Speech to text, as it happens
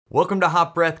Welcome to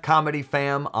Hot Breath Comedy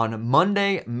Fam. On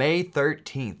Monday, May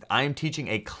 13th, I am teaching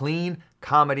a clean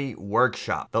comedy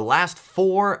workshop. The last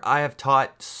 4 I have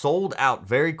taught sold out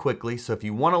very quickly, so if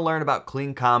you want to learn about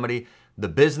clean comedy, the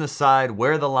business side,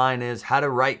 where the line is, how to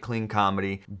write clean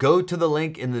comedy, go to the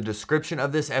link in the description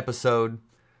of this episode,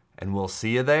 and we'll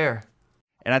see you there.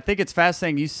 And I think it's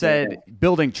fascinating. You said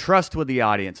building trust with the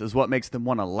audience is what makes them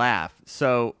want to laugh.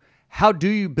 So how do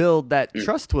you build that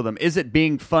trust with them? Is it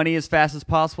being funny as fast as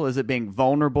possible? Is it being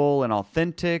vulnerable and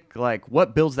authentic? Like,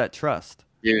 what builds that trust?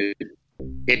 Dude,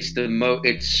 it's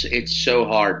it's so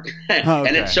hard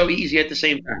and it's so easy at the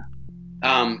same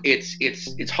time.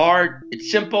 It's hard, it's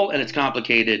simple, and it's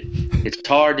complicated. It's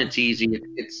hard and it's easy.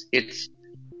 It's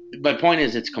my point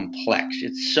is it's complex.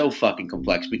 It's so fucking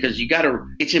complex because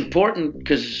it's important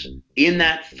because in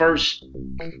that first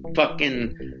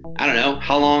fucking, I don't know,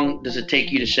 how long does it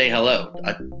take you to say hello?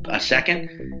 A second?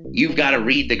 You've got to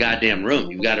read the goddamn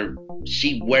room. You've got to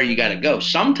see where you got to go.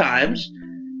 Sometimes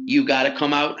you got to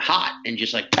come out hot and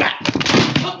just like that.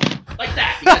 Like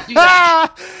that. You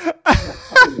got to do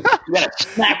that. You got to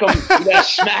smack them. You got to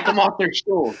smack them off their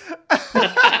stool.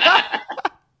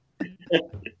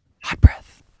 Hot Breath.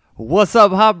 What's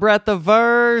up, Hot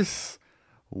Breathiverse?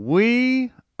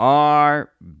 We are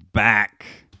back.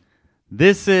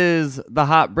 This is the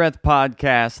Hot Breath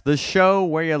Podcast, the show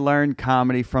where you learn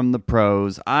comedy from the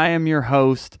pros. I am your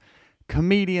host,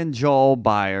 comedian Joel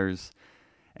Byers,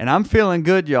 and I'm feeling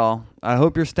good, y'all. I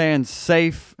hope you're staying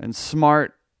safe and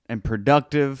smart and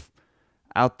productive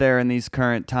out there in these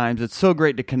current times. It's so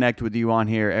great to connect with you on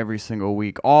here every single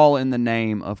week, all in the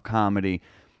name of comedy.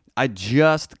 I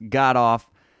just got off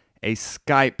a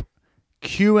Skype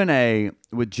Q&A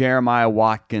with Jeremiah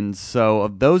Watkins. So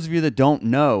of those of you that don't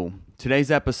know, today's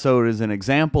episode is an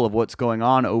example of what's going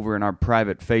on over in our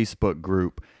private Facebook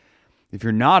group. If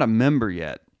you're not a member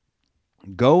yet,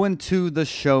 go into the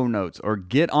show notes or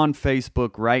get on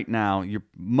Facebook right now. You're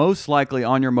most likely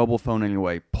on your mobile phone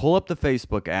anyway. Pull up the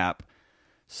Facebook app,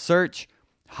 search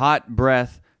Hot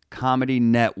Breath Comedy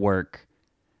Network,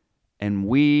 and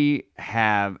we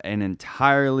have an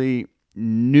entirely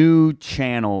new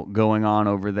channel going on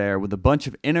over there with a bunch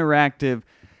of interactive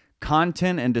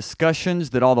content and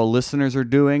discussions that all the listeners are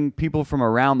doing. People from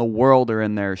around the world are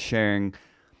in there sharing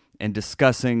and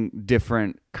discussing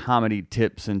different comedy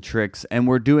tips and tricks. And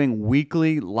we're doing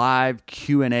weekly live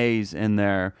Q&As in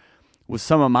there with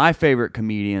some of my favorite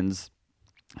comedians.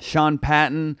 Sean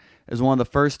Patton is one of the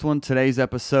first ones. Today's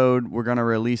episode we're going to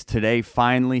release today.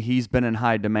 Finally, he's been in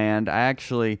high demand.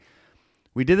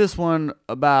 We did this one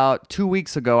about 2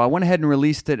 weeks ago. I went ahead and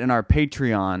released it in our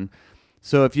Patreon.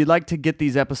 So if you'd like to get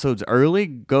these episodes early,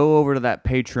 go over to that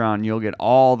Patreon. You'll get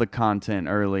all the content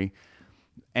early.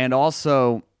 And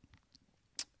also,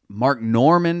 Mark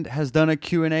Normand has done a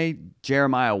Q&A.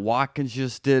 Jeremiah Watkins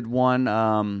just did one.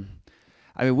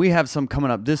 We have some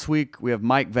coming up this week. We have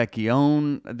Mike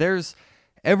Vecchione.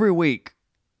 Every week,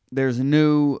 there's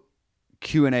new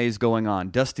Q&As going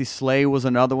on. Dusty Slay was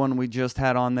another one we just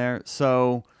had on there.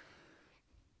 So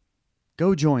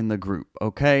go join the group,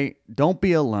 okay? Don't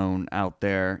be alone out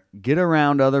there. Get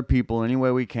around other people any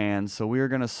way we can. So we are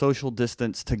going to social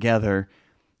distance together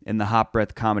in the Hot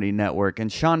Breath Comedy Network.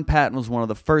 And Sean Patton was one of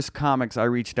the first comics I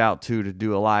reached out to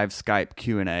do a live Skype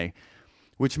Q&A,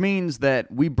 which means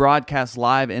that we broadcast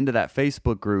live into that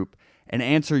Facebook group and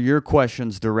answer your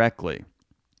questions directly.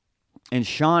 And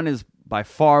Sean is by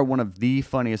far one of the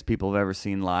funniest people I've ever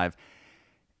seen live.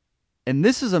 And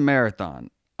this is a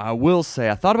marathon. I will say,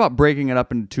 I thought about breaking it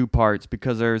up into 2 parts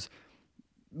because there's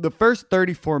the first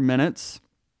 34 minutes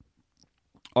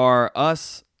are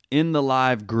us in the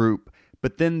live group,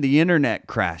 but then the internet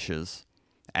crashes,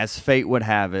 as fate would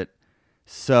have it.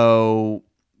 So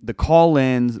the call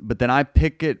ends, but then I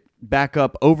pick it back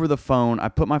up over the phone. I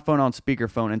put my phone on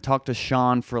speakerphone and talk to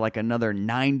Sean for like another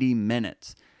 90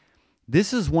 minutes.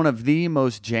 This is one of the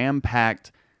most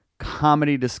jam-packed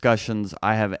comedy discussions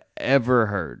I have ever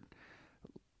heard.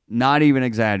 Not even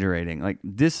exaggerating. Like,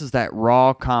 this is that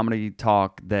raw comedy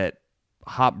talk that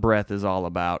Hot Breath is all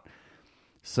about.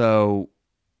 So,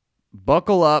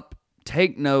 buckle up,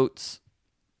 take notes.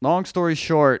 Long story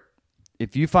short,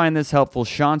 if you find this helpful,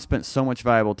 Sean spent so much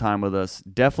valuable time with us.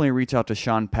 Definitely reach out to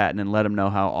Sean Patton and let him know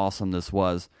how awesome this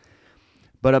was.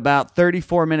 But about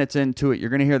 34 minutes into it,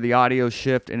 you're going to hear the audio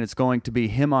shift, and it's going to be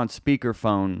him on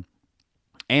speakerphone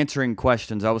answering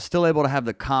questions. I was still able to have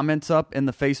the comments up in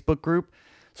the Facebook group,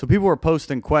 so people were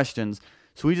posting questions.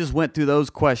 So we just went through those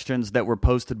questions that were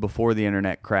posted before the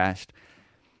internet crashed,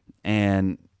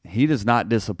 and he does not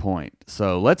disappoint.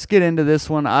 So let's get into this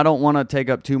one. I don't want to take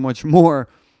up too much more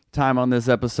time on this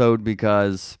episode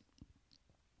because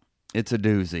It's a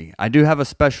doozy. I do have a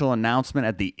special announcement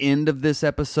at the end of this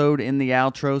episode in the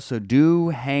outro, so do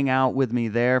hang out with me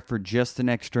there for just an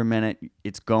extra minute.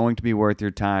 It's going to be worth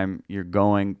your time. You're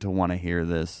going to want to hear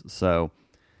this. So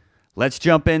let's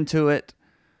jump into it,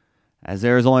 as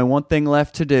there is only one thing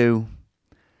left to do,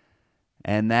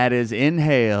 and that is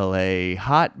inhale a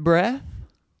hot breath.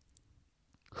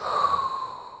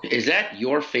 Is that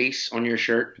your face on your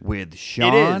shirt? With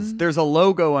Sean? It is. There's a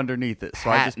logo underneath it,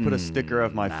 so I just put a sticker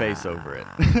of my face over it.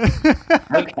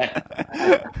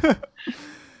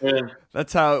 Okay.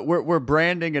 That's how we're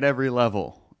branding at every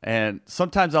level. And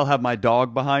sometimes I'll have my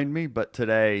dog behind me, but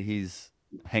today he's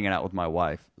hanging out with my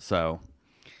wife, so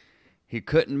he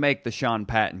couldn't make the Sean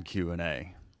Patton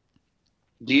Q&A.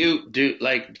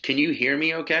 Can you hear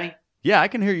me okay? Yeah, I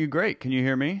can hear you great. Can you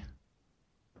hear me?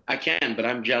 I can, but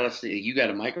I'm jealous that you got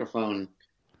a microphone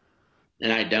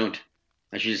and I don't.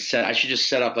 I should just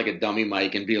set up like a dummy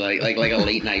mic and be like a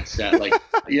late night set, like,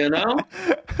 you know?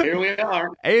 Here we are.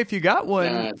 Hey, if you got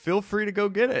one, feel free to go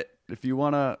get it. If you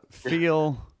want to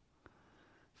feel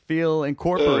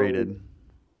incorporated.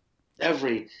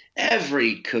 Every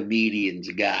comedian's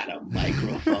got a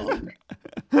microphone.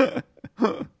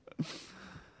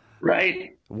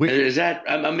 Right?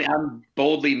 I'm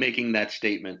boldly making that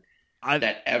statement.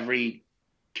 That every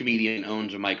comedian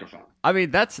owns a microphone. I mean,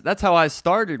 that's how I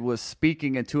started, was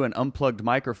speaking into an unplugged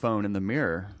microphone in the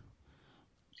mirror.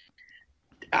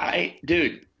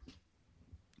 Dude,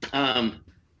 are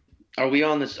we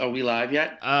on this? Are we live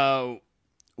yet?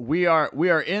 We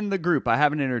are in the group. I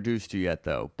haven't introduced you yet,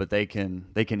 though, but they can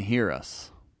hear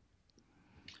us.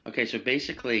 Okay, so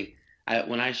basically,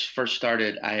 when I first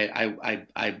started,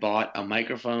 I bought a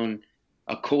microphone,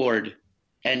 a cord,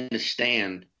 and a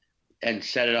stand, and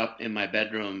set it up in my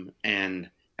bedroom, and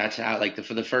that's how,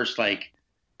 for the first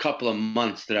couple of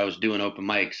months that I was doing open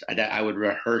mics, I would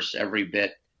rehearse every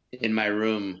bit in my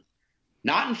room,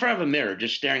 not in front of a mirror,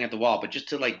 just staring at the wall, but just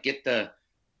to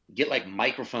get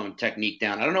microphone technique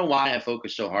down. I don't know why I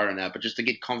focus so hard on that, but just to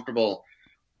get comfortable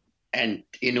and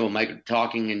into a mic,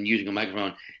 talking and using a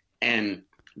microphone. And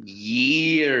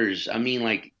years, I mean,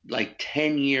 like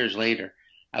 10 years later,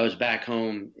 I was back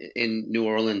home in New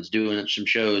Orleans doing some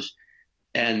shows,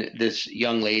 and this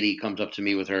young lady comes up to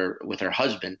me with her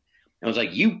husband. I was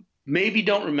like, "You maybe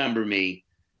don't remember me.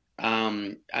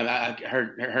 Her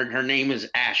name is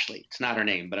Ashley. It's not her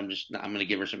name, but I'm going to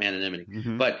give her some anonymity."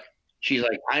 Mm-hmm. But she's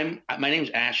like, my name's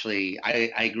Ashley.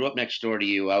 I grew up next door to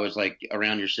you. I was like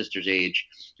around your sister's age.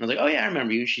 I was like, "Oh yeah, I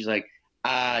remember you." She's like,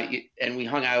 and we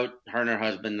hung out, her and her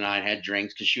husband and I had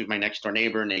drinks because she was my next door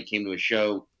neighbor, and they came to a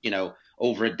show,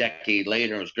 over a decade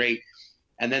later. It was great.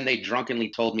 And then they drunkenly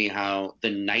told me how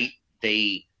the night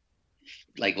they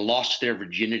lost their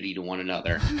virginity to one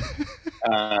another,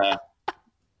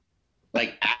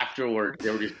 afterward,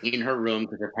 they were just in her room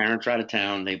because their parents were out of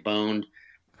town. They boned,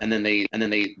 and then they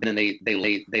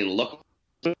look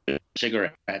at a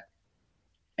cigarette,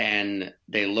 and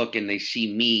they look and they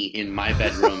see me in my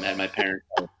bedroom at my parents'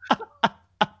 house,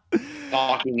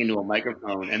 talking into a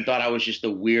microphone, and thought I was just the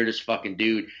weirdest fucking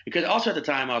dude. Because also at the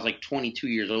time I was like 22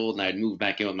 years old and I had moved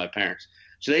back in with my parents.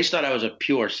 So they thought I was a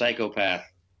pure psychopath.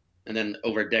 And then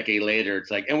over a decade later,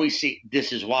 it's like, and we see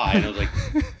this is why. And I was like,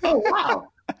 oh, wow.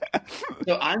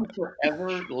 So I'm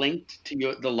forever linked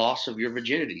to the loss of your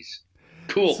virginities.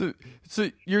 Cool. So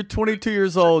you're 22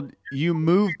 years old. You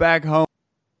move back home.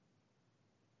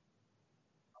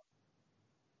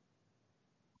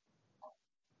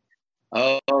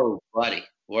 Oh, buddy,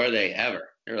 were they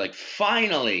ever? They were like,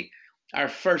 finally, our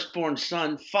firstborn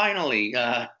son finally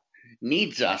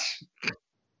needs us.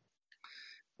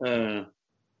 I'm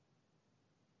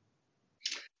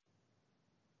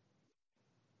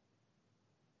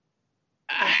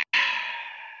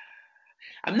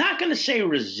not going to say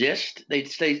resist. They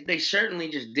certainly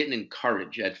just didn't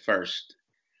encourage at first.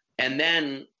 And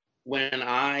then when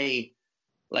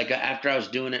after I was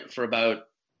doing it for about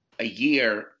a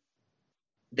year,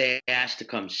 they asked to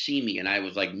come see me, and I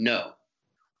was like, no.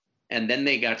 And then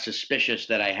they got suspicious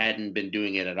that I hadn't been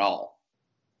doing it at all.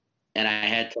 And I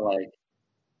had to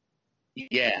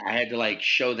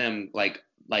show them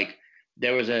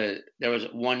there was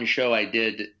one show I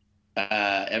did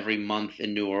every month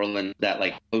in New Orleans that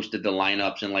posted the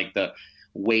lineups and the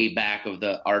way back of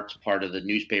the arts part of the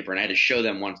newspaper. And I had to show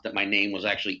them once that my name was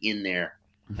actually in there.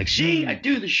 See, I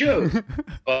do the show.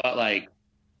 But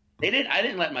I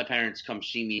didn't let my parents come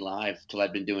see me live till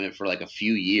I'd been doing it for a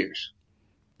few years.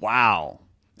 Wow.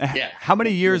 Yeah. How many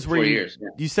years were you? 4 years. Yeah.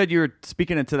 You said you were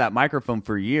speaking into that microphone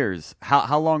for years.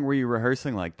 How long were you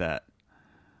rehearsing like that?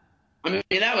 I mean,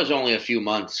 that was only a few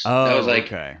months. Oh, that was like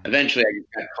okay. eventually I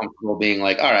just got comfortable being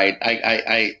like, all right,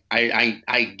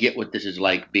 I get what this is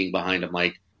like being behind a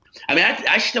mic. I mean,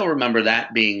 I still remember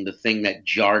that being the thing that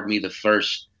jarred me the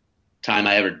first time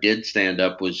I ever did stand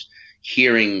up was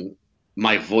hearing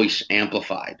my voice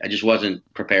amplified. I just wasn't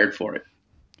prepared for it.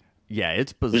 Yeah,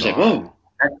 it's bizarre. It was like, whoa,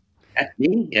 that's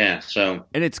me? Yeah, so.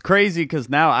 And it's crazy because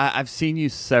now I've seen you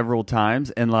several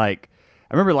times, and like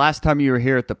I remember last time you were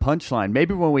here at the Punchline,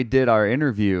 maybe when we did our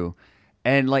interview,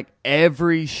 and like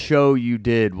every show you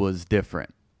did was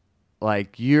different.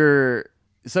 Like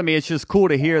it's just cool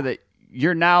to hear that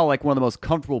you're now like one of the most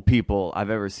comfortable people I've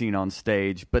ever seen on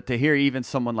stage, but to hear even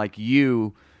someone like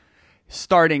you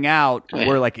starting out,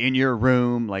 we're like in your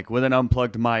room, like with an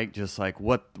unplugged mic, just like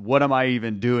what am I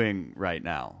even doing right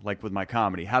now? Like with my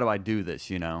comedy, how do I do this?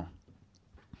 You know?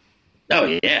 Oh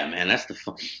yeah, man, that's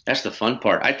the fun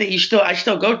part. I think I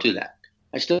still go to that.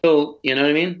 I still, you know what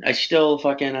I mean? I still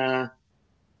fucking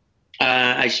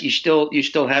you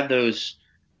still have those.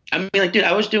 I mean, like, dude,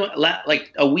 I was doing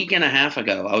like a week and a half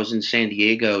ago. I was in San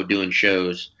Diego doing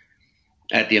shows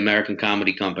at the American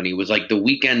Comedy Company. It was like the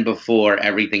weekend before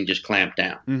everything just clamped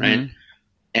down, right?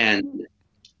 And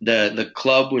the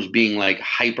club was being like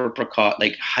hyper cautious.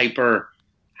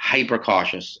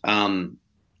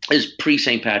 It's pre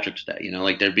St. Patrick's Day, you know,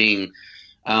 like they're being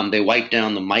they wipe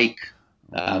down the mic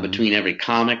between every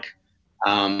comic.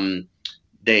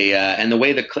 They and the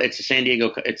way it's a San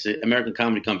Diego, it's an American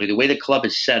Comedy Company. The way the club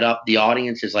is set up, the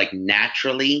audience is like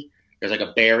naturally there's like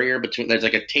a barrier between. There's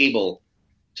like a table,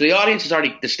 so the audience is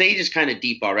already, the stage is kind of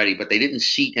deep already, but they didn't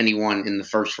seat anyone in the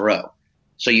first row,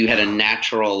 so you had a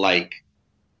natural like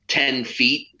 10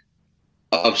 feet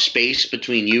of space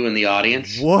between you and the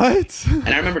audience. What? And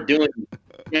I remember doing,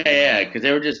 yeah, because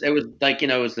it was like, you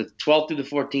know, it was the 12th through the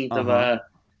 14th of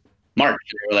March.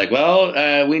 They were like,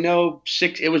 well, we know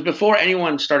it was before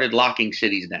anyone started locking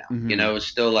cities down. You know, it was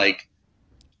still like,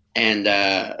 and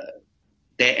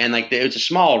it was a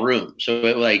small room. So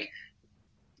it like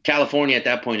California at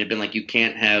that point had been like, you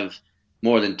can't have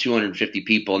more than 250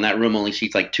 people, and that room only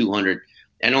seats like 200,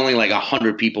 and only like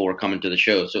 100 people were coming to the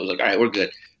show. So it was like, all right, we're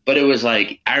good. But it was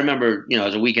like, I remember, you know, it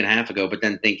was a week and a half ago, but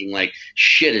then thinking like,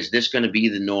 shit, is this going to be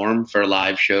the norm for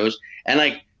live shows? And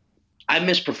like, I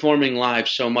miss performing live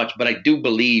so much, but I do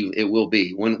believe it will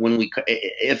be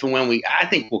if and when we, I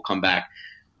think we'll come back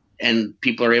and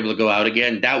people are able to go out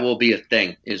again. That will be a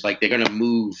thing, is like, they're going to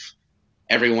move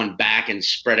everyone back and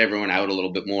spread everyone out a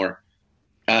little bit more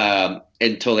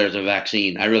until there's a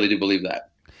vaccine. I really do believe that.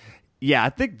 Yeah,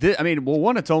 I think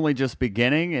one, it's only just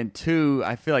beginning, and two,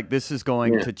 I feel like this is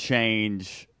going to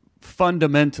change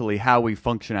fundamentally how we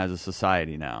function as a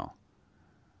society now.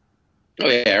 Oh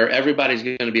yeah, everybody's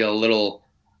going to be a little.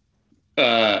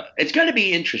 It's going to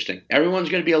be interesting. Everyone's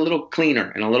going to be a little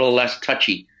cleaner and a little less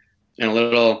touchy, and a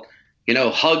little, you know,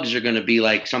 hugs are going to be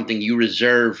like something you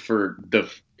reserve for the.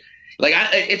 Like,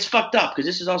 it's fucked up because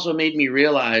this has also made me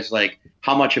realize like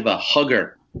how much of a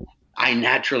hugger I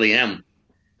naturally am.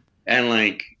 And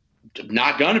like,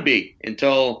 not gonna be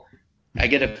until I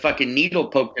get a fucking needle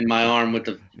poked in my arm with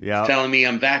telling me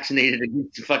I'm vaccinated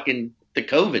against the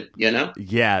COVID, you know?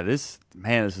 Yeah, this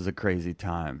is a crazy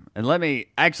time. And let me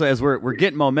actually, as we're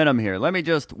getting momentum here, let me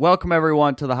just welcome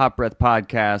everyone to the Hot Breath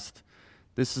Podcast.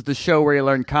 This is the show where you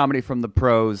learn comedy from the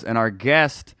pros. And our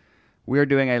guest, we are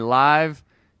doing a live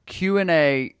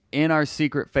Q&A in our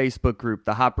secret Facebook group,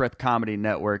 the Hot Breath Comedy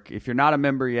Network. If you're not a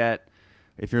member yet,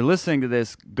 if you're listening to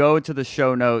this, go to the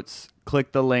show notes,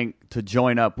 click the link to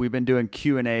join up. We've been doing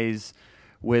Q&As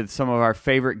with some of our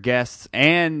favorite guests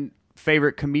and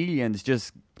favorite comedians,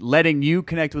 just letting you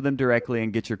connect with them directly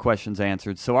and get your questions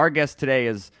answered. So our guest today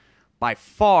is by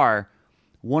far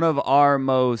one of our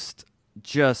most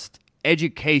just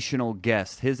educational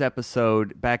guests. His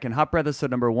episode back in Hot Breath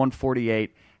episode number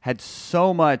 148 had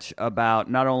so much about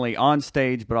not only on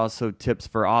stage, but also tips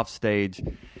for off stage.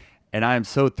 And I am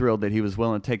so thrilled that he was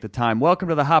willing to take the time. Welcome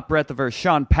to the Hot Breathiverse,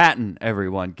 Sean Patton,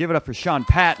 everyone. Give it up for Sean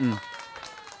Patton.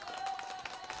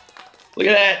 Look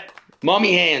at that.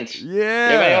 Mummy hands. Yeah.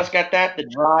 Everybody else got that?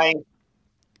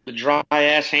 The dry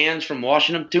ass hands from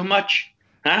washing them too much?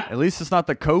 Huh? At least it's not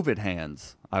the COVID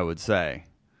hands, I would say.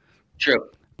 True.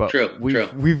 But True.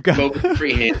 We've got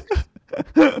COVID-free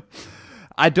hands.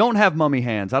 I don't have mummy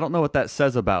hands. I don't know what that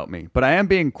says about me, but I am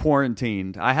being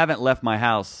quarantined. I haven't left my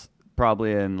house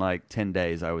probably in like 10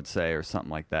 days, I would say, or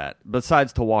something like that,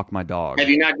 besides to walk my dog. Have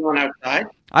you not gone outside?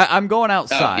 I'm going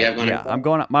outside. Outside. I'm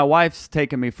going. My wife's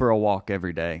taking me for a walk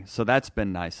every day, so that's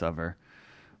been nice of her.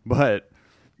 But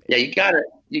yeah, you got it,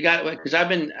 because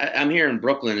I'm here in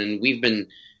Brooklyn, and we've been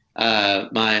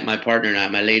my partner and I,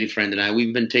 my lady friend and I,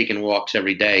 we've been taking walks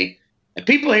every day And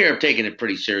people here have taken it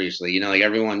pretty seriously. Like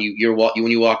everyone, when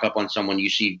you walk up on someone, you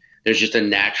see there's just a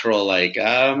natural like,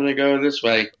 I'm gonna go this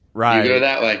way, right? You go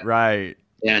that way, right?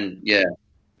 And yeah,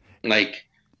 like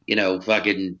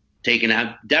fucking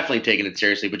definitely taking it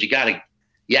seriously. But you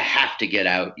have to get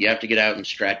out. You have to get out and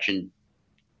stretch and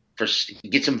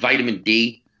get some vitamin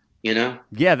D.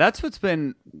 Yeah, that's what's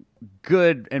been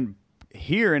good. And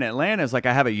here in Atlanta is like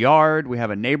I have a yard, we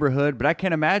have a neighborhood, but I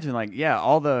can't imagine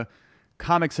all the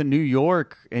comics in New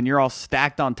York and you're all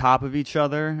stacked on top of each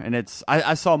other. And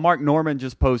I saw Mark Norman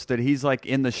just posted, he's like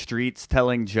in the streets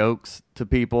telling jokes to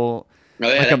people. Oh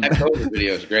yeah, that COVID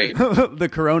video is great. The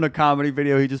Corona comedy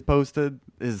video he just posted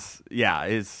is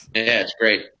it's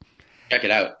great. Check it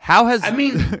out.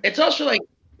 It's also like,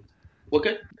 what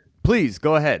good? Please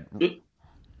go ahead.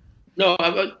 No,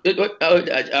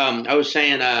 I was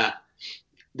saying I'm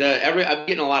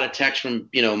getting a lot of texts from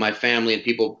my family and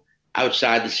people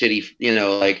outside the city,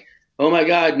 like, oh my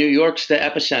God, New York's the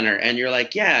epicenter, and you're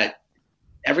like, yeah,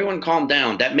 everyone calm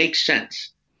down. That makes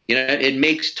sense. It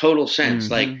makes total sense.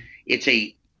 Mm-hmm. Like it's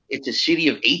a city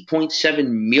of 8.7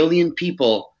 million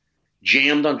people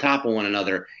jammed on top of one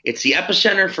another. It's the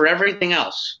epicenter for everything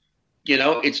else.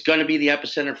 It's going to be the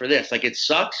epicenter for this. Like it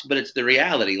sucks, but it's the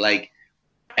reality. Like.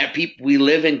 We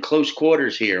live in close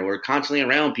quarters here. We're constantly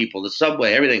around people, the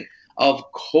subway, everything. Of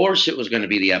course it was going to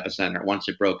be the epicenter once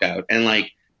it broke out. And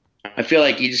like, I feel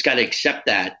like you just got to accept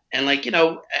that. And like,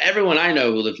 everyone I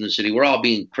know who lives in the city, we're all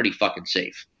being pretty fucking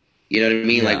safe. You know what I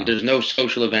mean? Yeah. Like there's no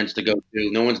social events to go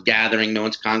to. No one's gathering. No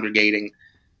one's congregating.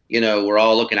 We're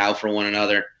all looking out for one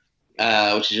another,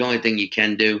 which is the only thing you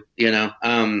can do,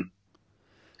 I'm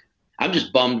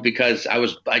just bummed because I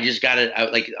just got it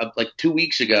like 2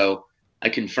 weeks ago. I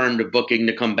confirmed a booking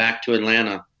to come back to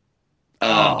Atlanta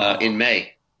in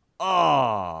May.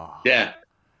 Oh, yeah,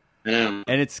 I know.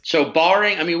 And it's so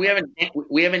barring. I mean, we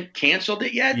haven't canceled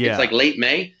it yet. Yeah. It's like late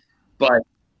May, but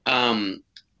I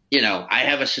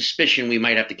have a suspicion we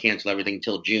might have to cancel everything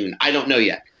until June. I don't know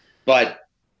yet, but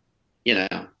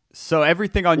So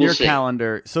everything on your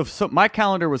calendar. So my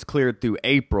calendar was cleared through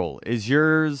April. Is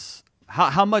yours?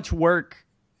 How much work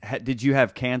did you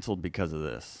have canceled because of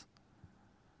this?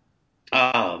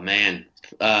 Oh man,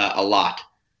 a lot.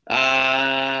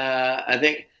 I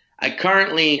think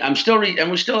we're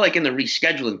still like in the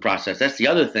rescheduling process. That's the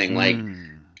other thing. Like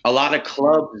a lot of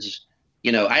clubs,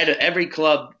 I had every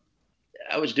club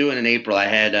I was doing in April. I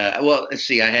had, let's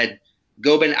see, I had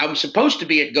I'm supposed to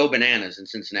be at Go Bananas in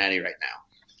Cincinnati right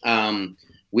now.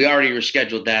 We already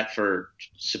rescheduled that for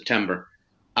September.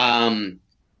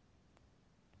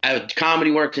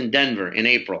 Comedy Works in Denver in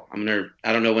April. I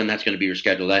don't know when that's going to be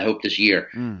rescheduled. I hope this year.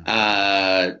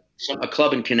 A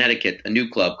club in Connecticut, a new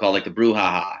club called like the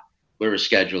Brouhaha, we're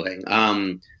rescheduling.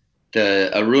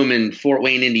 A room in Fort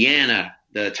Wayne, Indiana,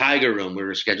 the Tiger Room,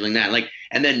 we're rescheduling that.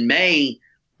 And then May,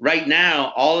 right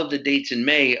now, all of the dates in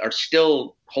May are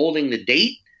still holding the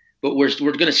date, but we're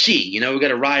going to see. We got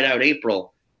to ride out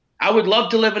April. I would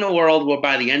love to live in a world where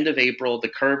by the end of April, the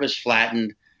curve is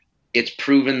flattened. It's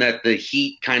proven that the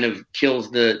heat kind of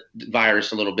kills the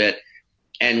virus a little bit,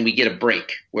 and we get a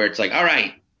break where it's like, all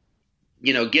right,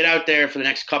 get out there for the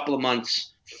next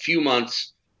few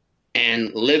months,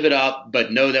 and live it up,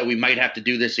 but know that we might have to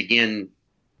do this again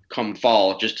come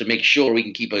fall just to make sure we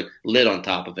can keep a lid on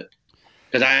top of it.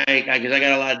 Because I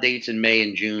got a lot of dates in May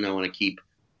and June I want to keep,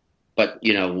 but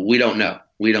we don't know.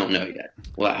 We don't know yet.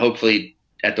 Well, hopefully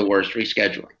at the worst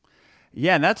rescheduling.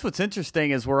 Yeah, and that's what's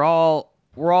interesting is we're all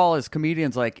as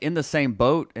comedians like in the same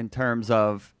boat in terms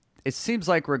of it seems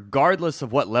like regardless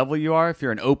of what level you are, if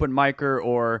you're an open micer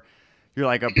or you're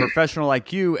like a professional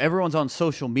like you, everyone's on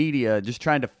social media just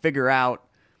trying to figure out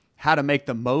how to make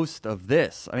the most of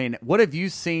this. I mean, what have you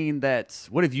seen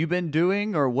what have you been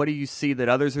doing or what do you see that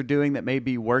others are doing that may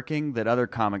be working that other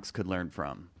comics could learn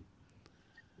from?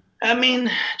 I mean,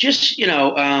 just,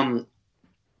 I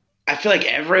feel like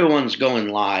everyone's going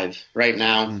live right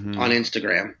now on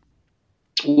Instagram.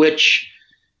 Which,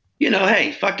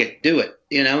 hey, fuck it, do it.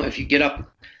 If you get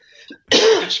up,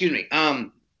 excuse me.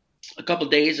 A couple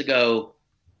days ago,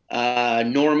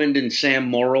 Normand and Sam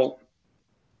Morrill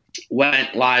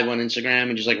went live on Instagram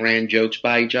and just like ran jokes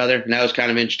by each other, and that was kind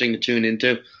of interesting to tune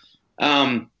into.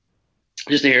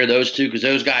 Just to hear those two, because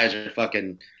those guys are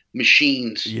fucking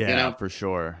machines. Yeah, for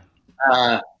sure.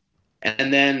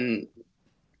 And then.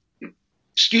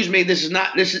 Excuse me, this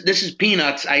is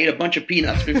peanuts. I ate a bunch of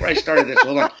peanuts before I started this.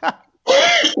 Hold on.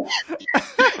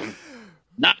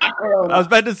 Not Corona. I was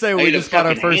about to say we just got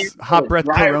our first hot breath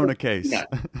Corona case.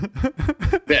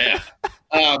 Yeah.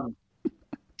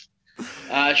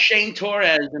 Shane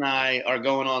Torres and I are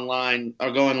going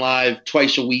live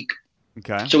twice a week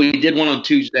Okay. So we did one on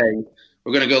Tuesday.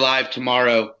 We're going to go live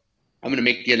tomorrow. I'm going to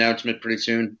make the announcement pretty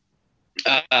soon.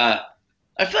 I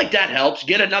feel like that helps.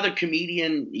 Get another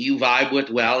comedian you vibe with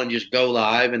well and just go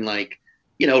live and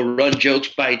run jokes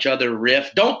by each other,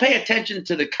 riff. Don't pay attention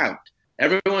to the count.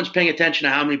 Everyone's paying attention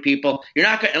to how many people. You're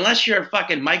not going unless you're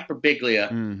fucking Mike Birbiglia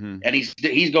and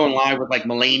he's going live with like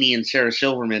Mulaney and Sarah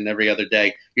Silverman every other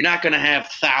day. You're not going to have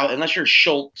unless you're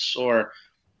Schultz or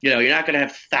you're not going to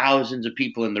have thousands of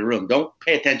people in the room. Don't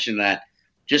pay attention to that.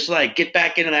 Just like get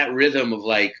back into that rhythm of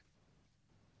like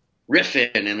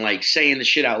riffing and like saying the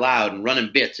shit out loud and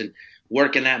running bits and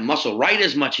working that muscle. Write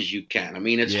as much as you can. I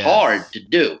mean, it's hard to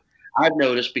do. I've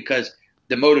noticed because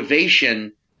the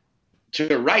motivation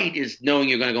to write is knowing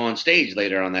you're going to go on stage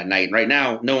later on that night. And right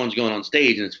now, no one's going on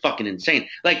stage and it's fucking insane.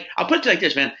 Like, I'll put it like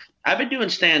this, man. I've been doing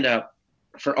stand-up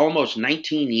for almost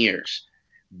 19 years.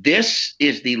 This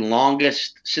is the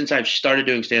longest since I've started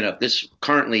doing stand-up. This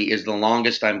currently is the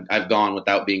longest I've gone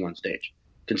without being on stage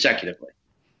consecutively.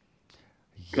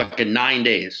 Fucking 9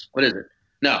 days. What is it?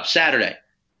 No, Saturday.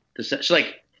 It's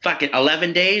like fucking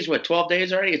 11 days. What, 12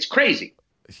 days already? It's crazy.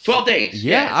 12 days.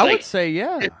 Yeah, I would say,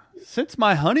 yeah. Since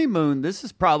my honeymoon, this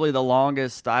is probably the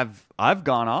longest I've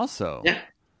gone also. Yeah.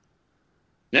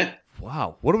 Yeah.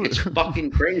 Wow. What are we... It's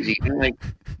fucking crazy. And I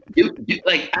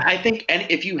think, and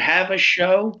if you have a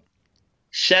show,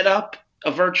 set up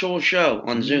a virtual show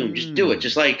on Zoom. Just do it.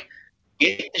 Just like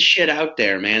get the shit out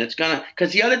there, man. It's gonna,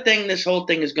 because the other thing this whole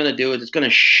thing is gonna do is it's gonna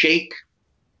shake.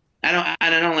 I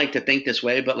don't like to think this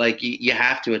way, but like you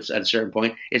have to at a certain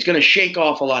point. It's going to shake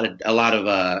off a lot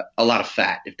of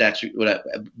fat, if that's what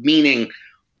meaning.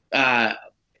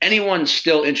 Anyone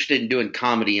still interested in doing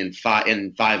comedy in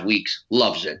 5 weeks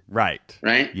loves it. Right.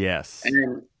 Yes.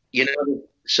 And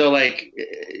so like,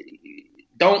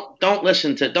 don't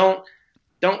listen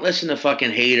to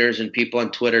fucking haters and people on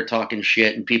Twitter talking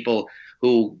shit and people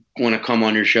who want to come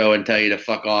on your show and tell you to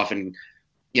fuck off and.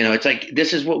 It's like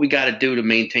this is what we got to do to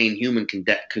maintain human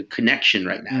connection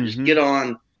right now. Just get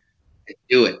on and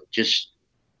do it. Just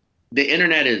the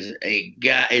internet is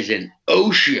an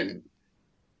ocean.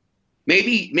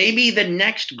 Maybe the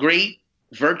next great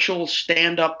virtual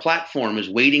stand-up platform is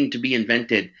waiting to be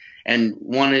invented, and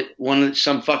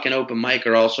some fucking open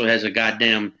micer also has a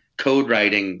goddamn code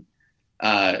writing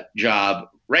job.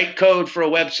 Write code for a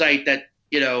website that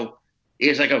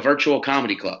is like a virtual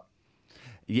comedy club.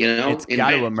 It's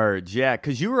got to emerge,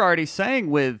 because you were already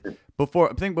saying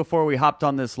before we hopped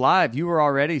on this live, you were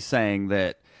already saying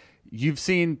that you've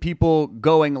seen people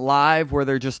going live where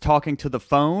they're just talking to the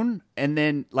phone and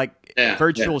then like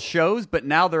virtual shows, but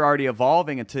now they're already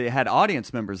evolving until you had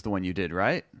audience members. The one you did,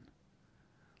 right?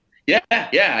 Yeah.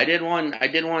 I did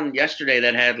one yesterday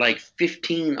that had like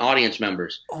 15 audience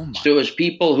members. Oh my. So it was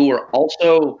people who were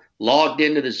also logged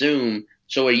into the Zoom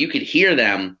so you could hear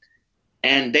them.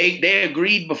 And they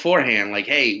agreed beforehand, like,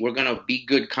 hey, we're going to be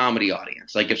good comedy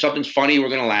audience. Like, if something's funny, we're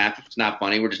going to laugh. If it's not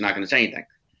funny, we're just not going to say anything.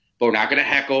 But we're not going to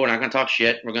heckle. We're not going to talk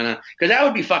shit. We're going to – because that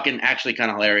would be fucking actually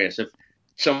kind of hilarious if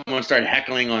someone started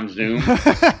heckling on Zoom.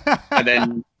 And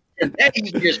then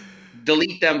you can just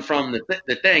delete them from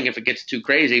the thing if it gets too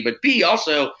crazy. But B,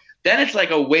 also, then it's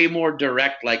like a way more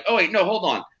direct, like, oh, wait, no, hold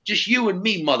on. Just you and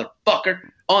me, motherfucker,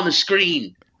 on the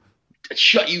screen.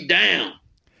 Shut you down.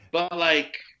 But,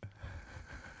 like –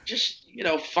 just,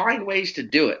 find ways to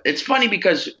do it. It's funny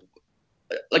because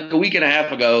like a week and a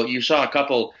half ago, you saw a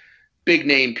couple big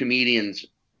name comedians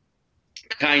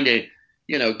kind of,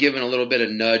 giving a little bit of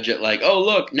nudge at like, oh,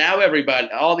 look, now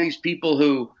all these people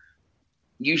who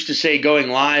used to say going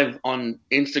live on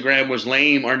Instagram was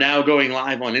lame are now going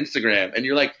live on Instagram. And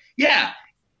you're like, yeah.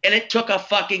 And it took a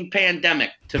fucking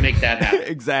pandemic to make that happen.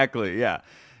 Exactly. Yeah.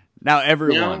 Now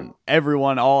everyone,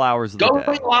 all hours of the day.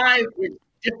 Going live is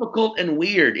difficult and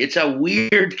weird. It's a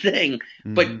weird thing,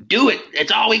 but do it.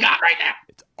 It's all we got right now.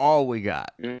 It's all we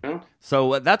got.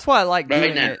 So that's why I like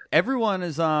doing it.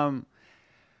 Everyone's doing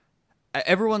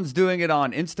it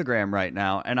on Instagram right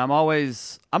now, and I'm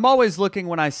always looking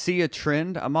when I see a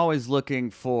trend. I'm always looking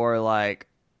for like,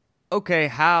 okay,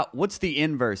 what's the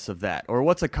inverse of that, or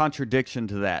what's a contradiction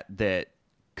to that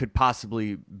could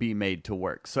possibly be made to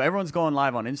work. So everyone's going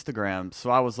live on Instagram. So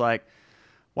I was like,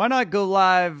 why not go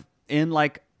live in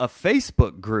like a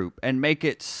Facebook group and make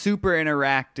it super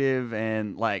interactive?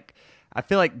 And like, I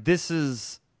feel like this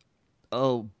is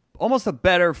almost a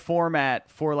better format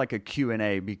for like a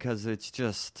Q&A because it's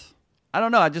just, I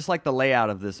don't know. I just like the layout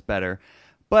of this better,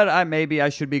 but maybe I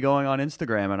should be going on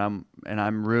Instagram and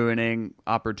I'm ruining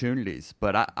opportunities,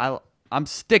 but I'm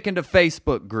sticking to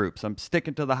Facebook groups. I'm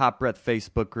sticking to the Hot Breath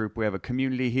Facebook group. We have a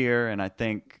community here and I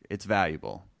think it's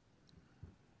valuable.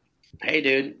 Hey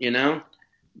dude,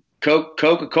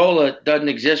 Coca-Cola doesn't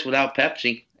exist without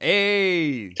Pepsi.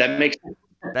 Hey, does that make sense?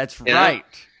 That's right.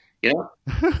 You know,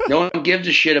 no one gives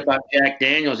a shit about Jack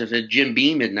Daniels if there's Jim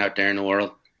Beam isn't out there in the world.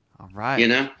 All right. You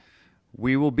know,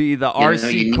 we will be the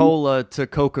RC Cola to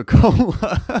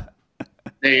Coca-Cola.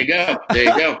 There you go. There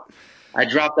you go. I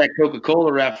dropped that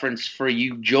Coca-Cola reference for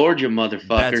you Georgia motherfuckers.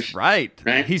 That's right.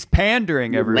 He's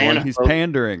pandering, everyone. Atlanta He's folks.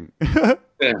 pandering.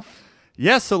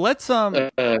 Yeah, so let's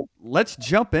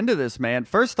jump into this, man.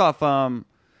 First off,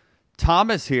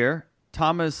 Thomas here.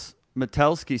 Thomas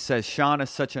Metelsky says Sean is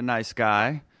such a nice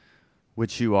guy,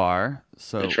 which you are.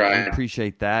 So I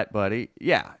appreciate that, buddy.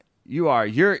 Yeah, you are.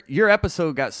 Your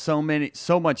episode got so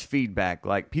much feedback.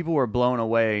 Like, people were blown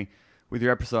away with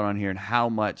your episode on here and how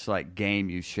much like game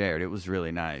you shared. It was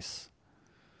really nice.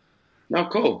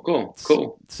 Oh, cool.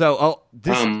 So,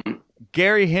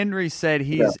 Gary Henry said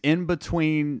he's in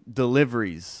between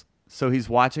deliveries, so he's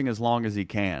watching as long as he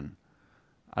can.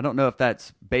 I don't know if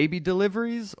that's baby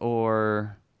deliveries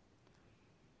or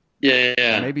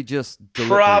maybe just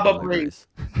deliveries.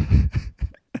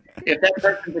 If that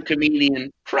person's a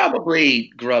comedian,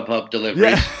 probably Grubhub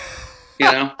deliveries. Yeah.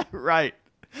 You know, right?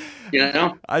 You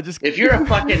know, if you're a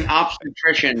fucking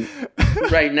obstetrician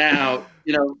right now,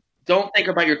 you know, don't think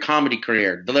about your comedy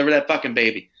career. Deliver that fucking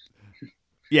baby.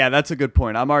 Yeah, that's a good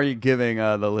point. I'm already giving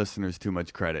the listeners too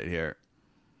much credit here.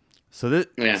 So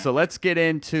let's get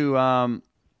into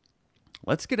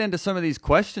some of these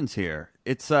questions here.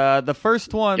 It's the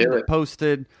first one that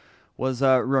posted was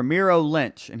Ramiro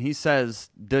Lynch, and he says,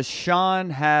 "Does Sean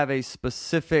have a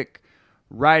specific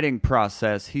writing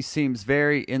process? He seems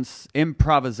very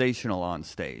improvisational on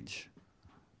stage."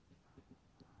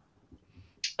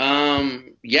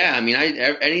 Yeah, I mean,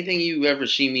 anything you ever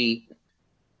see me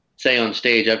say on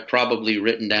stage, I've probably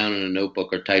written down in a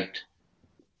notebook or typed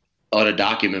on a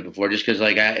document before, just because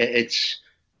like I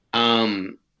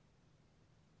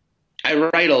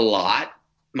write a lot.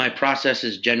 My process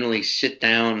is generally sit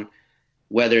down,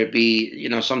 whether it be, you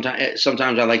know, sometimes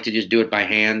I like to just do it by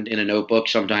hand in a notebook.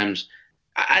 Sometimes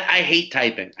I hate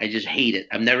typing. I just hate it.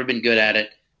 I've never been good at it.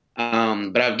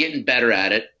 But I'm getting better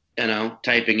at it, you know,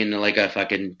 typing into like a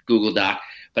fucking Google Doc.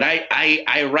 But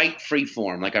I write free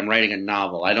form, like I'm writing a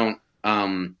novel. I don't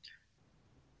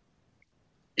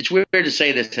it's weird to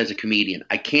say this as a comedian.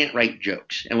 I can't write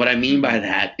jokes. And what I mean by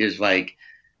that is like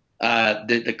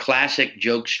the classic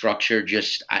joke structure,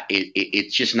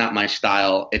 it's just not my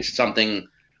style. It's something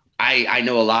I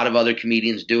know a lot of other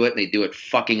comedians do it, and they do it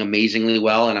fucking amazingly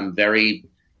well, and I'm very,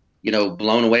 you know,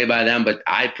 blown away by them. But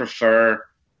I prefer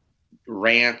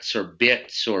rants or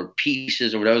bits or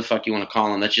pieces or whatever the fuck you want to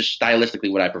call them. That's just stylistically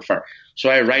what I prefer. So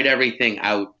I write everything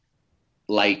out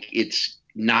like it's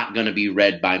not going to be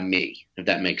read by me, if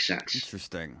that makes sense.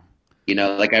 Interesting. You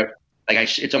know,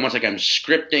 it's almost like I'm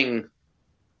scripting.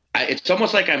 It's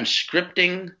almost like I'm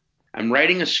scripting. I'm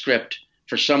writing a script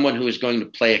for someone who is going to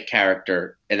play a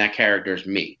character, and that character is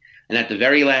me. And at the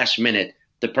very last minute,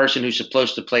 the person who's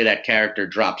supposed to play that character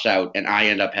drops out, and I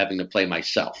end up having to play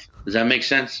myself. Does that make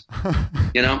sense?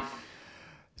 You know?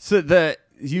 So keep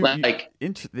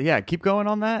going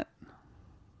on that.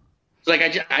 It's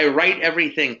like I write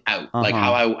everything out, like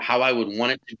how I would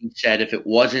want it to be said if it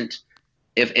wasn't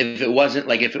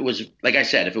like I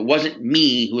said, if it wasn't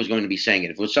me who was going to be saying it,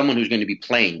 if it was someone who's going to be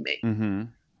playing me. Mm-hmm.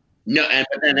 No,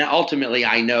 but then ultimately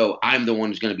I know I'm the one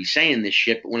who's going to be saying this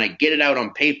shit. But when I get it out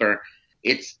on paper,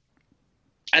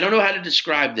 I don't know how to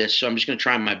describe this, so I'm just going to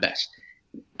try my best.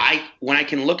 When I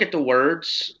can look at the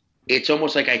words, it's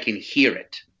almost like I can hear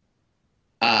it,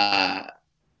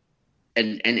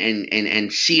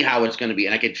 and see how it's going to be,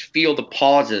 and I can feel the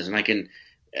pauses, and I can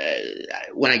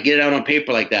when I get it out on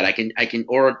paper like that, I can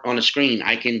or on a screen,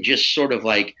 I can just sort of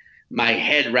like my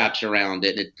head wraps around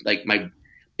it.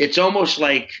 It's almost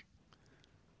like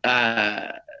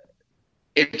my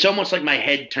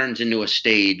head turns into a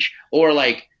stage, or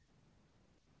like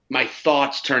my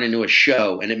thoughts turn into a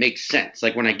show, and it makes sense.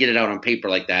 Like when I get it out on paper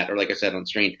like that, or like I said, on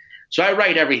screen. So I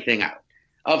write everything out.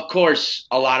 Of course,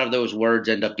 a lot of those words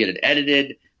end up getting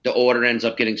edited. The order ends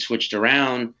up getting switched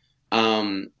around.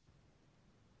 You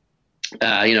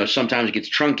know, sometimes it gets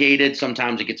truncated.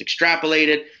 Sometimes it gets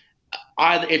extrapolated.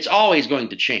 It's always going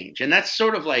to change. And that's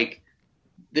sort of like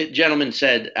the gentleman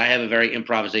said, I have a very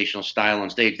improvisational style on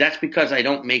stage. That's because I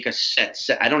don't make a set.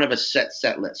 I don't have a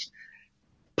set list.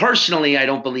 Personally, I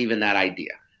don't believe in that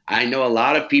idea. I know a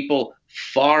lot of people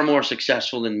far more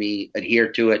successful than me adhere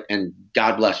to it, and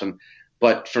God bless them.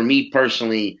 But for me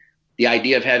personally, the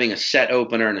idea of having a set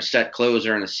opener and a set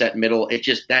closer and a set middle,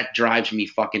 that drives me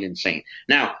fucking insane.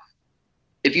 Now,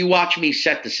 if you watch me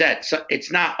set to set,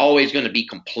 it's not always going to be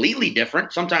completely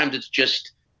different. Sometimes it's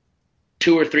just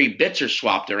 2 or 3 bits are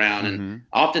swapped around, and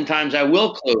oftentimes I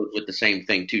will close with the same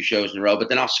thing 2 shows in a row, but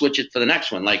then I'll switch it for the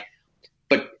next one.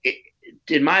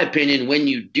 In my opinion, when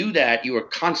you do that, you are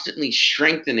constantly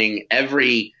strengthening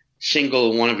every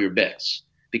single one of your bits,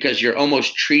 because you're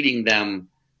almost treating them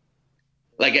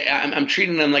like I'm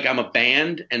treating them like I'm a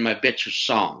band and my bits are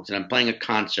songs, and I'm playing a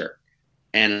concert,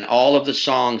 and all of the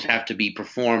songs have to be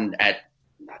performed at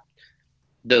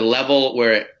the level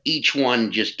where each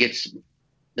one just gets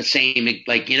the same,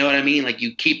 like, you know what I mean? Like,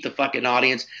 you keep the fucking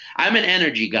audience. I'm an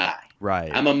energy guy.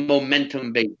 Right. I'm a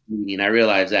momentum-based comedian. I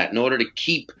realize that. In order to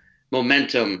keep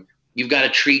momentum, you've got to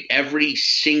treat every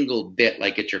single bit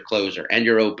like it's your closer and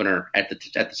your opener at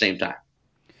the same time.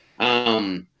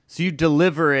 So you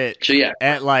deliver it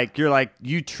at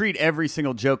you treat every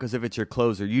single joke as if it's your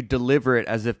closer. You deliver it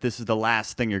as if this is the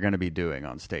last thing you're going to be doing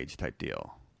on stage type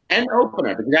deal. And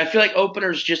opener, because I feel like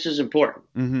opener is just as important,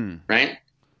 right?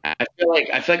 I feel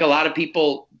like a lot of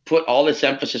people put all this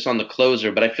emphasis on the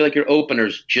closer, but I feel like your opener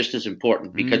is just as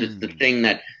important, because it's the thing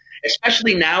that,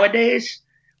 especially nowadays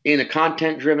in a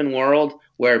content-driven world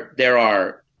where there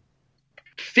are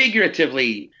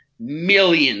figuratively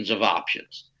millions of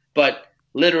options, but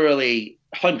literally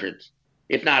hundreds,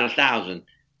 if not 1,000.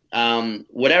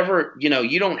 Whatever,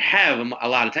 you don't have a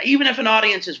lot of time. Even if an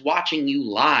audience is watching you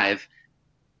live,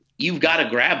 you've got to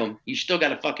grab them. You still got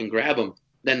to fucking grab them.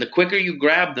 Then the quicker you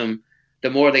grab them, the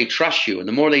more they trust you. And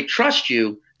the more they trust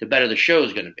you, the better the show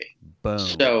is going to be. Boom.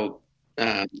 So,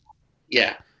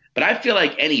 yeah. But I feel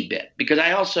like any bit, because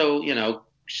I also,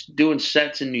 doing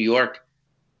sets in New York,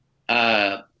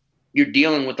 you're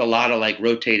dealing with a lot of like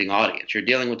rotating audience. You're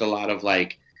dealing with a lot of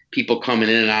like people coming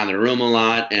in and out of the room a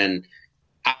lot. And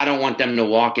I don't want them to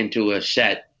walk into a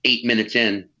set 8 minutes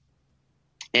in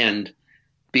and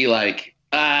be like,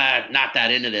 not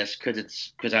that into this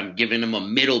because I'm giving them a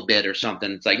middle bit or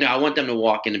something. It's like, no, I want them to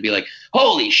walk in and be like,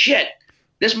 holy shit,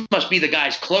 this must be the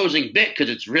guy's closing bit because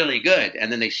it's really good.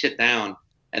 And then they sit down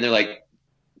and they're like,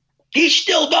 he's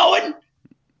still going?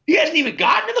 He hasn't even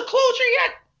gotten to the closer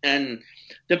yet? And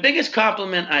the biggest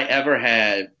compliment I ever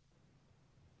had,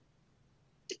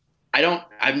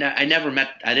 I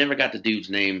never got the dude's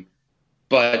name,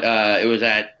 but it was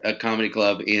at a comedy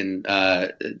club in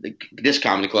this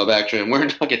comedy club, actually. And we're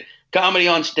talking Comedy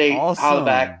on State, awesome.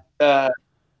 Hollaback.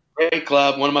 Great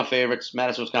club, one of my favorites,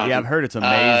 Madison, Wisconsin. Yeah, I've heard it's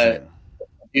amazing.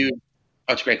 It's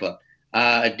a great club.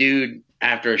 A dude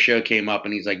after a show came up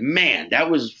and he's like, man, that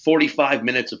was 45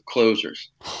 minutes of closers.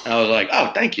 And I was like,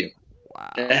 oh, thank you. Wow.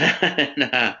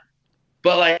 And,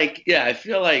 but like, yeah, I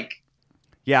feel like.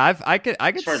 Yeah, I could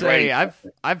say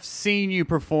I've seen you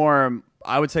perform,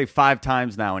 I would say 5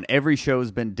 times now, and every show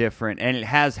has been different, and it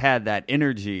has had that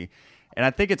energy. And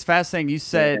I think it's fascinating. You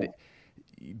said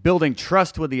building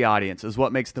trust with the audience is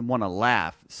what makes them want to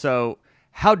laugh. So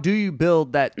how do you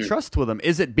build that trust with them?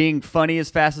 Is it being funny as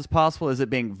fast as possible? Is it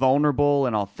being vulnerable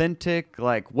and authentic?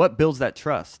 Like, what builds that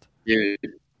trust? Dude,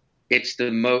 it's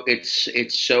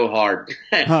it's so hard,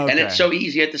 and it's so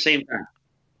easy at the same time.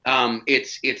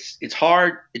 It's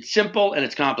hard, it's simple, and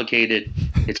it's complicated.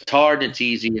 It's hard, it's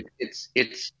easy.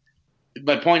 It's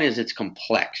my point is it's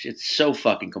complex. It's so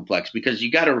fucking complex because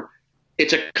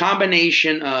it's a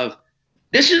combination of,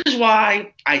 this is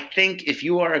why I think if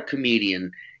you are a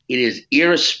comedian, it is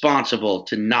irresponsible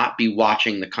to not be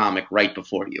watching the comic right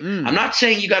before you. I'm not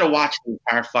saying you got to watch the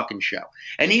entire fucking show.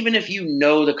 And even if you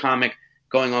know the comic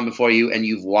going on before you and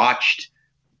you've watched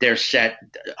their set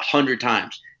 100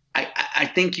 times, I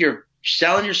think you're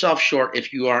selling yourself short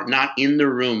if you are not in the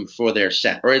room for their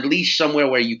set, or at least somewhere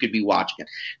where you could be watching it,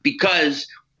 because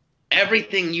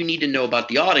everything you need to know about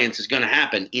the audience is going to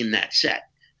happen in that set.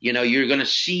 You're going to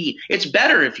see, it's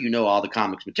better if you know all the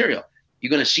comics material. You're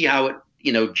going to see how it,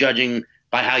 judging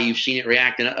by how you've seen it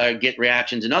react and get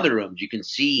reactions in other rooms. You can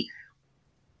see,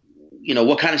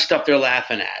 what kind of stuff they're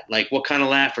laughing at, like what kind of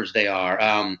laughers they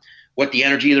are, what the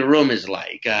energy of the room is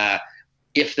like.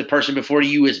 If the person before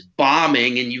you is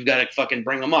bombing and you've got to fucking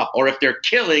bring them up, or if they're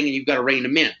killing and you've got to rein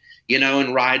them in,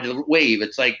 and ride the wave.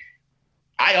 It's like,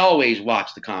 I always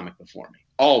watch the comic before me.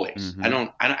 Always.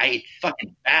 Mm-hmm. It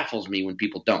fucking baffles me when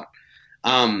people don't.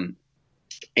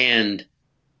 And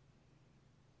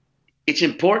it's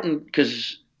important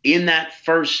because in that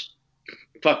first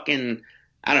fucking,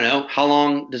 I don't know, how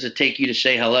long does it take you to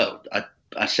say hello?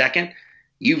 A second?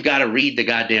 You've got to read the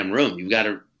goddamn room. You've got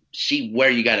to see where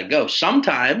you got to go.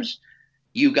 Sometimes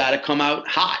you got to come out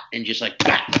hot and just like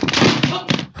that. You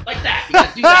got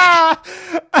to do that.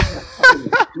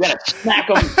 You got to smack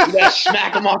them. You got to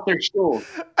smack them off their stool.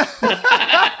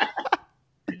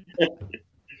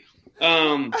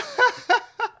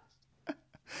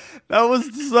 That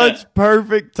was such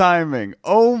perfect timing.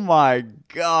 Oh my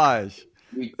gosh.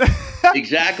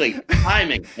 Exactly.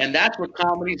 Timing. And that's what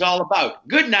comedy's all about.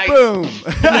 Good night. Boom.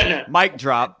 Mic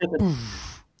drop.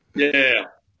 Yeah.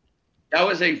 That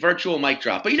was a virtual mic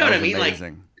drop. But you know what I mean?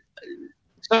 Amazing.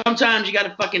 Like, sometimes you got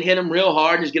to fucking hit them real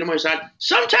hard and just get them on your side.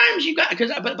 Sometimes you got,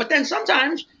 but then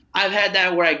sometimes I've had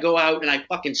that where I go out and I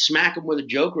fucking smack them with a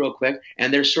joke real quick,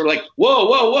 and they're sort of like,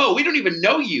 whoa, we don't even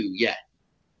know you yet.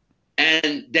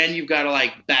 And then you've got to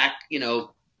like back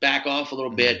off a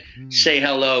little bit, say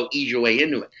hello, ease your way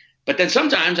into it. But then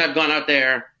sometimes I've gone out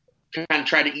there, kind of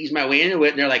try to ease my way into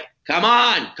it, and they're like, come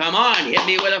on, hit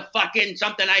me with a fucking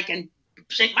something I can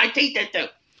sink my teeth into.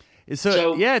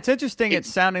 So yeah, it's interesting. It's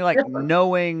sounding like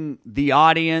knowing the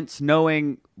audience,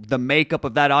 knowing the makeup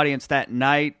of that audience that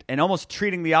night, and almost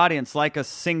treating the audience like a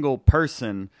single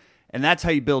person. And that's how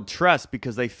you build trust,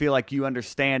 because they feel like you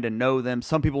understand and know them.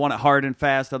 Some people want it hard and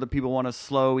fast. Other people want to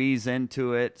slow, ease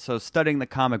into it. So studying the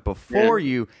comic before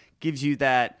you gives you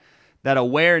that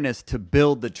awareness to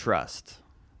build the trust.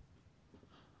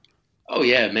 Oh,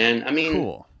 yeah, man. I mean,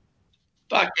 cool.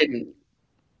 Fucking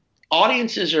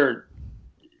audiences are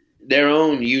their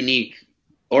own unique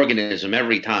organism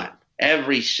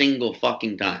every single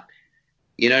fucking time.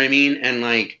 You know what I mean? And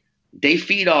like, they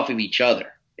feed off of each other.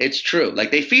 It's true.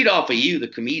 Like, they feed off of you, the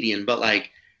comedian, but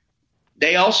like,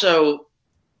 they also,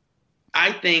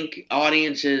 I think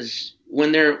audiences,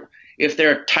 if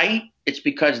they're tight, it's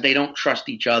because they don't trust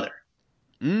each other.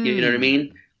 You know what I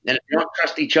mean? And if they don't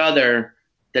trust each other,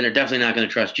 then they're definitely not going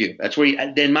to trust you. That's where,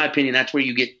 in my opinion, that's where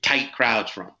you get tight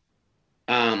crowds from.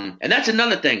 And that's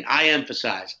another thing I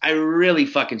emphasize. I really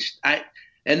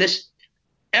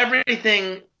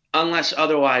everything unless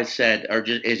otherwise said,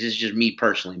 is just me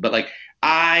personally. But like,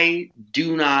 I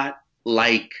do not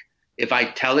like, if I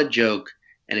tell a joke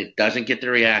and it doesn't get the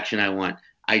reaction I want,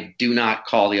 I do not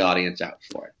call the audience out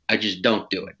for it. I just don't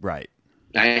do it. Right.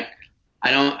 I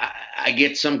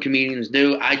get some comedians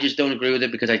do. I just don't agree with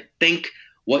it, because I think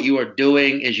what you are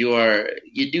doing is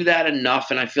you do that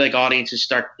enough, and I feel like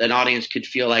an audience could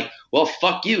feel like, well,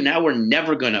 fuck you. Now we're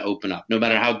never going to open up, no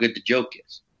matter how good the joke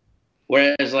is.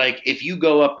 Whereas, like, if you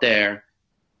go up there,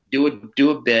 do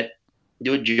a bit,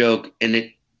 do a joke, and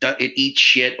it eats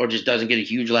shit or just doesn't get a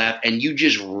huge laugh, and you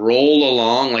just roll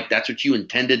along like that's what you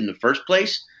intended in the first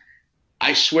place,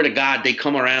 I swear to God, they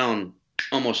come around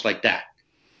almost like that.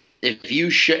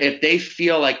 If they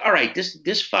feel like, all right,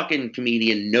 this fucking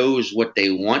comedian knows what they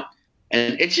want,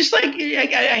 and it's just like,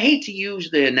 I hate to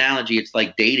use the analogy, it's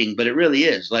like dating, but it really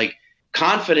is. Like,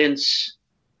 confidence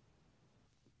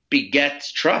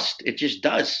begets trust. It just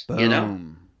does. Boom. You know?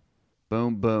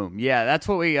 Boom, boom. Yeah, that's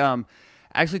what we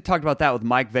actually talked about that with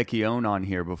Mike Vecchione on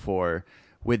here before,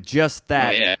 with just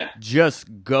that,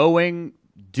 just going.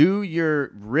 Do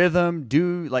your rhythm,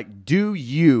 do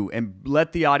you, and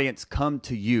let the audience come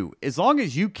to you. As long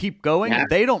as you keep going,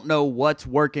 they don't know what's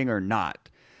working or not.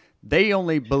 They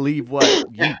only believe what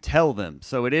you tell them.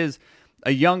 So it is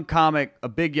a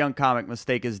big young comic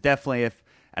mistake is definitely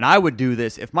and I would do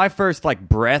this, if my first like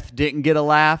breath didn't get a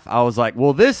laugh, I was like,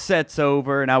 well, this set's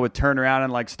over, and I would turn around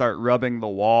and like start rubbing the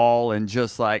wall and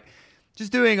just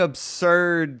doing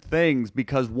absurd things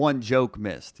because one joke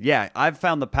missed. Yeah, I've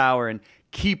found the power in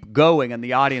keep going, and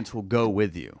the audience will go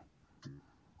with you.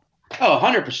 Oh,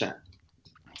 100%.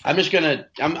 I'm just gonna.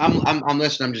 I'm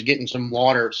listening. I'm just getting some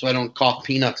water so I don't cough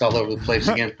peanuts all over the place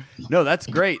again. No, that's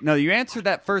great. No, you answered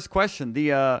that first question.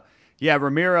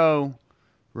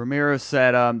 Ramiro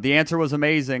said the answer was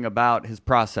amazing about his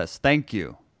process. Thank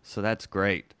you. So that's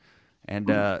great. And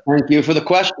thank you for the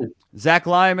question. Zach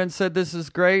Lyman said this is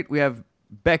great. We have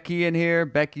Becky in here.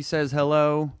 Becky says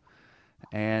hello.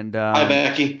 And hi,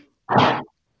 Becky.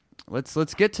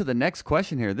 Let's get to the next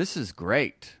question here. This is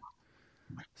great.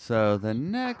 So the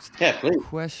next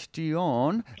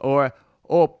question or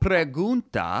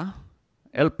pregunta,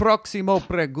 el próximo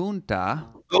pregunta.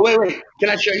 Oh, wait. Can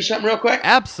I show you something real quick?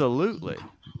 Absolutely.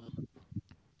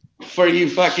 For you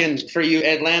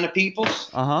Atlanta peoples.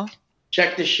 Uh-huh.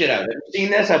 Check this shit out. Have you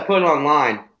seen this? I put it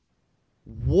online.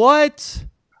 What?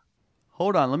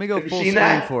 Hold on. Let me go full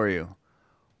screen for you.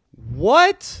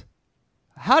 What?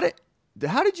 How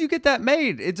did you get that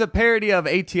made? It's a parody of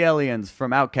ATLiens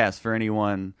from Outkast for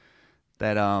anyone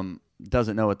that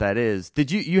doesn't know what that is.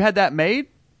 Did you had that made?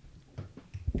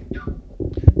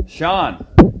 Sean.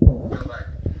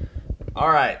 All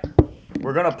right.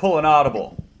 We're going to pull an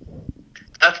audible.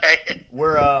 Okay.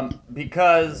 We're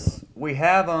because we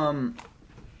have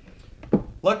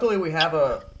luckily we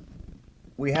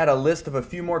had a list of a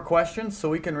few more questions, so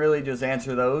we can really just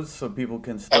answer those so people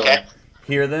can still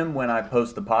hear them when I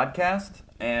post the podcast.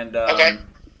 And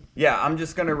Yeah, I'm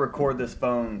just going to record this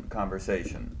phone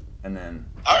conversation, and then...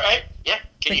 All right. Yeah.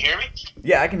 Can you hear me?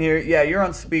 Yeah, I can hear you. Yeah, you're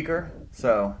on speaker,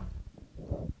 so...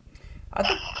 I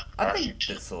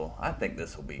think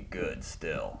this will be good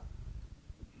still.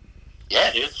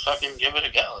 Yeah, dude. Fucking give it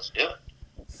a go. Let's do it.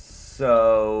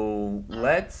 So,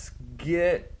 let's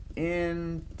get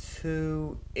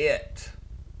into it.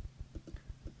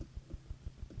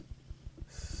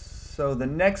 So, the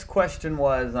next question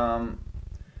was...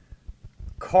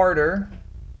 Carter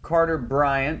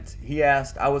Bryant, he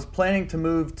asked, I was planning to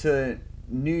move to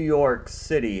New York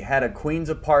City, had a Queens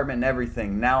apartment and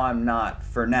everything. Now I'm not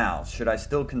for now. Should I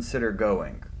still consider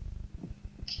going?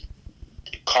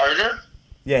 Carter?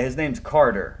 Yeah, his name's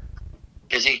Carter.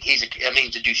 Is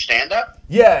to do stand-up?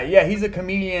 Yeah, he's a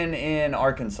comedian in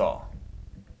Arkansas.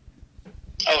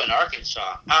 Oh, in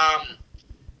Arkansas.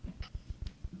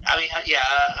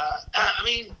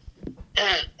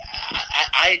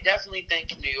 I definitely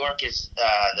think New York is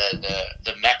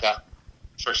the mecca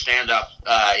for stand-up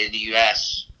in the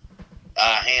U.S.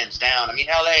 Hands down. I mean,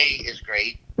 L.A. is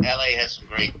great. L.A. has some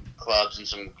great clubs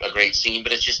and a great scene,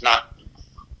 but it's just not.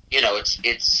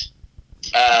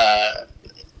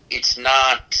 It's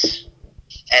not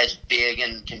as big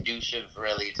and conducive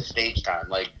really to stage time.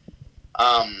 Like,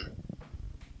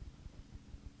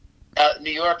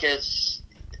 New York is.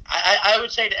 I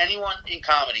would say to anyone in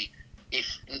comedy,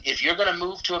 if you're going to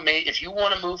move to if you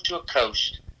want to move to a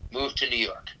coast, move to New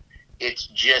York. It's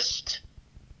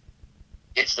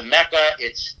the mecca.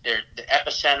 It's the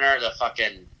epicenter, the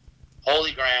fucking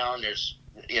holy ground.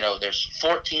 There's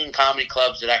 14 comedy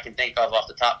clubs that I can think of off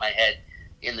the top of my head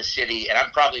in the city, and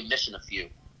I'm probably missing a few.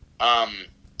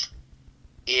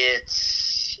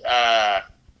 It's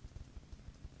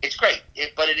great,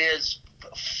 but it is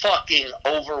fucking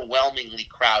overwhelmingly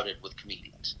crowded with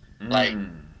comedians. Like,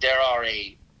 there are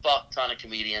a fuck ton of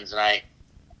comedians, and I'm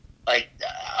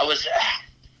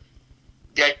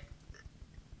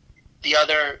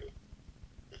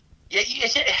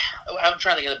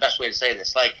trying to get the best way to say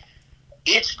this. Like,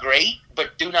 it's great,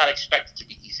 but do not expect it to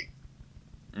be easy.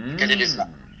 Because it is not.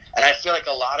 And I feel like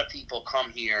a lot of people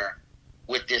come here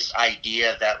with this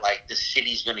idea that, like, the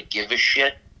city's going to give a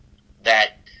shit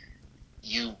that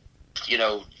you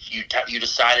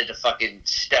decided to fucking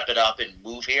step it up and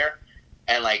move here.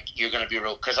 And, like, you're going to be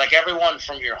real... Because, like, everyone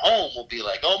from your home will be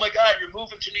like, oh, my God, you're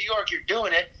moving to New York, you're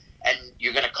doing it. And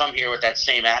you're going to come here with that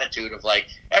same attitude of, like,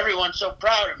 everyone's so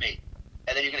proud of me.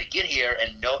 And then you're going to get here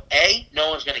and no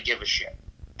one's going to give a shit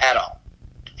at all.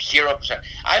 0%.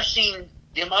 I've seen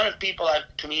the amount of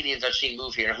comedians I've seen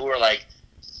move here who are, like,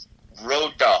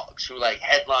 road dogs, who, like,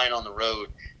 headline on the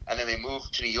road, and then they move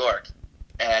to New York,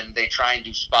 and they try and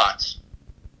do spots.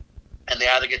 And they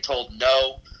either get told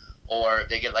no, or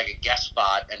they get, like, a guest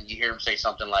spot, and you hear them say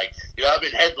something like, I've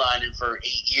been headlining for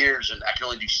 8 years, and I can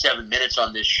only do 7 minutes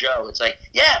on this show. It's like,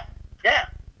 yeah,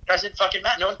 doesn't fucking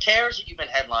matter. No one cares that you've been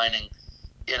headlining,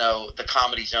 the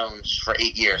Comedy Zones for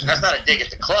 8 years. And that's not a dig at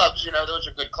the clubs. Those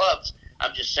are good clubs.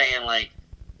 I'm just saying, like,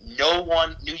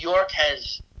 New York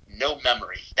has no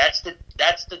memory. That's the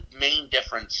main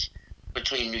difference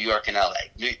between New York and LA.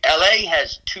 LA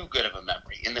has too good of a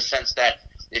memory, in the sense that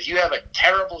if you have a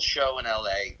terrible show in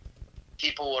LA,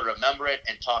 people will remember it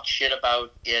and talk shit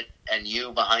about it and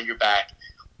you behind your back,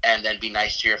 and then be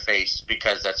nice to your face,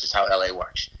 because that's just how LA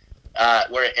works.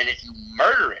 And if you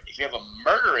murder it, if you have a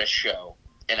murderous show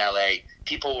in LA,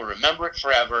 people will remember it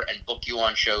forever and book you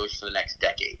on shows for the next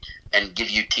decade and give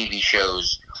you TV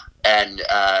shows and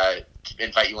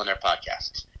invite you on their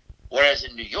podcasts. Whereas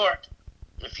in New York,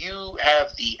 if you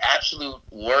have the absolute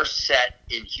worst set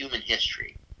in human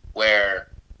history,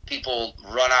 where people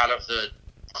run out of the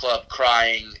club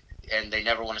crying and they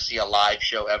never want to see a live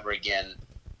show ever again,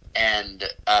 and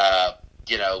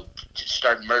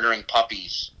start murdering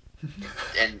puppies,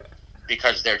 and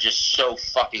because they're just so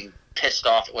fucking pissed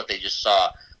off at what they just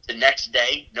saw, the next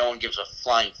day no one gives a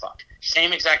flying fuck.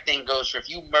 Same exact thing goes for if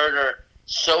you murder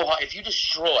so hard, if you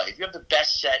have the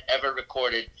best set ever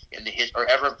recorded or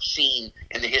ever seen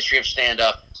in the history of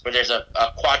stand-up, where there's a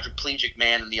quadriplegic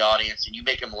man in the audience and you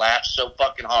make him laugh so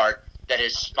fucking hard that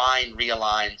his spine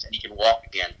realigns and he can walk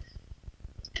again,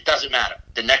 it doesn't matter.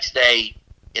 The next day,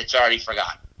 it's already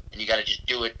forgotten, and you got to just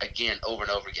do it again, over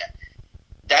and over again.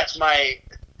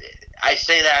 I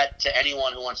say that to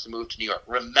anyone who wants to move to New York.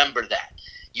 Remember that.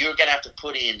 You're going to have to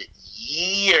put in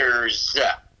years,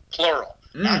 plural,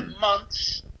 not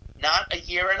months, not a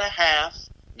year and a half,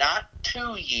 not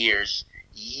 2 years,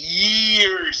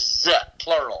 years,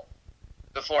 plural,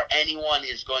 before anyone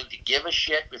is going to give a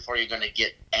shit, before you're going to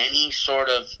get any sort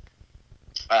of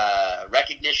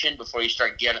recognition, before you're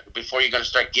going to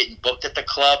start getting booked at the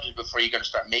clubs, before you're going to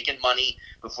start making money,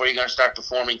 before you're going to start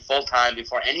performing full time,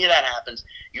 before any of that happens,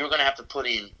 you're going to have to put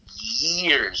in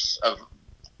years of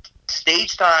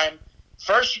stage time.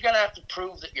 First, you're going to have to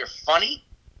prove that you're funny.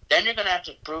 Then you're going to have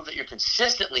to prove that you're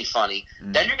consistently funny.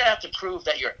 Then you're going to have to prove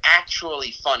that you're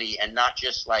actually funny and not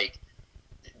just like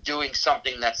doing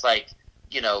something that's like,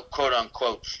 quote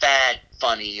unquote fad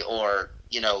funny or,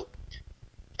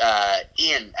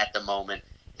 in at the moment.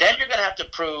 Then you're going to have to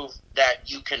prove that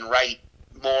you can write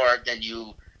more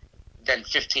than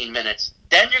 15 minutes.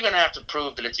 Then you're going to have to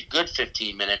prove that it's a good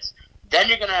 15 minutes. Then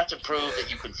you're going to have to prove that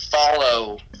you can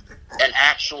follow an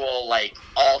actual, like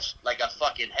a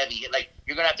fucking heavy, like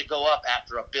you're going to have to go up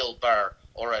after a Bill Burr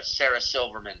or a Sarah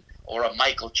Silverman or a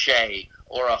Michael Che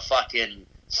or a fucking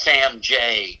Sam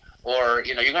J, or,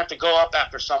 you're going to have to go up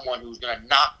after someone who's going to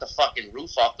knock the fucking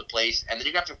roof off the place, and then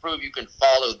you're going to have to prove you can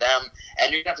follow them,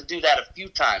 and you're going to have to do that a few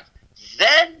times.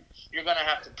 Then you're going to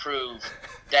have to prove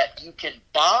that you can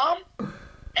bomb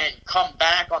and come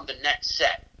back on the next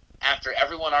set. After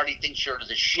everyone already thinks you're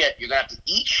the shit, you're going to have to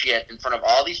eat shit in front of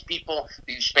all these people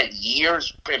who you spent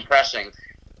years impressing.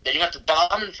 Then you have to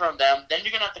bomb in front of them. Then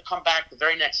you're going to have to come back the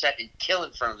very next set and kill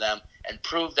in front of them and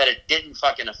prove that it didn't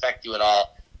fucking affect you at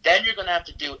all. Then you're going to have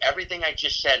to do everything I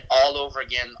just said all over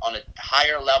again on a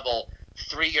higher level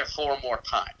 3 or 4 more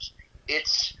times.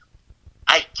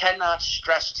 I cannot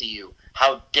stress to you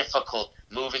how difficult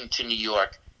moving to New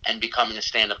York and becoming a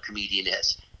stand-up comedian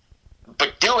is.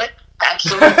 But do it.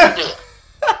 Absolutely do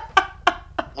it.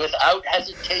 Without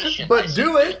hesitation. But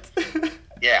do it.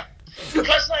 Yeah.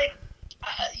 Because, like,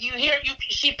 you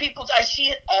see people, I see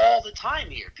it all the time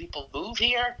here. People move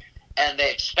here and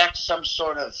they expect some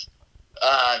sort of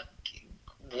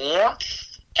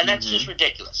warmth, and that's just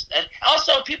ridiculous. And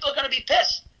also, people are going to be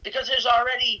pissed because there's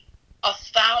already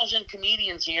 1,000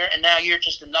 comedians here, and now you're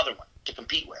just another one to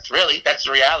compete with. Really, that's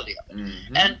the reality of it.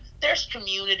 And there's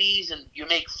communities, and you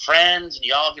make friends, and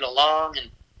you all get along, and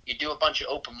you do a bunch of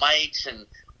open mics, and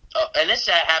this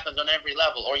happens on every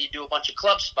level. Or you do a bunch of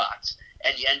club spots,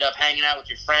 and you end up hanging out with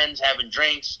your friends, having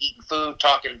drinks, eating food,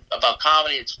 talking about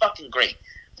comedy. It's fucking great.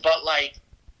 But, like,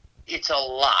 it's a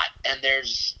lot, and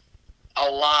there's a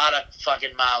lot of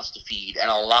fucking mouths to feed, and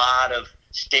a lot of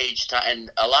stage time,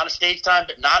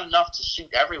 but not enough to suit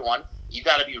everyone. You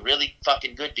got to be really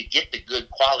fucking good to get the good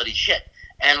quality shit,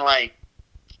 and like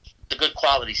the good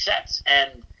quality sets.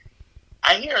 And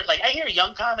I hear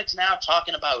young comics now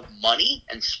talking about money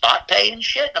and spot pay and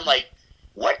shit. I'm like,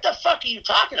 what the fuck are you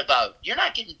talking about? You're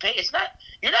not getting paid.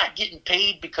 You're not getting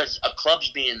paid because a club's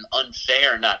being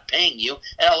unfair and not paying you.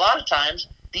 And a lot of times,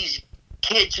 these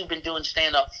kids who've been doing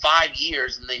stand-up 5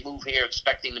 years and they move here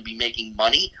expecting to be making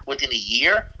money within a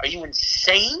year. Are you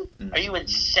insane? Are you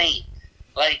insane?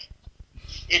 Like,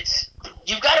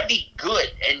 you've got to be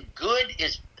good, and good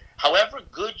is however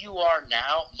good you are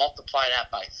now, multiply that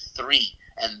by 3,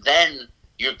 and then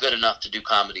you're good enough to do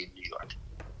comedy in New York.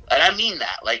 And I mean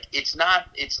that. Like, that's not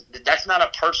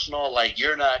a personal, like,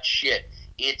 you're not shit.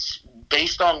 It's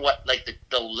based on what, like,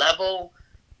 the level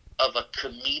of a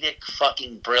comedic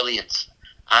fucking brilliance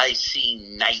I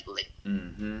see nightly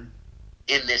in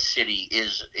this city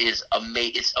is it's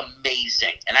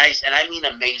amazing, and I mean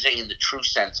amazing in the true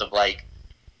sense of like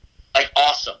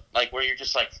awesome, like where you're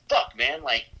just like, fuck, man,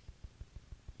 like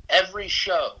every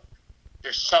show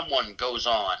there's someone goes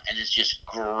on and is just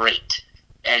great,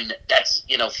 and that's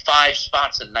 5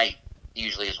 spots a night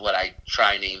usually is what I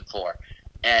try and aim for,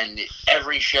 and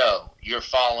every show you're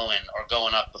following or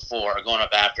going up before or going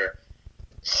up after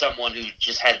someone who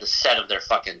just had the set of their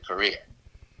fucking career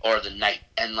or the night.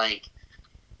 And like,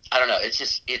 I don't know,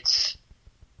 it's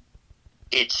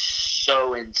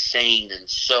so insane and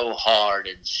so hard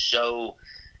and so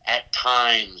at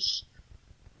times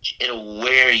it'll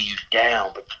wear you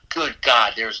down, but good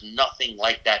God, there's nothing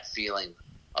like that feeling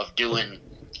of doing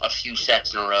a few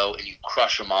sets in a row and you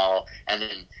crush them all, and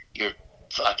then you're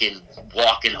fucking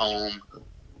walking home,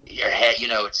 your head,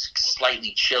 it's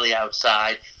slightly chilly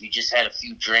outside, you just had a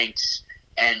few drinks,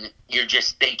 and you're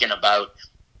just thinking about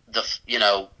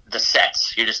the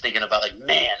sets. You're just thinking about, like,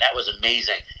 man, that was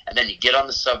amazing. And then you get on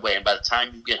the subway, and by the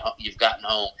time you've gotten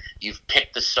home, you've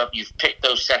picked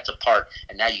those sets apart,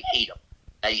 and now you hate them.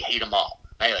 Now you hate them all.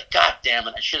 Now you're like, God damn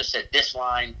it, I should have said this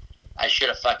line. I should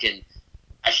have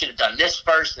done this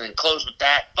first and then closed with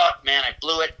that. Fuck, man, I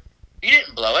blew it. You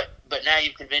didn't blow it, but now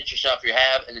you've convinced yourself you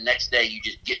have, and the next day you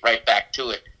just get right back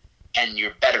to it, and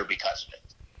you're better because of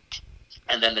it.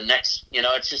 And then the next,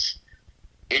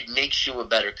 it makes you a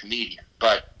better comedian,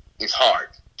 but it's hard.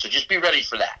 So just be ready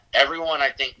for that. Everyone,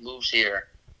 I think, moves here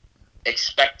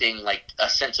expecting like a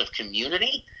sense of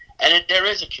community, and there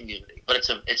is a community, but it's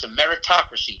a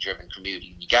meritocracy driven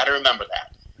community. You got to remember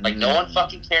that. Like, no one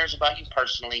fucking cares about you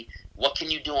personally. What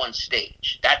can you do on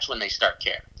stage? That's when they start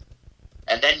caring.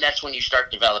 And then that's when you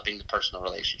start developing the personal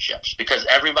relationships, because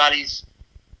everybody's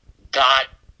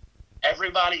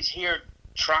here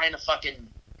trying to fucking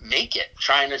make it,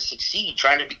 trying to succeed,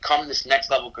 trying to become this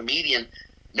next level comedian.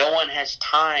 No one has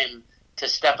time to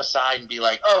step aside and be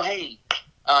like, oh, hey,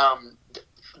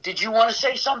 did you want to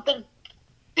say something?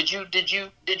 Did you,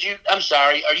 I'm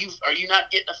sorry, are you not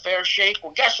getting a fair shake?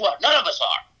 Well, guess what? None of us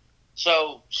are.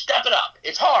 So step it up.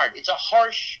 It's hard. It's a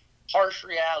harsh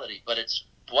reality, but it's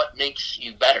what makes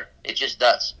you better. It just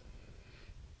does.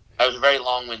 That was a very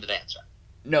long-winded answer.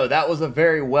 No, that was a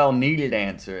very well-needed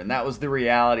answer, and that was the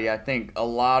reality I think a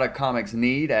lot of comics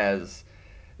need. As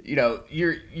you know,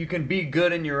 you can be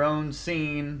good in your own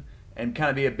scene and kind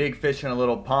of be a big fish in a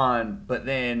little pond, but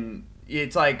then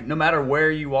it's like no matter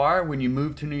where you are, when you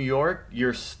move to New York,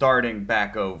 you're starting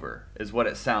back over, is what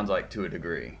it sounds like to a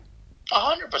degree.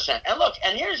 100%. And look,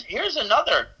 and here's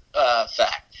another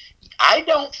fact. I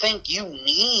don't think you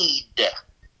need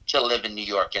to live in New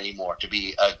York anymore to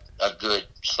be a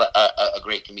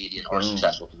great comedian or a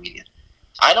successful comedian.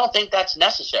 I don't think that's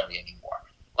necessary anymore.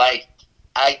 Like,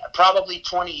 I probably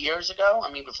 20 years ago,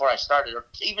 I mean, before I started, or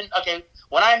even, okay,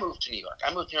 when I moved to New York,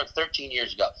 13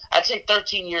 years ago. I'd say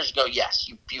 13 years ago,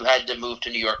 yes, you had to move to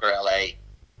New York or LA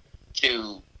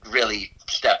to really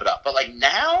step it up. But like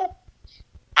now,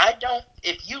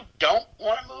 if you don't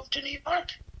want to move to New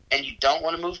York and you don't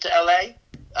want to move to LA,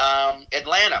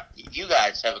 Atlanta, you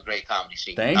guys have a great comedy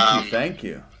scene. Thank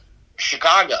you.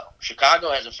 Chicago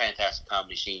has a fantastic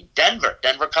comedy scene. Denver,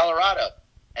 Colorado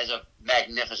has a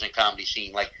magnificent comedy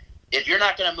scene. Like, if you're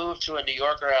not going to move to a New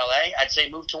York or LA, I'd say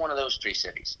move to one of those three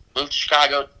cities. Move to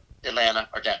Chicago, Atlanta,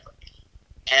 or Denver.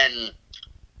 And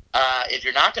if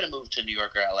you're not going to move to New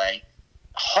York or LA,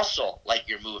 hustle like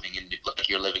you're living in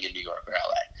New York or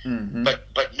LA. Mm-hmm.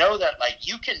 But know that like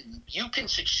you can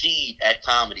succeed at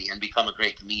comedy and become a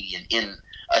great comedian in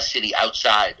a city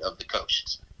outside of the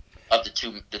coasts of the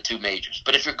two majors.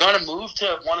 But if you're going to move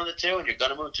to one of the two and you're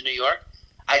going to move to New York,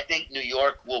 I think New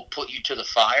York will put you to the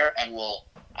fire and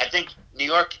New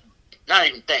York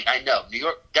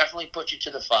definitely puts you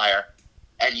to the fire,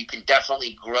 and you can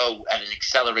definitely grow at an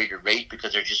accelerated rate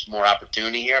because there's just more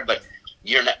opportunity here. But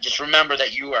just remember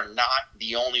that you are not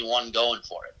the only one going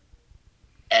for it,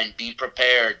 and be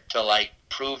prepared to like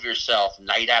prove yourself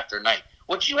night after night,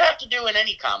 which you have to do in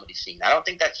any comedy scene. I don't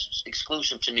think that's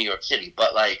exclusive to New York City,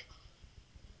 but like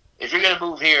if you're gonna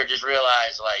move here, just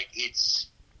realize like it's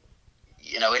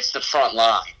the front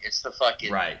line, it's the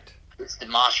fucking right, it's the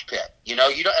mosh pit. You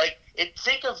don't like it.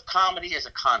 Think of comedy as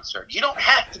a concert. You don't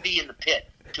have to be in the pit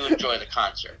to enjoy the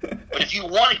concert, but if you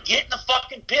want to get in the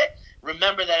fucking pit,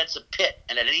 remember that it's a pit,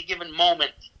 and at any given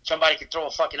moment, somebody could throw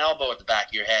a fucking elbow at the back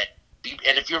of your head.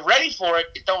 And if you're ready for it,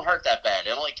 it don't hurt that bad.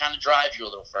 It only kind of drives you a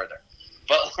little further.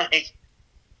 But like,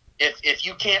 if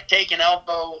you can't take an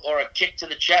elbow or a kick to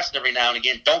the chest every now and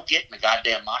again, don't get in the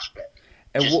goddamn mosh pit.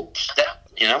 And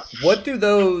what do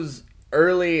those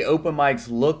early open mics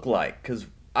look like? Because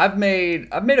I've made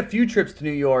a few trips to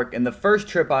New York, and the first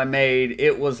trip I made,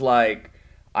 it was like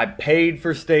I paid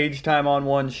for stage time on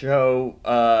one show.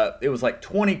 It was like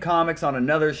 20 comics on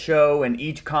another show, and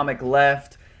each comic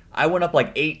left. I went up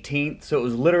like 18th, so it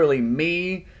was literally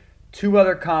me, 2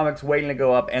 other comics waiting to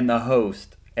go up, and the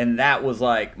host. And that was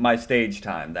like my stage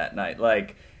time that night.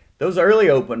 Like, those early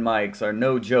open mics are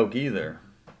no joke either.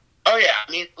 Oh, yeah.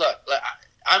 I mean, look,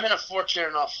 I'm in a fortunate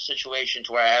enough situation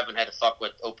to where I haven't had to fuck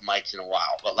with open mics in a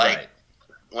while. But, like, right.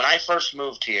 When I first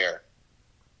moved here,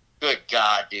 good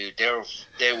God, dude,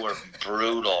 they were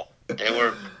brutal. They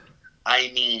were,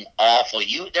 I mean, awful.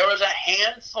 There was a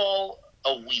handful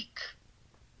a week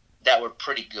that were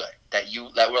pretty good,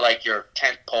 that were like your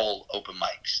tent pole open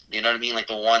mics. You know what I mean? Like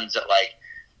the ones that like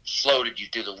floated you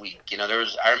through the week.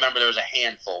 I remember there was a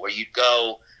handful where you'd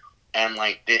go and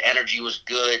like the energy was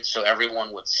good, so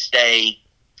everyone would stay,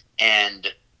 and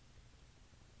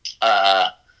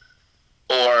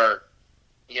or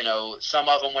some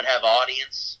of them would have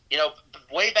audience.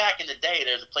 Way back in the day,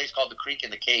 there's a place called the Creek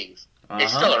and the Cave. Uh-huh.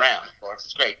 It's still around, of course.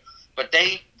 It's great, but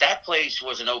that place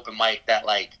was an open mic that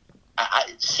like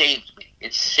it saved me.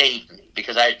 It saved me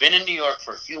because I had been in New York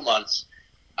for a few months.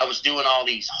 I was doing all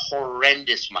these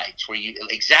horrendous mics where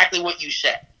exactly what you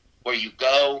said, where you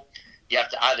go. You have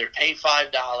to either pay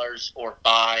 $5 or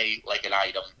buy like an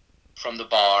item from the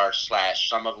bar /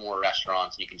 some of them were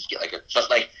restaurants, and you can just get but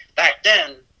like back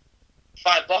then,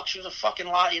 $5 was a fucking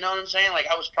lot. You know what I'm saying? Like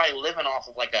I was probably living off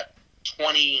of like a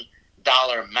 $20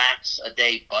 max a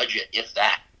day budget, if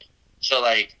that. So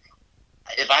like,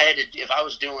 if I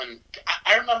was doing,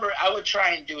 I remember I would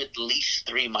try and do at least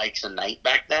 3 mics a night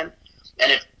back then.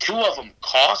 And if 2 of them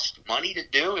cost money to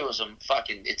do,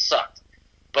 it sucked.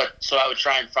 But so I would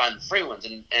try and find the free ones.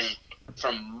 And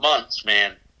for months,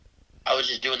 man, I was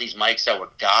just doing these mics that were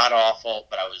god awful,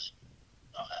 but I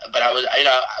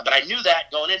knew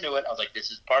that going into it. I was like,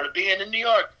 this is part of being in New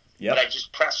York. Yep. But I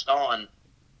just pressed on,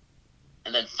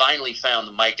 and then finally found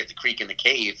the mic at the Creek in the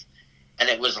Cave, and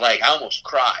it was like I almost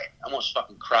cried. I almost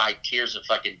fucking cried tears of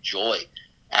fucking joy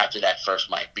after that first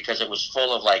mic, because it was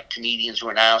full of like comedians who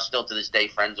are now still to this day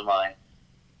friends of mine,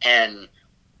 and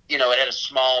it had a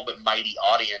small but mighty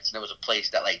audience, and it was a place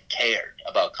that like cared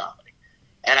about comedy,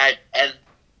 and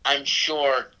I'm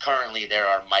sure currently there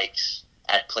are mics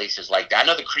at places like that. I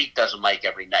know the Creek does a mic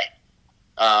every night.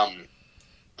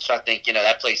 So I think,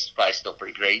 that place is probably still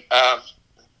pretty great.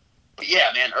 But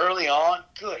yeah, man, early on,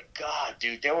 good God,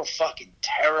 dude, they were fucking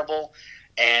terrible.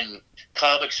 And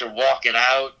comics are walking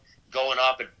out, going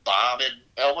up and bombing.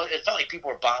 It felt like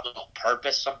people were bombing on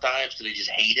purpose sometimes because they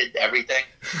just hated everything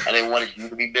and they wanted you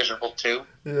to be miserable too.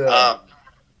 Yeah.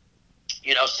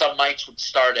 Some mics would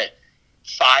start at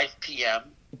 5 p.m.,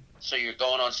 so you're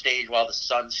going on stage while the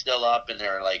sun's still up, and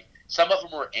they're like, some of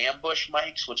them were ambush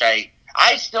mics, which I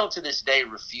still to this day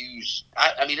refuse.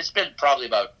 I mean, it's been probably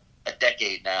about a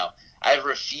decade now. I've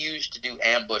refused to do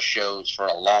ambush shows for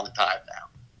a long time now.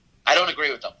 I don't agree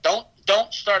with them.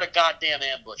 Don't start a goddamn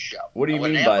ambush show. What do you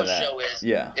mean by that? An ambush show is,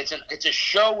 it's a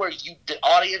show where the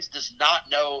audience does not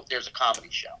know there's a comedy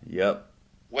show. Yep.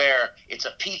 Where it's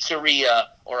a pizzeria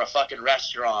or a fucking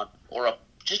restaurant or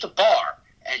just a bar.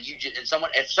 And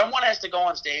if someone has to go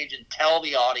on stage and tell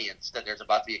the audience that there's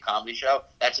about to be a comedy show,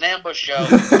 that's an ambush show.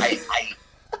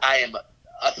 I am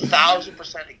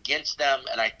 1,000% against them,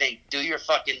 and I think do your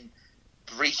fucking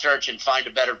research and find a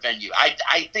better venue.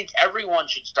 I think everyone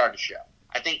should start a show.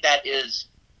 I think that is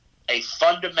a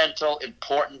fundamental,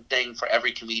 important thing for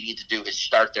every comedian to do, is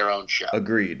start their own show.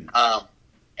 Agreed.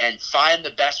 And find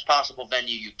the best possible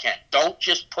venue you can. Don't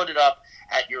just put it up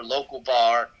at your local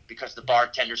bar because the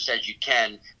bartender says you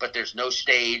can, but there's no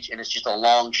stage and it's just a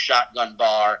long shotgun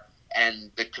bar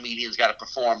and the comedian's got to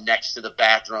perform next to the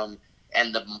bathroom,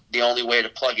 and the only way to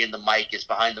plug in the mic is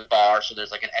behind the bar, so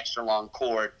there's like an extra long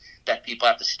cord that people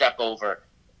have to step over,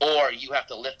 or you have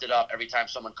to lift it up every time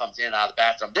someone comes in and out of the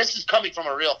bathroom. This is coming from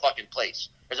a real fucking place.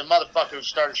 There's a motherfucker who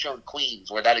started showing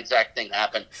Queens where that exact thing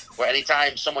happened, where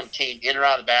anytime someone came in or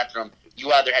out of the bathroom,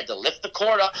 you either had to lift the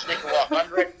cord up so they could walk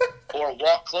under it, or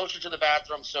walk closer to the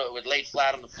bathroom so it would lay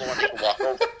flat on the floor and they could walk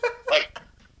over. Like,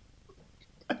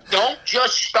 don't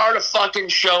just start a fucking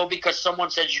show because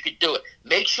someone says you could do it.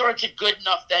 Make sure it's a good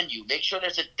enough venue. Make sure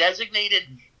there's a designated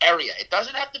area. It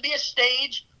doesn't have to be a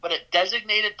stage, but a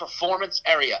designated performance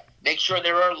area. Make sure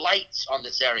there are lights on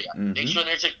this area. Mm-hmm. Make sure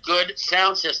there's a good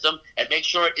sound system, and make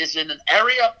sure it is in an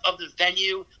area of the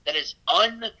venue that is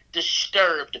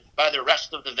undisturbed by the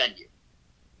rest of the venue.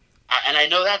 And I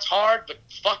know that's hard, but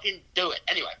fucking do it.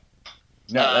 Anyway.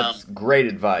 No, that's great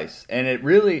advice. And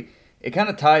it kind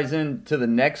of ties into the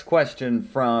next question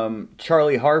from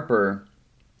Charlie Harper.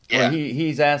 Yeah. Where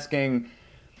he's asking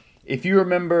if you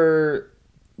remember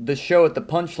the show at the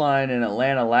Punchline in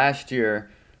Atlanta last year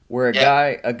where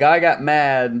a guy got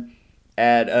mad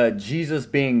at Jesus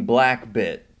being black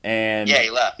bit. And he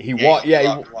left. He walked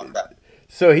out.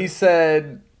 So he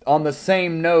said, on the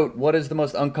same note, what is the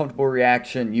most uncomfortable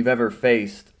reaction you've ever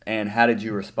faced, and how did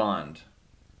you respond?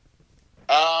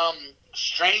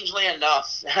 Strangely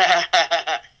enough,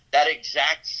 that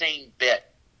exact same bit.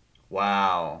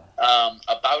 Wow.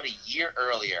 About a year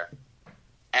earlier,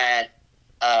 at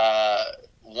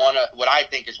what I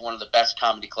think is one of the best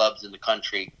comedy clubs in the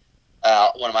country,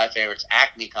 one of my favorites,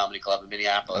 Acme Comedy Club in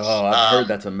Minneapolis. Oh, I've heard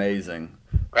that's amazing.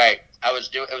 Right.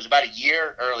 It was about a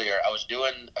year earlier. I was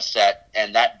doing a set,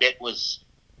 and that bit was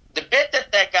the bit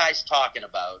that guy's talking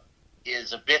about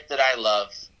is a bit that I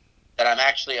love, that I'm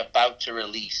actually about to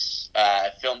release. I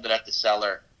filmed it at the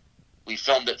Cellar. We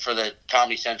filmed it for the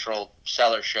Comedy Central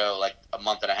Cellar show like a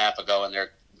month and a half ago, and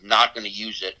they're not going to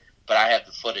use it, but I have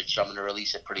the footage, so I'm going to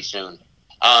release it pretty soon.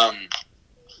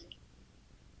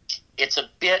 It's a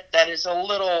bit that is a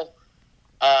little...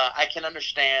 I can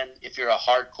understand if you're a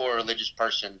hardcore religious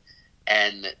person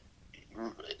and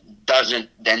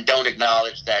don't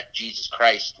acknowledge that Jesus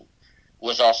Christ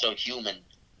was also human.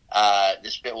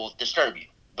 This bit will disturb you.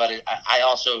 But I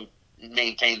also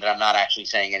maintain that I'm not actually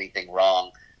saying anything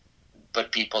wrong.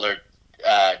 But people are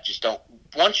just don't.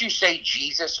 Once you say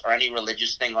Jesus or any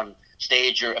religious thing on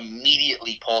stage, you're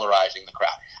immediately polarizing the crowd.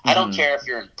 Mm-hmm. I don't care if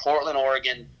you're in Portland,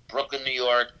 Oregon, Brooklyn, New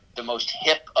York, the most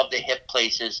hip of the hip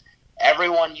places.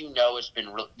 Everyone you know has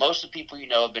been, most of the people you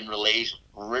know have been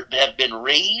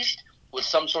raised with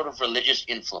some sort of religious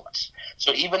influence.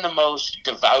 So even the most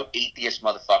devout atheist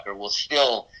motherfucker will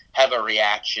still have a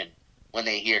reaction when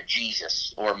they hear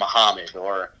Jesus or Muhammad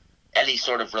or any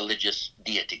sort of religious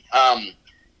deity.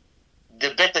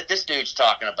 The bit that this dude's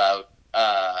talking about,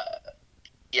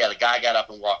 the guy got up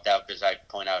and walked out because I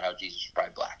point out how Jesus was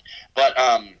probably black. But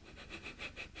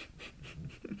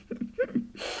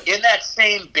in that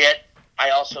same bit, I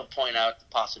also point out the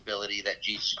possibility that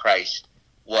Jesus Christ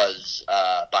was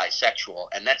bisexual.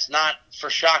 And that's not for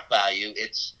shock value.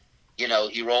 It's,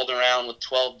 he rolled around with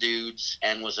 12 dudes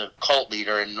and was a cult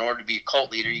leader. And in order to be a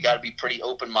cult leader, you got to be pretty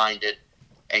open-minded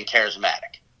and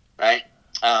charismatic, right?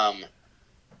 I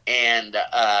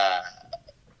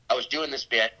was doing this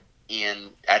bit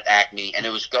at Acme, and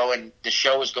the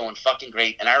show was going fucking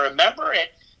great. And I remember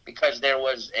it because there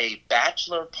was a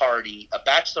bachelorette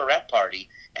party,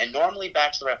 and normally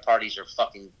bachelorette parties are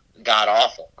fucking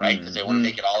god-awful, right? Because they want to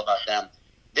make it all about them.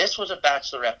 This was a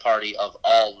bachelorette party of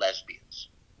all lesbians,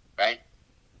 right?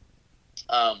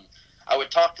 I would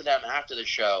talk to them after the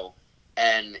show,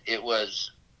 and it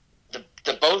was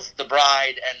both the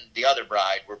bride and the other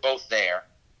bride were both there,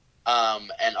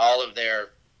 and all of their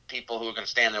people who were going to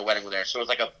stand their wedding were there. So it was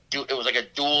like a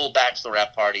dual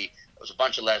bachelorette party. It was a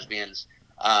bunch of lesbians,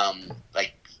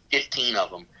 like 15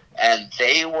 of them, and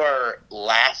they were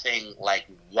laughing like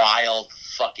wild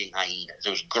fucking hyenas. It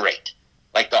was great.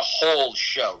 Like the whole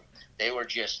show, they were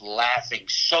just laughing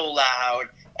so loud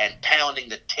and pounding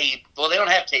the table. Well, they don't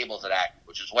have tables at Acme,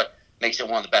 which is what makes it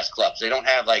one of the best clubs. They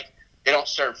don't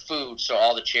serve food, so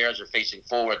all the chairs are facing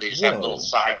forward. They just have little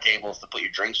side tables to put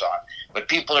your drinks on. But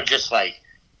people are just like,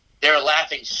 they're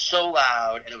laughing so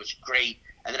loud, and it was great.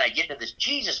 And then I get into this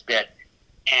Jesus bit,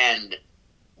 and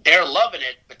they're loving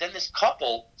it. But then this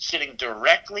couple sitting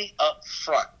directly up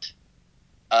front,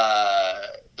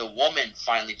 the woman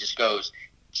finally just goes,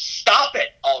 "Stop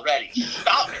it already.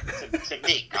 Stop it." To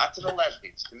me, not to the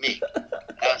lesbians, to me. And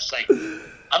I was like,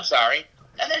 I'm sorry.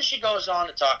 And then she goes on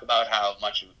to talk about how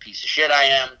much of a piece of shit I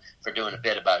am for doing a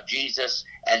bit about Jesus.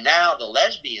 And now the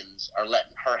lesbians are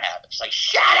letting her have it. She's like,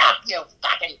 "Shut up, you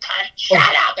fucking cunt. Shut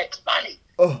up. It's funny."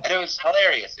 And it was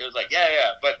hilarious. It was like,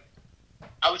 yeah. But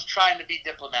I was trying to be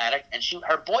diplomatic, and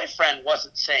her boyfriend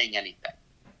wasn't saying anything.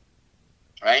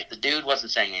 Right? The dude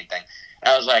wasn't saying anything.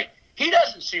 And I was like, he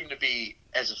doesn't seem to be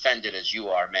as offended as you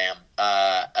are, ma'am.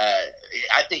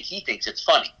 I think he thinks it's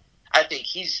funny. I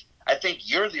think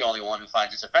you're the only one who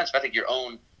finds it offensive. I think your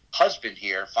own husband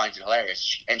here finds it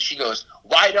hilarious. And she goes,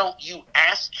 "Why don't you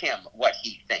ask him what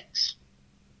he thinks?"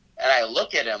 And I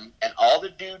look at him, and all the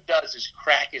dude does is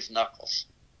crack his knuckles.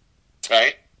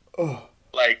 Right? Oh.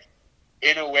 Like,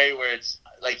 in a way where it's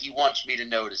like he wants me to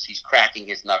notice he's cracking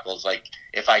his knuckles. Like,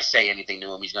 if I say anything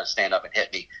to him, he's going to stand up and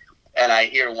hit me. And I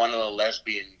hear one of the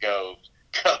lesbians go,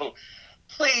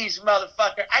 "Please,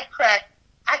 motherfucker, I crack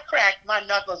my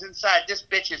knuckles inside this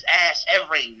bitch's ass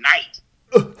every night."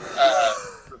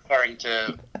 Referring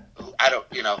to,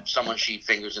 someone she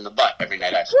fingers in the butt every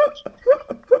night, I suppose.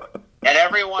 And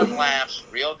everyone laughs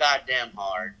real goddamn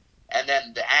hard. And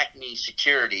then the Acme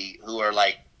security, who are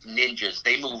like ninjas,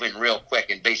 they move in real quick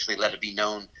and basically let it be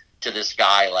known to this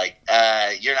guy, like,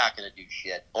 "You're not going to do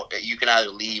shit. Or you can either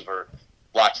leave or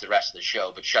watch the rest of the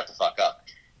show, but shut the fuck up."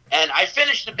 And I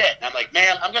finished the bit, and I'm like,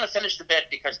 "Man, I'm going to finish the bit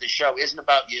because the show isn't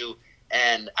about you,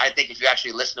 and I think if you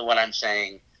actually listen to what I'm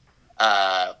saying,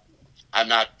 I'm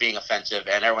not being offensive,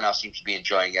 and everyone else seems to be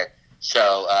enjoying it,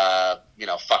 so,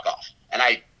 fuck off." And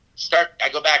I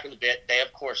go back in the bit. They,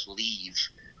 of course, leave.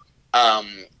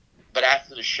 But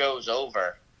after the show's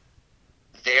over,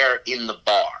 they're in the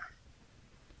bar,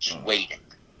 just waiting,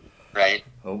 right?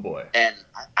 Oh, boy. And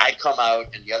I come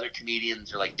out, and the other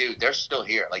comedians are like, "Dude, they're still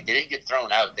here. Like, they didn't get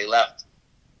thrown out. They left.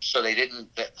 So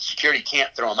the security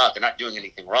can't throw them out. They're not doing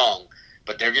anything wrong,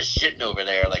 but they're just sitting over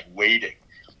there, like, waiting."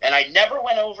 And I never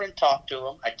went over and talked to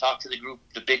them. I talked to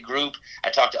the big group. I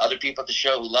talked to other people at the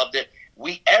show who loved it.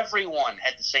 Everyone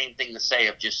had the same thing to say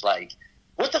of just like,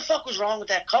 "What the fuck was wrong with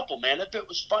that couple, man? That bit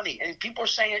was funny." And people were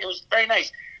saying it was very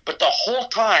nice. But the whole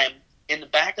time, in the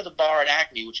back of the bar at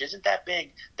Acme, which isn't that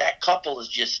big, that couple is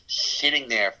just sitting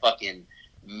there fucking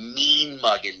mean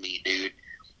mugging me, dude.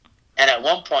 And at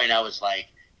one point I was like,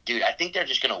 dude, I think they're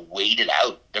just going to wait it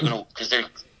out. They're going to, because they're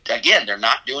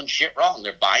not doing shit wrong.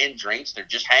 They're buying drinks. They're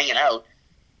just hanging out.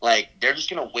 Like, they're just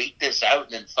going to wait this out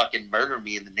and then fucking murder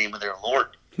me in the name of their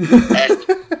Lord.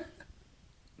 And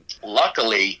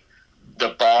luckily,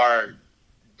 the bar,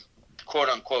 quote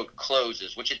unquote,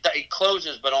 closes, which it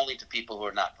closes, but only to people who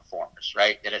are not performers,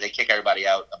 right? They kick everybody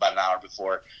out about an hour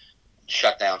before.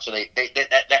 shut down. So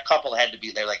that couple had to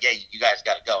be there. Like, yeah, you guys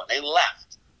got to go, and they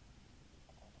left.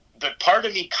 But part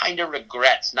of me kind of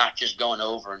regrets not just going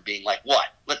over and being like, what?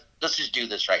 Let's just do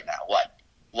this right now.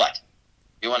 What?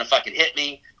 You want to fucking hit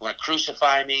me? You want to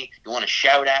crucify me? You want to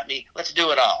shout at me? Let's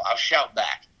do it all. I'll shout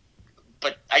back.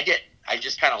 But I didn't. I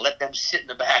just kind of let them sit in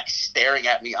the back staring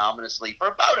at me ominously for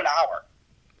about an hour.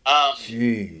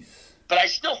 Jeez. But I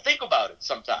still think about it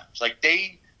sometimes.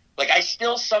 I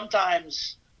still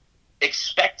sometimes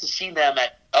expect to see them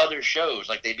at other shows.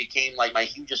 Like, they became like my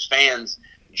hugest fans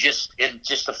just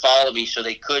to follow me so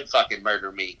they could fucking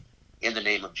murder me in the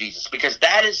name of Jesus. Because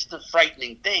that is the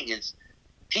frightening thing, is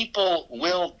people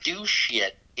will do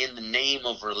shit in the name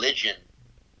of religion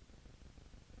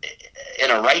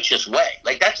in a righteous way.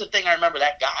 Like, that's the thing. I remember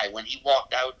that guy when he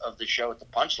walked out of the show at the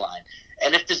Punchline.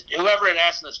 And if whoever had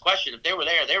asked this question, if they were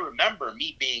there, they remember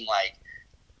me being like,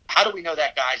 how do we know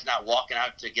that guy's not walking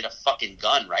out to get a fucking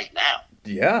gun right now?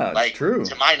 Yeah, like, it's true.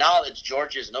 To my knowledge,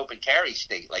 Georgia's an open carry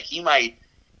state. Like, he might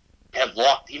have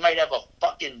a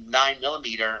fucking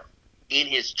 9mm in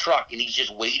his truck, and he's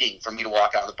just waiting for me to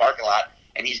walk out of the parking lot,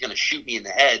 and he's going to shoot me in the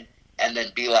head and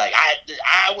then be like,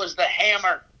 I was the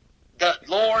hammer, the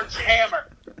Lord's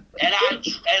hammer, and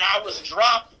I was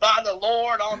dropped by the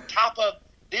Lord on top of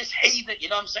this haven. You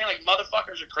know what I'm saying? Like,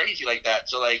 motherfuckers are crazy like that.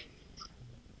 So, like,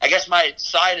 I guess my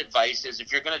side advice is,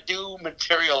 if you're going to do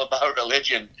material about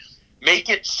religion, make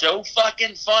it so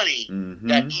fucking funny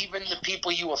that even the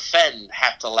people you offend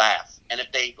have to laugh. And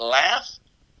if they laugh,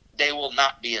 they will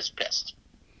not be as pissed.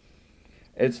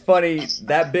 It's funny,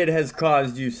 that bit has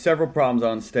caused you several problems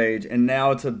on stage, and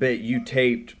now it's a bit you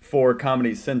taped for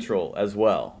Comedy Central as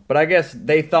well. But I guess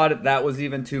they thought that was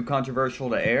even too controversial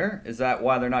to air? Is that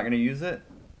why they're not going to use it?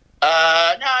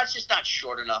 No, it's just not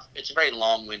short enough. It's a very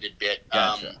long-winded bit.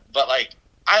 Gotcha. But, like,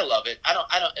 I love it.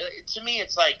 To me,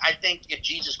 it's like, I think if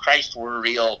Jesus Christ were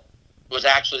real, was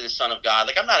actually the Son of God,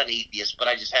 like, I'm not an atheist, but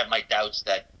I just have my doubts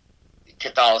that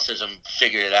Catholicism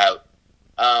figured it out.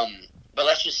 But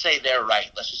let's just say they're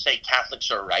right. Let's just say Catholics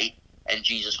are right, and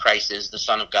Jesus Christ is the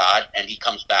Son of God, and he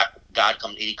comes back.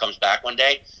 He comes back one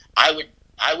day. I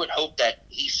would hope that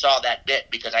he saw that bit,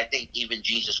 because I think even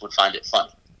Jesus would find it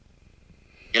funny.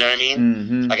 You know what I mean?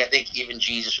 Mm-hmm. Like, I think even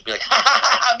Jesus would be like, ha ha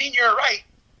ha, I mean, you're right.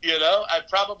 You know, I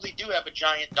probably do have a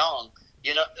giant dong.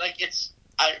 You know, like,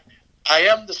 I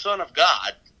am the Son of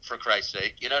God, for Christ's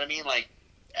sake. You know what I mean? Like,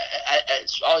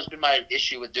 it's always been my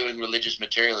issue with doing religious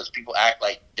material is people act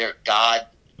like they're God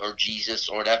or Jesus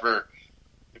or whatever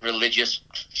religious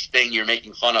thing you're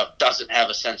making fun of doesn't have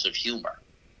a sense of humor.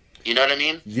 You know what I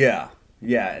mean? Yeah.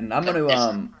 And I'm going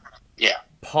to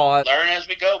pause. Learn as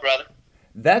we go, brother.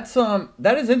 That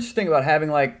is interesting about having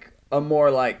like a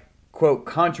more like quote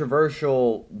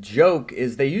controversial joke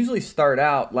is they usually start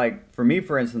out like, for me,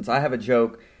 for instance, I have a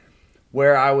joke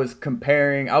where I was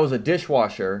a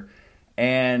dishwasher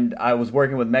and I was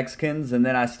working with Mexicans, and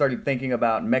then I started thinking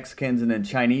about Mexicans and then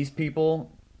Chinese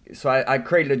people. So I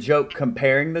created a joke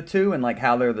comparing the two and like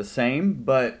how they're the same,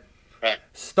 but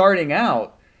starting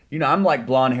out, you know, I'm like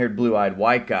blonde-haired, blue-eyed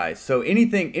white guy. So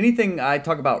anything I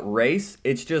talk about race,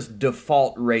 it's just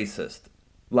default racist.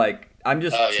 Like, I'm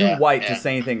just too white to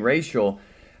say anything racial.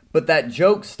 But that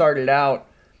joke started out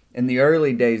in the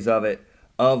early days of it,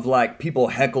 of like people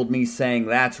heckled me saying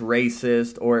that's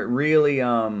racist, or it really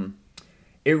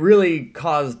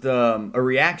caused a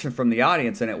reaction from the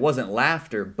audience, and it wasn't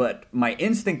laughter. But my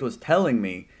instinct was telling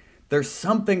me there's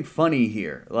something funny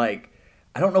here. Like,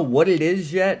 I don't know what it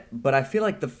is yet, but I feel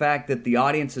like the fact that the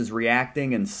audience is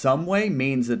reacting in some way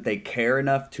means that they care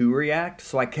enough to react.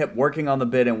 So I kept working on the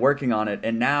bit and working on it,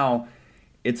 and now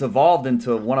it's evolved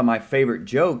into one of my favorite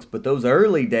jokes, but those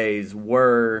early days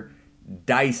were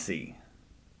dicey.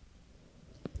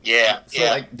 Yeah. So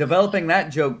like developing that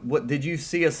joke, what did you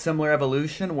see a similar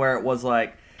evolution where it was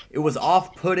like it was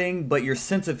off-putting, but your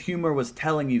sense of humor was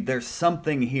telling you there's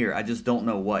something here, I just don't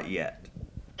know what yet?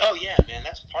 Oh yeah, man,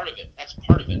 that's part of it. I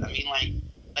mean,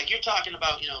 like you're talking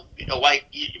about, you know,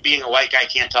 being a white guy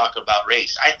can't talk about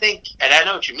race. I think, and I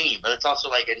know what you mean, but it's also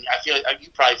like, and I feel you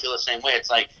probably feel the same way. It's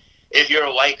like, if you're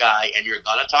a white guy and you're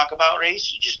gonna talk about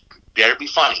race, you just better be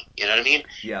funny. You know what I mean?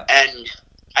 Yeah. And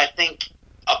I think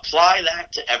apply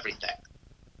that to everything.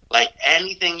 Like,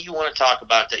 anything you want to talk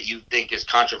about that you think is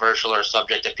controversial or a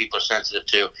subject that people are sensitive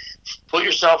to, put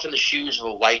yourself in the shoes of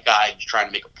a white guy who's trying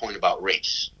to make a point about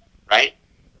race, right?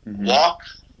 Mm-hmm. Walk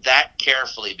that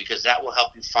carefully, because that will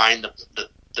help you find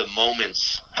the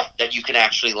moments that you can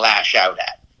actually lash out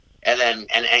at and then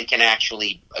and can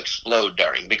actually explode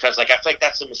during. Because like, I feel like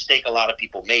that's a mistake a lot of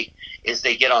people make, is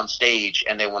they get on stage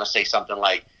and they want to say something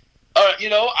like, you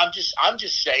know, I'm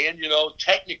just saying, you know,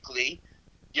 technically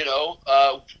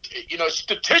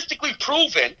Statistically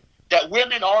proven that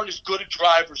women aren't as good at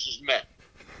drivers as men.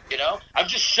 I'm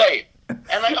just saying.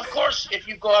 And like, of course, if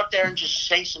you go out there and just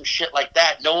say some shit like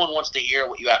that, no one wants to hear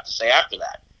what you have to say after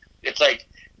that. It's like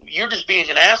you're just being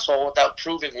an asshole without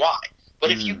proving why.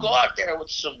 But if you go out there with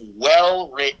some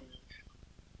well-written,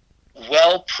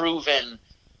 well-proven,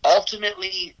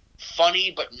 ultimately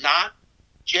funny, but not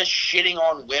just shitting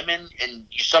on women, and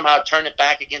you somehow turn it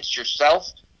back against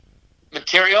yourself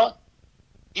material,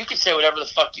 you can say whatever the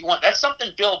fuck you want. That's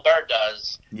something Bill Burr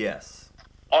does. Yes.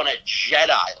 On a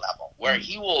Jedi level, where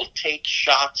he will take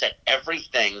shots at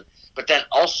everything, but then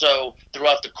also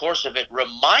throughout the course of it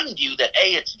remind you that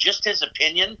A, it's just his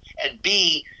opinion, and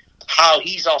B, how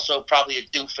he's also probably a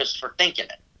doofus for thinking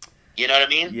it. You know what I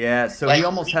mean? Yeah, so he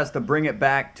almost has to bring it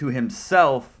back to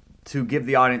himself to give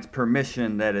the audience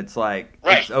permission that it's like,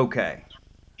 it's okay.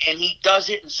 And he does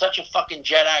it in such a fucking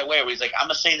Jedi way where he's like, I'm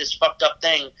going to say this fucked up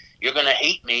thing, you're going to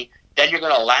hate me, then you're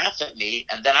going to laugh at me,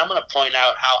 and then I'm going to point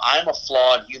out how I'm a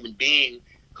flawed human being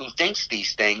who thinks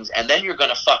these things, and then you're going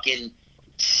to fucking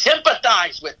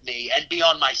sympathize with me and be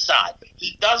on my side.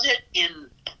 He does it in...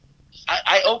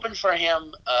 I opened for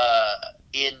him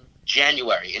in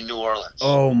January in New Orleans.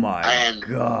 Oh my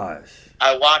gosh.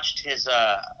 I watched his...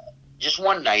 just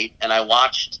one night, and I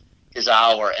watched his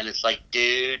hour, and it's like,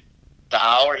 dude, the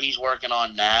hour he's working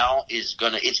on now it's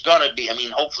gonna be, I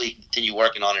mean, hopefully he continue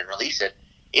working on it and release it.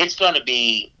 It's gonna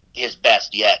be his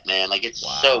best yet, man. Like, it's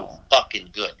so fucking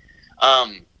good.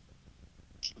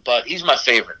 But he's my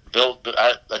favorite. Bill,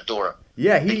 I adore him.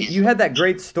 Yeah, you had that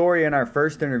great story in our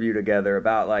first interview together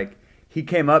about, like, he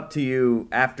came up to you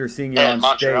after seeing you on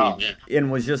Montreal, stage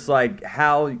and was just like,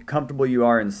 how comfortable you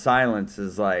are in silence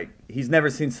is like, he's never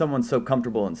seen someone so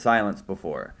comfortable in silence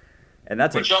before. And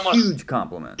that's a huge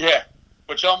compliment. Yeah.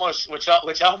 Which also sounds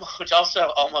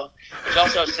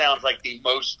like the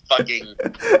most fucking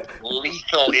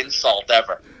lethal insult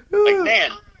ever. Like,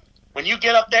 man, when you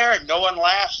get up there and no one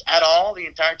laughs at all the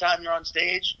entire time you're on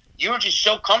stage, you were just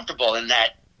so comfortable in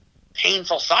that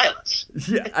painful silence.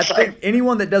 Yeah, I think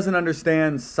anyone that doesn't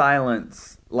understand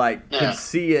silence, could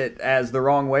see it as the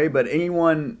wrong way, but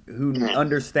anyone who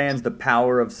understands the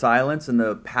power of silence and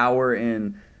the power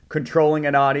in controlling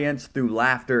an audience through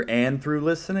laughter and through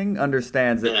listening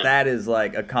understands that that is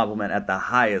like a compliment at the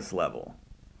highest level.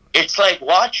 It's like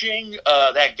watching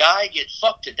that guy get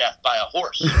fucked to death by a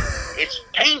horse. It's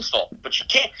painful, but you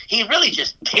can't. He really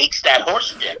just takes that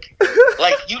horse dick.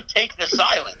 Like you take the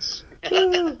silence.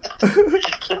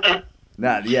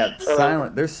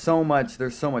 Silent. There's so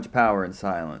much power in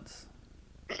silence.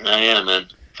 Yeah, man.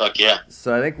 Fuck yeah.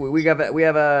 So I think we have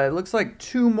it looks like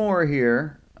two more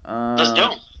here. Let's do.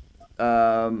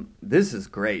 This is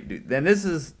great, dude. Then this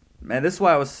is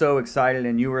why I was so excited.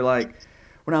 And you were like,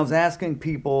 when I was asking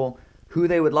people who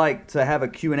they would like to have a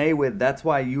Q&A with, that's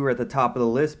why you were at the top of the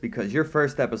list, because your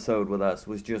first episode with us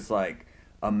was just like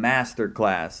a master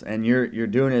class, and you're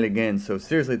doing it again. So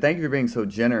seriously, thank you for being so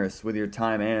generous with your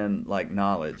time and like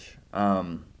knowledge.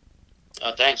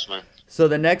 Thanks, man. So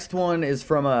the next one is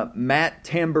from Matt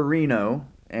Tamburino,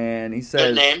 and he says,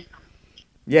 good name.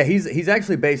 Yeah, he's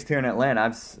actually based here in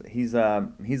Atlanta. He's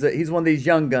one of these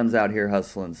young guns out here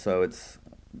hustling. So it's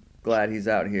glad he's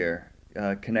out here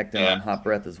connecting on Hot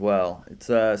Breath as well. It's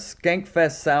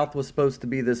Skankfest South was supposed to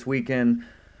be this weekend.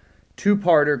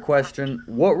 Two-parter question: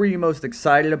 what were you most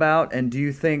excited about, and do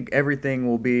you think everything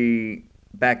will be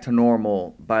back to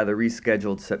normal by the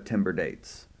rescheduled September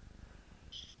dates?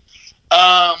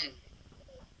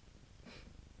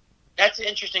 That's an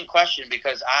interesting question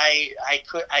because I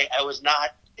was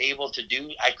not able to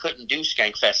couldn't do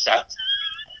Skankfest South.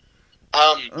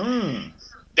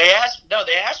 They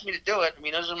asked me to do it. I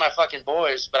mean, those are my fucking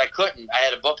boys, but I couldn't.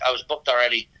 I was booked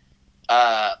already.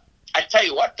 I tell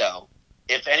you what, though,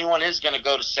 if anyone is going to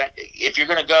go if you're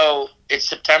going to go, it's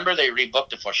September. They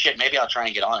rebooked it for shit. Maybe I'll try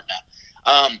and get on it now.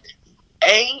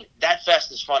 A, that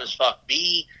fest is fun as fuck.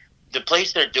 B, the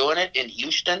place they're doing it in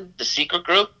Houston, the Secret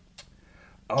Group.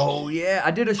 Oh yeah,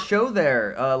 I did a show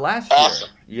there last year.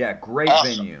 Yeah, great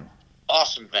venue.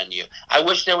 Awesome venue. I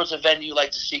wish there was a venue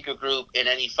like the Secret Group in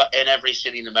every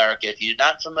city in America. If you're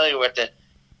not familiar with it,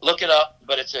 look it up.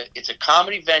 But it's a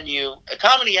comedy venue, a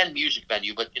comedy and music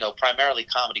venue, but primarily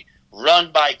comedy,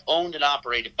 owned and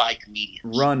operated by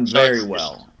comedians. Run very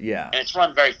well. Yeah, and it's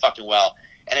run very fucking well,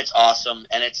 and it's awesome.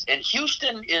 And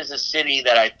Houston is a city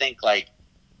that I think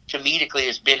comedically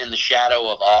has been in the shadow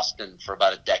of Austin for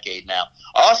about a decade now.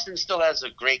 Austin still has a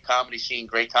great comedy scene,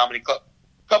 great comedy club,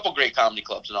 couple great comedy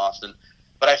clubs in Austin,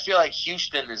 but I feel like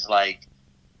Houston is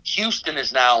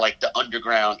now like the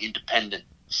underground independent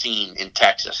scene in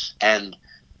Texas, and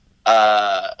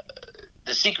the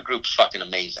the secret group's fucking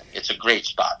amazing. It's a great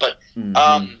spot. But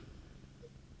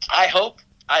I hope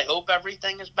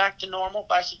everything is back to normal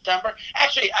by September.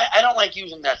 Actually, I don't like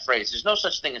using that phrase. There's no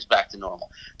such thing as back to normal.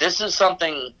 This is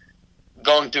something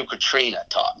going through Katrina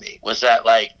taught me, was that,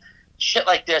 like, shit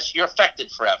like this, you're affected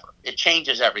forever. It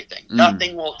changes everything.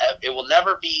 It will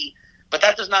never be, but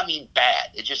that does not mean bad.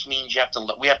 It just means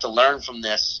we have to learn from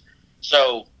this.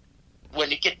 So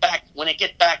when it gets back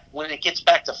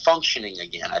to functioning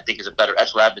again, I think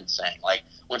that's what I've been saying. Like,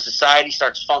 when society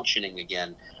starts functioning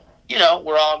again, you know,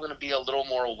 we're all going to be a little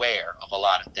more aware of a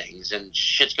lot of things, and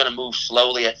shit's going to move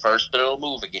slowly at first, but it'll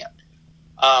move again.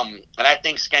 And I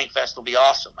think Skankfest will be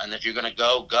awesome. And if you're going to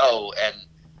go. And,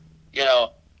 you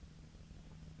know,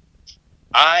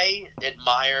 I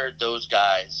admire those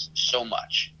guys so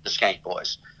much, the Skank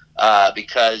Boys,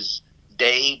 because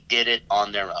they did it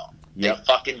on their own. Yep. They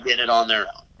fucking did it on their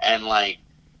own. And, like,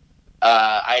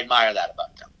 I admire that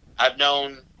about them. I've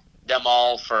known them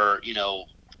all for, you know,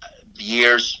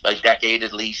 years, a decade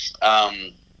at least.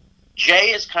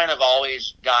 Jay has kind of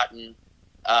always gotten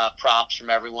props from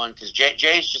everyone, because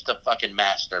Jay's just a fucking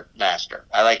master.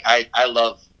 I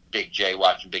love Big J,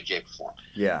 watching Big J perform.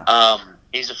 Yeah.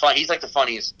 He's like the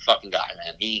funniest fucking guy,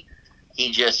 man. He's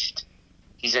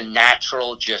a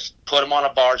natural. Just put him on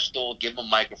a bar stool, give him a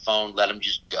microphone, let him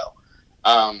just go.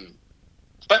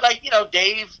 But, like, you know,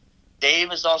 Dave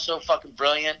is also fucking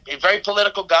brilliant. A very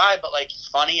political guy, but, like, he's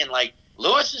funny. And, like,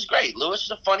 Lewis is great. Lewis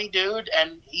is a funny dude,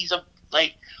 and it's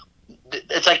like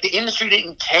the industry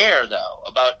didn't care, though,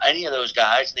 about any of those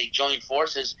guys. They joined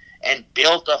forces and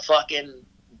built a fucking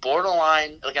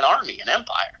borderline, like, an army, an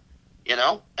empire, you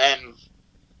know? And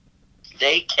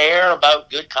they care about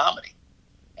good comedy.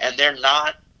 And they're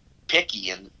not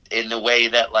picky in the way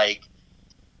that, like,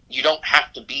 you don't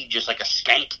have to be just like a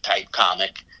Skank type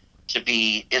comic to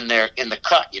be in the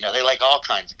cut. You know, they like all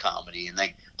kinds of comedy, and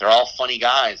they're all funny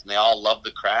guys, and they all love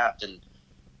the craft. And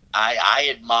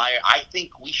I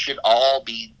think we should all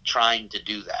be trying to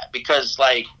do that, because,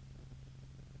 like,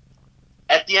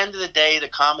 at the end of the day, the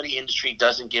comedy industry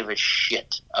doesn't give a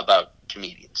shit about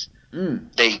comedians.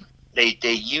 They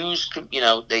use, you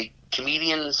know,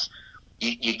 comedians,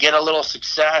 you get a little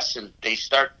success, and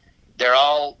they're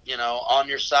all, you know, on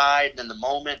your side. And the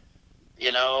moment,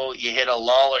 you know, you hit a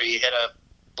lull or you hit a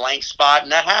blank spot,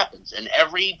 and that happens in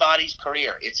everybody's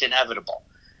career. It's inevitable.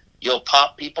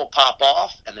 People pop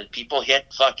off, and then people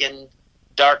hit fucking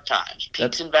dark times,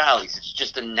 peaks and valleys. It's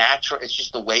just it's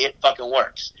just the way it fucking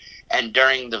works. And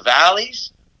during the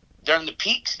valleys, during the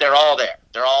peaks, they're all there.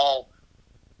 They're all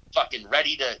fucking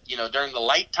ready to, you know, during the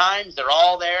light times, they're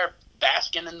all there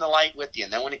basking in the light with you.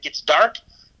 And then when it gets dark,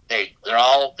 they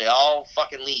all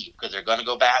fucking leave, because they're going to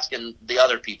go bask in the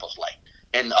other people's light.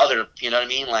 And you know what I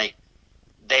mean? Like,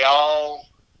 they're all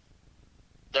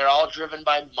driven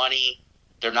by money.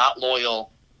 They're not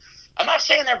loyal. I'm not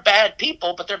saying they're bad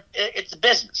people, but it's a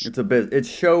business. It's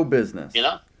show business. You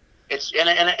know?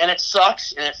 And it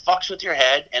sucks, and it fucks with your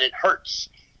head, and it hurts.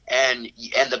 And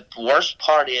the worst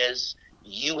part is,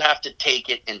 you have to take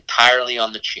it entirely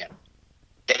on the chin.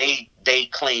 They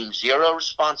claim zero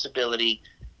responsibility,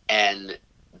 and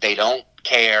they don't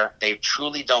care. They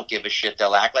truly don't give a shit.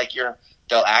 They'll act like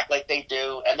they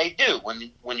do, and they do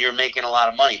when you're making a lot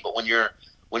of money. But when you're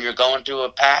going through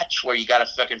a patch where you got to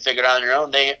fucking figure it out on your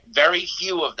own, very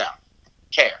few of them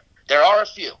care. There are a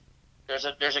few. There's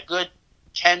a good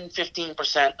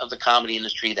 10-15% of the comedy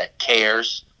industry that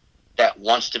cares, that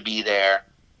wants to be there,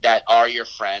 that are your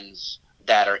friends,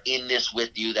 that are in this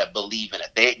with you, that believe in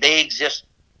it. They exist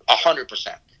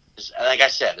 100%. Like I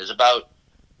said, there's about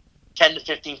 10 to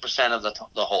 15% of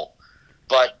the whole.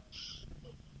 But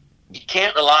you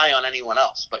can't rely on anyone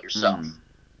else but yourself.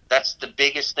 That's the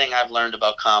biggest thing I've learned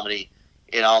about comedy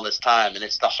in all this time, and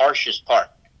it's the harshest part,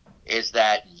 is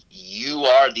that you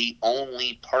are the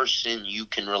only person you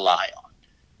can rely on.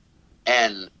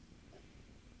 And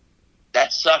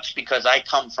that sucks, because I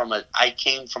came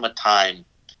from a time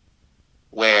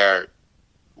where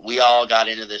we all got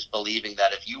into this believing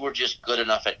that if you were just good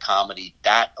enough at comedy,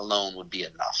 that alone would be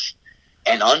enough.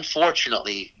 And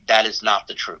unfortunately, that is not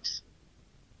the truth.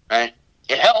 Right?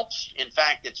 It helps. In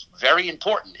fact, it's very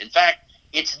important. In fact,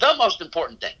 it's the most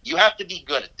important thing. You have to be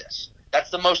good at this. That's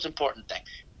the most important thing.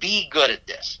 Be good at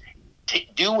this.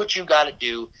 Do what you got to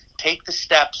do. Take the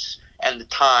steps and the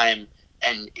time,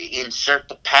 and insert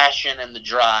the passion and the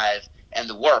drive and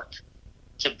the work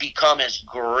to become as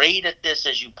great at this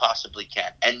as you possibly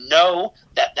can. And know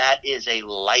that that is a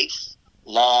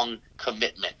lifelong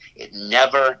commitment. It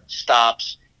never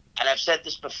stops. And I've said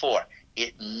this before.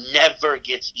 It never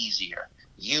gets easier.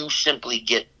 You simply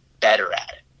get better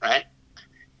at it, right?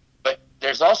 But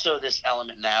there's also this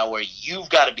element now where you've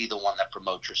got to be the one that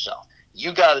promotes yourself.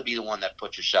 You got to be the one that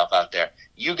puts yourself out there.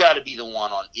 You got to be the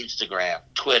one on Instagram,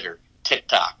 Twitter,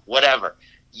 TikTok, whatever.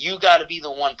 You got to be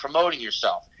the one promoting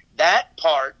yourself. That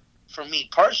part, for me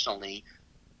personally,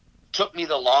 took me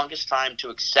the longest time to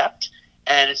accept,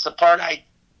 and it's the part I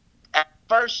at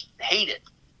first hated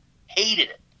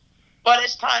it. But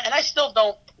it's time, and I still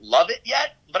don't love it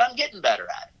yet, but I'm getting better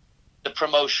at it. The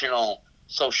promotional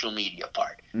social media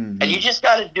part. Mm-hmm. And you just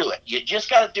got to do it. You just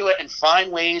got to do it and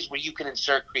find ways where you can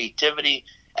insert creativity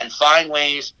and find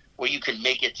ways where you can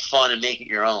make it fun and make it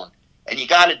your own. And you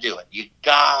got to do it. You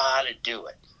got to do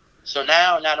it. So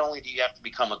now, not only do you have to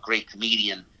become a great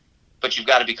comedian, but you've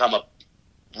got to become a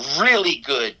really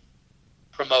good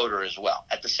promoter as well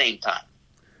at the same time.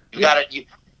 You got to.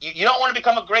 You don't want to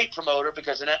become a great promoter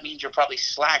because then that means you're probably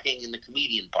slacking in the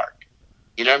comedian part.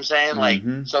 You know what I'm saying?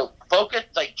 Mm-hmm. Like, so focus,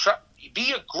 like,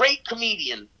 be a great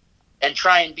comedian and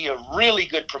try and be a really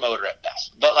good promoter at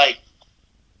best. But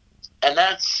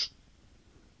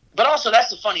but also that's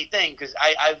the funny thing, because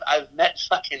I've met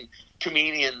fucking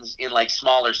comedians in like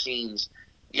smaller scenes,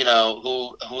 you know,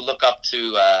 who look up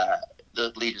to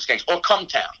the Legion Skanks or Come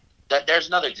Town. There's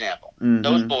another example. Mm-hmm.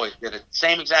 Those boys did the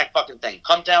same exact fucking thing.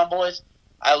 Come Town boys,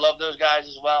 I love those guys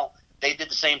as well. They did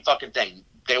the same fucking thing.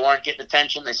 They weren't getting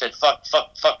attention. They said, fuck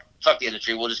the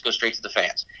industry. We'll just go straight to the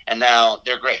fans. And now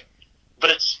they're great.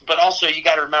 But also you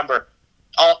got to remember,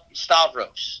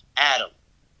 Stavros, Adam,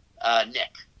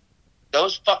 Nick,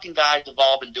 those fucking guys have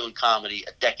all been doing comedy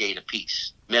a decade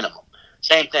apiece, minimum.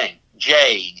 Same thing.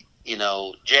 Jay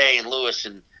and Lewis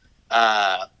and,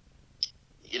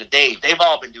 Dave, they've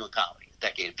all been doing comedy a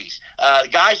decade apiece. The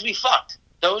guys we fucked,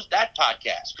 that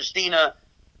podcast, Christina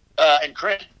and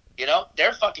Corinne, you know,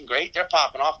 they're fucking great. They're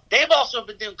popping off. They've also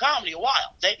been doing comedy a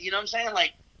while. You know what I'm saying?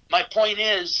 Like, my point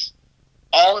is,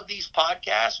 all of these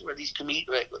podcasts where these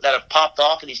comedians that have popped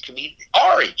off, and these comedians,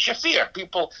 Ari Shafir,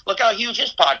 people, look how huge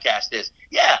his podcast is.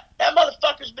 Yeah, that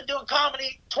motherfucker's been doing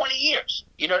comedy 20 years.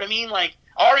 You know what I mean? Like,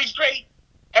 Ari's great.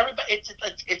 Everybody,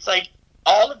 it's like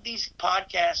all of these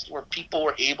podcasts where people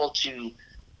were able to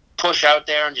push out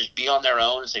there and just be on their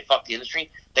own and say fuck the industry.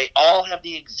 They all have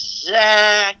the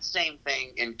exact same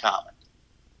thing in common,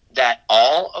 that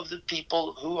all of the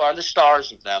people who are the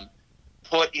stars of them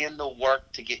put in the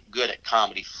work to get good at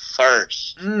comedy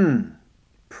first.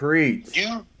 Preach.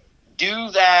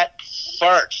 Do that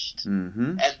first.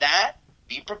 Mm-hmm. And that,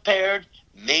 be prepared,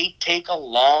 may take a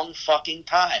long fucking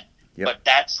time. Yep. But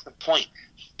that's the point.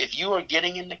 If you are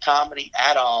getting into comedy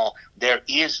at all, there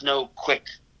is no quick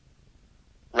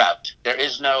route. There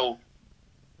is no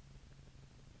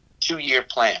 2-year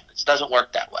plan. It doesn't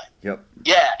work that way. Yep.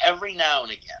 Yeah, every now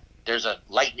and again, there's a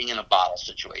lightning in a bottle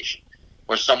situation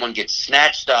where someone gets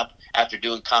snatched up after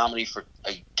doing comedy for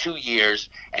 2 years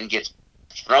and gets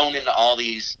thrown into all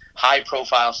these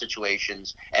high-profile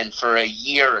situations, and for a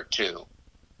year or two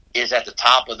is at the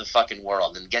top of the fucking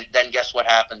world. And then guess what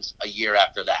happens a year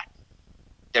after that?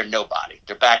 They're nobody.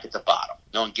 They're back at the bottom.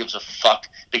 No one gives a fuck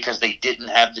because they didn't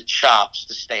have the chops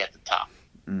to stay at the top.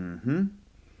 Mm-hmm.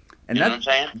 And you know what I'm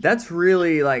saying? That's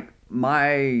really like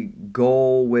my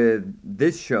goal with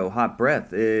this show, Hot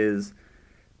Breath, is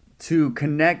to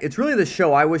connect. It's really the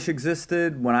show I wish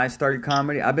existed when I started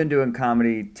comedy. I've been doing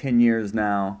comedy 10 years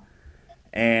now,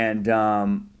 and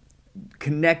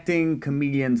connecting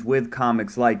comedians with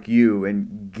comics like you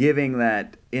and giving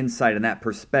that insight and that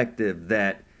perspective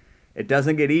that it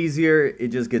doesn't get easier, it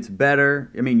just gets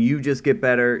better. I mean, you just get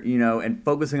better, you know, and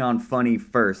focusing on funny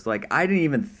first. Like, I didn't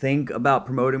even think about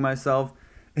promoting myself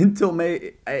until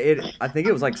I think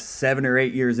it was like 7 or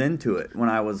 8 years into it when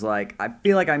I was like, I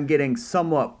feel like I'm getting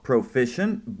somewhat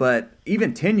proficient, but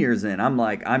even 10 years in, I'm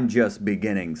like, I'm just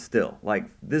beginning still. Like,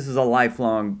 this is a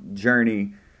lifelong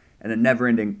journey and a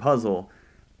never-ending puzzle.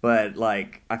 But,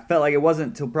 like, I felt like it wasn't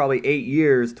until probably 8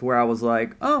 years to where I was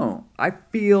like, oh, I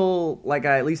feel like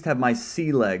I at least have my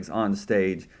sea legs on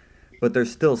stage, but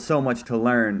there's still so much to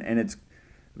learn. And it's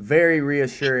very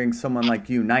reassuring, someone like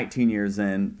you, 19 years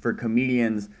in, for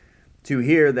comedians to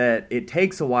hear that it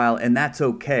takes a while and that's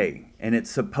okay. And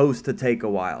it's supposed to take a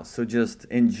while. So just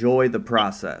enjoy the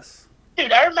process.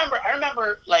 Dude, I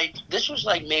remember, like, this was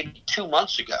like maybe 2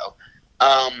 months ago.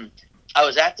 I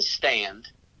was at the Stand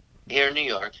here in New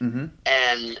York, mm-hmm.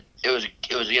 and it was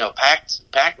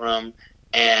packed room,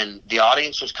 and the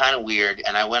audience was kind of weird,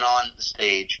 and I went on the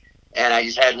stage, and I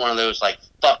just had one of those, like,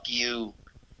 fuck you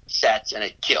sets, and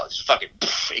it killed. It's a fucking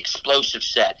explosive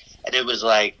set, and it was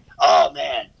like, oh,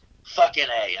 man, fucking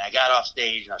A, and I got off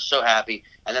stage, and I was so happy,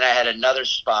 and then I had another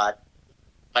spot.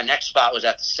 My next spot was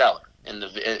at the Cellar, in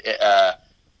the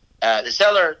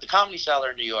The Comedy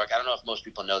Cellar in New York, I don't know if most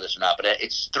people know this or not, but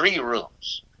it's 3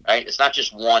 rooms, right? It's not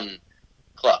just one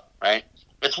club, right?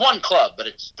 It's one club, but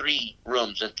it's 3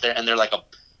 rooms, and they're like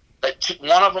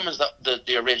one of them is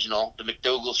the original, the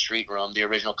McDougal Street room, the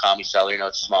original Comedy Cellar.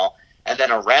 It's small, and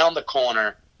then around the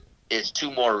corner is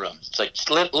 2 more rooms. It's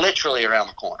like literally around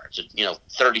the corner. It's a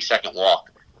 30-second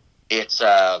walk. It's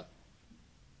the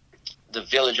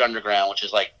Village Underground, which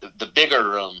is like the bigger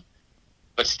room,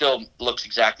 but still looks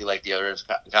exactly like the other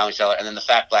Comedy Cellar. And then the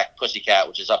Fat Black Pussycat,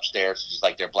 which is upstairs, which is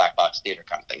like their black box theater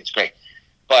kind of thing. It's great.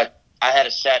 But I had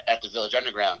a set at the Village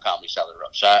Underground Comedy Cellar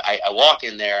room. So I walk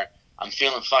in there. I'm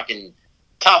feeling fucking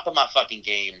top of my fucking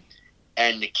game.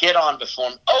 And the kid on before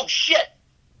me, oh, shit.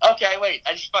 Okay, wait.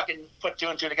 I just fucking put 2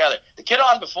 and 2 together. The kid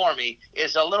on before me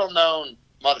is a little-known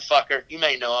motherfucker. You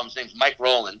may know him. His name's Mike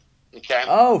Rowland. Okay.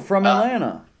 Oh, from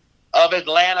Atlanta. Of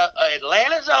Atlanta,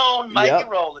 Atlanta's own Mikey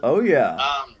Rowland. Oh,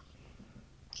 yeah.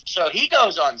 So he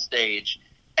goes on stage,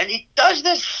 and he does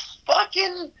this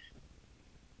fucking,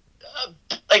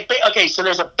 okay, so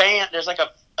there's a band, there's like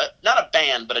not a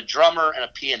band, but a drummer and a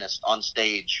pianist on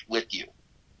stage with you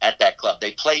at that club.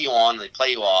 They play you on, they play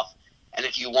you off, and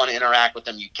if you want to interact with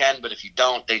them, you can, but if you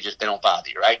don't, they don't bother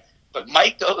you, right? But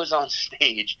Mike goes on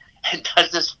stage and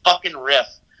does this fucking riff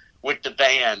with the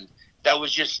band that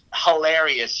was just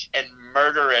hilarious and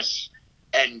murderous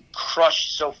and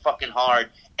crushed so fucking hard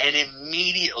and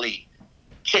immediately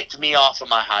kicked me off of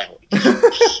my high horse.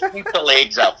 Sweep the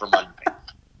legs out from under me.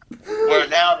 Where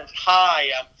now this high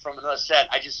from another set,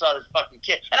 I just saw this fucking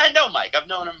kid. And I know Mike. I've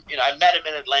known him. I met him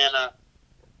in Atlanta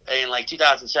in like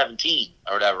 2017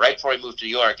 or whatever, right before he moved to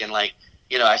New York. And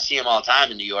I see him all the time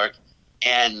in New York.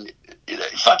 And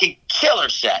fucking killer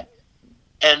set.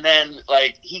 And then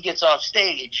he gets off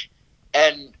stage.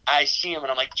 And I see him,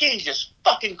 and I'm like, Jesus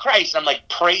fucking Christ. And I'm,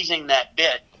 praising that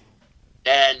bit.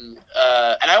 And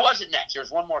I wasn't next. There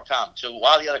was one more comic. So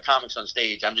while the other comic's on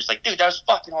stage, I'm just like, dude, that was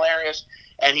fucking hilarious.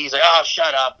 And he's like, oh,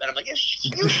 shut up. And I'm like, you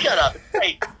shut up. It's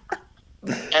great.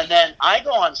 And then I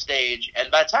go on stage,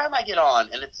 and by the time I get on,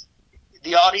 and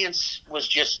the audience was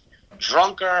just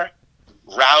drunker,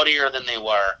 rowdier than they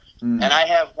were. Mm. And I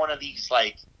have one of these,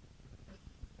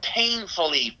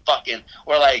 painfully fucking,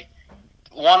 where,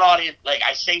 one audience,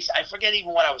 I forget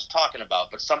even what I was talking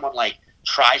about, but someone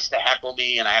tries to heckle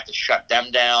me and I have to shut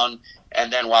them down.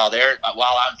 And then while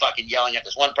I'm fucking yelling at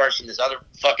this one person, this other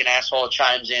fucking asshole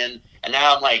chimes in. And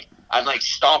now I'm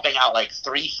stomping out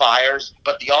 3 fires,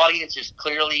 but the audience is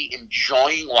clearly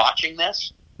enjoying watching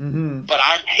this. Mm-hmm. But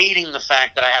I'm hating the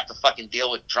fact that I have to fucking deal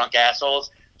with drunk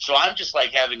assholes. So I'm just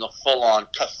having a full on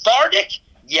cathartic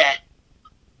yet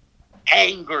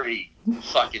angry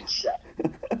fucking set.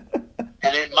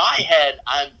 And in my head,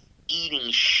 I'm eating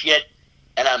shit,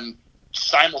 and I'm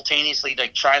simultaneously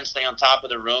trying to stay on top of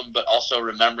the room, but also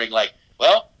remembering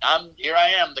here I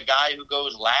am, the guy who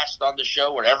goes last on the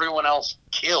show where everyone else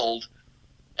killed,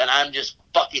 and I'm just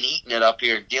fucking eating it up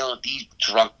here, dealing with these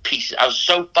drunk pieces. I was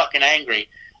so fucking angry,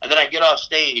 and then I get off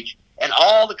stage, and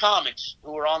all the comics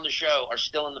who were on the show are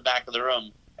still in the back of the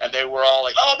room, and they were all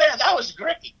like, "Oh man, that was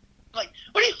great." I'm like,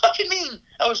 what do you fucking mean?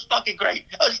 That was fucking great.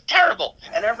 That was terrible.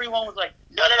 And everyone was like,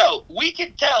 no. We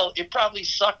could tell it probably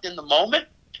sucked in the moment,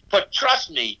 but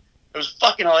trust me, it was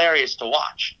fucking hilarious to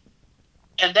watch.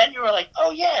 And then you were like,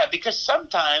 oh yeah, because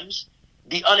sometimes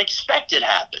the unexpected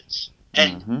happens.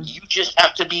 And you just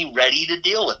have to be ready to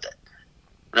deal with it.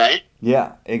 Right?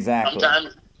 Yeah, exactly.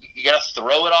 Sometimes you got to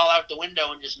throw it all out the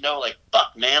window and just know,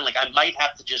 fuck, man, I might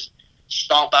have to just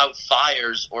stomp out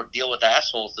fires or deal with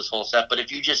assholes this whole set. But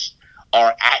if you just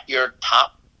are at your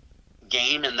top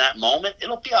game in that moment,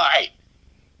 it'll be all right.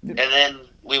 And then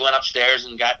we went upstairs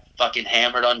and got fucking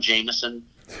hammered on Jameson,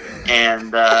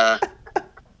 and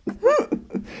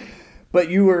but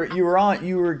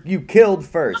you killed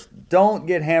first. Don't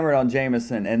get hammered on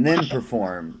Jameson and then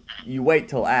perform. You wait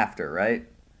till after, right?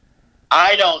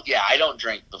 I don't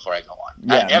drink before I go on.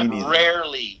 Yeah,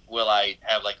 rarely will I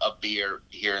have a beer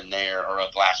here and there or a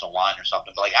glass of wine or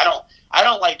something. But I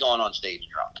don't like going on stage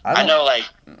drunk. I know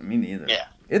me neither. Yeah,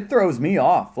 it throws me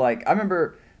off. I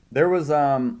remember there was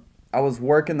I was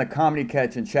working the Comedy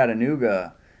Catch in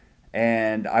Chattanooga,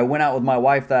 and I went out with my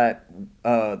wife that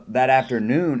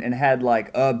afternoon and had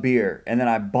a beer, and then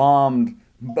I bombed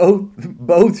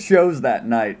both shows that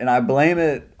night, and I blame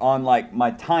it on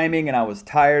my timing, and I was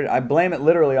tired. I blame it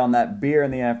literally on that beer in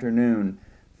the afternoon.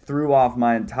 Threw off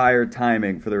my entire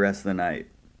timing for the rest of the night.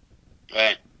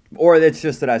 Right. Or it's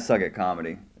just that I suck at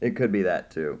comedy. It could be that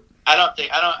too.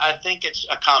 I think it's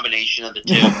a combination of the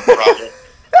two, probably.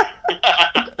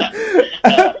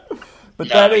 But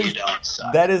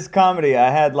that is comedy.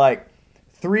 I had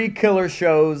 3 killer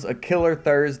shows, a killer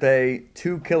Thursday,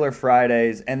 2 killer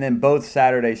Fridays, and then both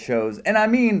Saturday shows. And I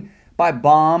mean, by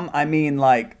bomb, I mean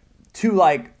like to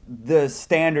like the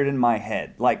standard in my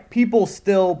head. Like people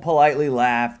still politely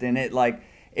laughed and it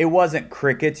wasn't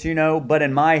crickets, you know, but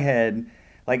in my head,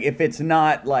 like if it's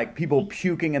not like people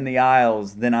puking in the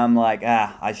aisles, then I'm like,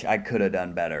 I could have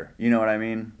done better. You know what I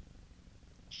mean?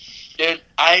 Dude,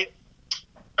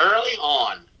 early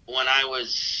on when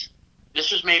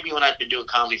this was maybe when I'd been doing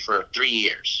comedy for 3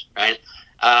 years, right?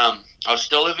 I was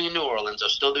still living in New Orleans. I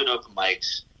was still doing open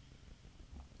mics.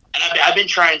 And I've been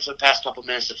trying for the past couple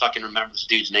minutes to fucking remember this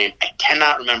dude's name. I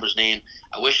cannot remember his name.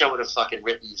 I wish I would have fucking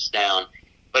written this down.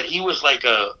 But he was like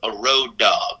a road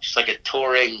dog, just like a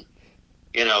touring,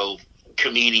 you know,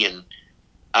 comedian.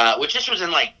 Which this was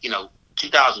in like, you know,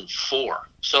 2004.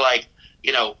 So like,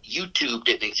 you know, YouTube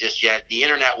didn't exist yet. The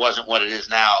internet wasn't what it is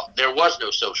now. There was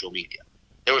no social media.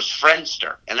 There was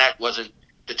Friendster, and that wasn't,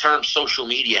 the term social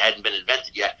media hadn't been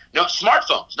invented yet. No,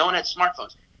 smartphones. No one had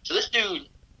smartphones. So this dude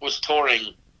was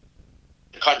touring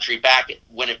the country back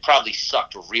when it probably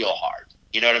sucked real hard.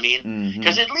 You know what I mean?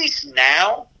 Because at least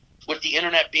now, with the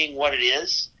internet being what it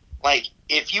is, like,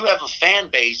 if you have a fan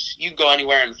base, you go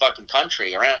anywhere in the fucking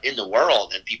country or in the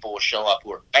world, and people will show up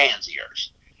who are fans of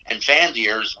yours. And fans of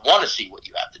yours want to see what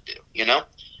you have to do, you know?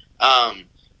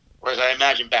 Whereas I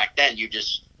imagine back then, you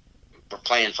just were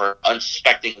playing for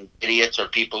unsuspecting idiots or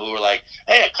people who were like,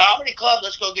 hey, a comedy club,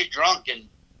 let's go get drunk and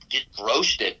get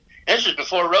roasted. And this was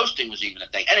before roasting was even a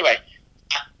thing. Anyway,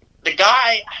 the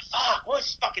guy, what was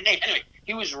his fucking name? Anyway,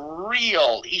 he was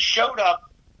real. He showed up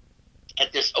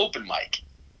at this open mic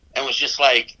and was just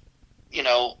like, you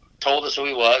know, told us who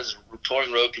he was,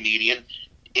 touring road comedian,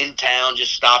 in town,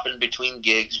 just stopping between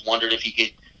gigs, wondered if he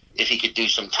could do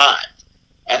some time.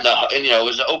 And you know, it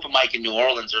was an open mic in New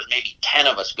Orleans. There was maybe 10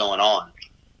 of us going on.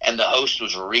 And the host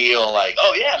was real like,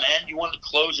 oh yeah, man, you want to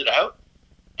close it out?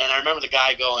 And I remember the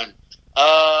guy going,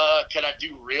 can I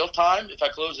do real time if I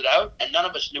close it out? And none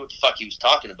of us knew what the fuck he was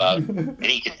talking about. And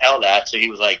he could tell that. So he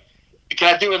was like,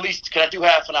 can I do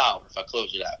half an hour if I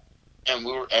close it out? And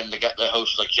the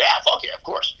host was like, yeah, fuck yeah, of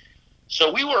course.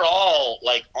 So we were all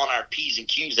like on our P's and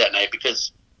Q's that night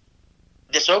because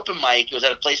this open mic, it was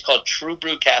at a place called True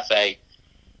Brew Cafe,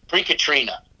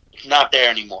 pre-Katrina. It's not there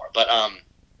anymore. But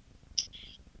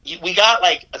we got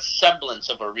like a semblance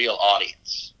of a real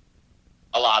audience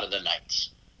a lot of the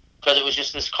nights. Because it was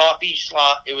just this coffee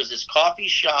shop. It was this coffee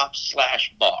shop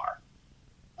 / bar.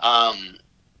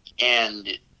 And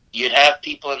you'd have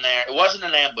people in there. It wasn't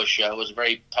an ambush show. It was a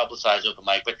very publicized open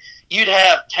mic. But you'd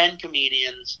have 10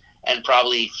 comedians and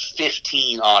probably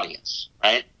 15 audience,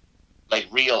 right? Like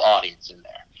real audience in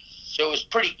there. So it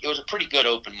was a pretty good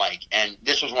open mic. And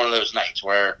this was one of those nights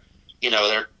where, you know,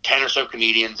 there are 10 or so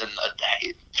comedians and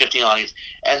 15 audience,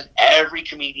 and every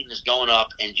comedian is going up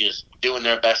and just doing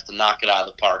their best to knock it out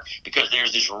of the park because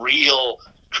there's this real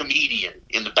comedian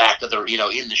in the back of the, you know,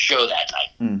 in the show that night.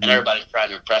 And everybody's trying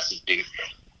to impress this dude.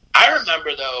 I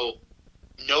remember, though,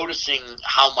 noticing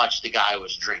how much the guy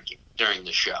was drinking during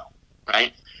the show,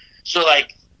 right? So,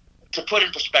 like, to put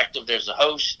in perspective, there's a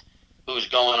host who's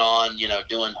going on, you know,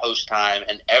 doing host time,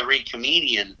 and every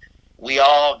comedian, we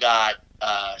all got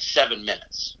 7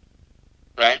 minutes,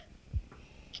 right?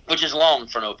 Which is long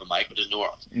for an open mic, which is New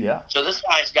Orleans. Yeah. So this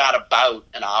guy's got about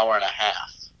an hour and a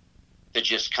half to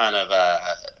just kind of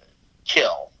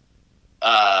kill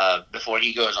before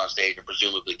he goes on stage and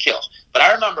presumably kills. But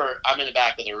I remember I'm in the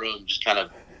back of the room just kind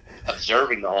of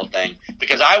observing the whole thing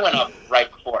because I went up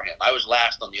right before him. I was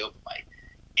last on the open mic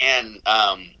and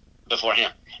before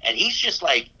him. And he's just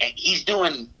like, he's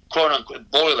doing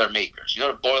quote-unquote Boilermakers. You know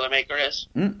what a Boilermaker is?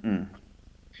 Mm-mm.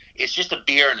 It's just a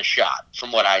beer and a shot,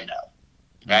 from what I know.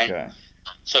 Right? Okay.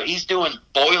 So he's doing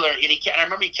Boiler, and I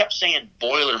remember he kept saying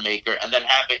Boilermaker, and then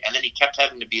he kept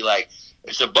having to be like,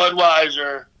 it's a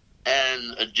Budweiser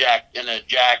and a Jack.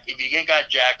 If you ain't got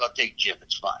Jack, I'll take Jim.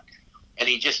 It's fine. And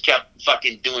he just kept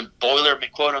fucking doing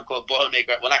quote-unquote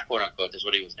Boilermaker. Well, not quote-unquote, that's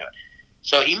what he was doing.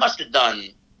 So he must have done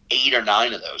 8 or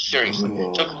 9 of those, seriously.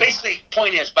 Ooh. So basically,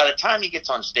 point is, by the time he gets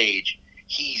on stage,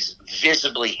 he's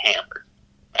visibly hammered,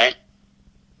 right?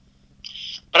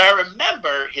 But I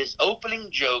remember his opening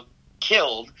joke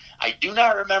killed. I do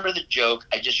not remember the joke.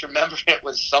 I just remember it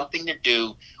was something to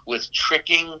do with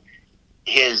tricking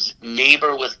his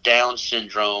neighbor with Down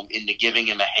syndrome into giving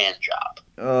him a hand job.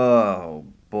 Oh,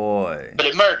 boy. But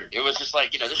it murdered. It was just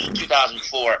like, you know, this was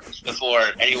 2004, before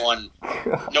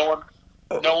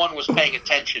no one was paying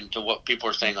attention to what people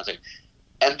were saying on stage.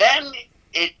 And then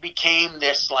it became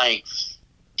this like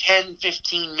 10,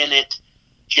 15 minute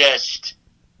just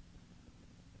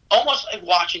almost like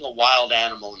watching a wild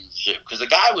animal in the zoo, because the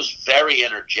guy was very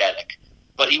energetic,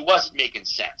 but he wasn't making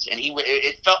sense. And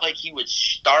it felt like he would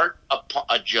start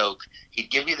a joke,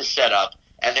 he'd give you the setup,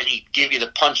 and then he'd give you the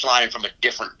punchline from a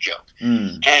different joke.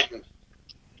 And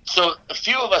so a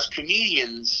few of us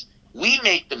comedians, we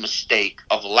make the mistake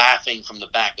of laughing from the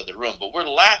back of the room, but we're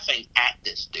laughing at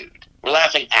this dude. We're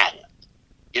laughing at him.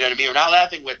 You know what I mean? We're not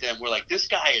laughing with him. We're like, this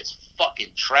guy is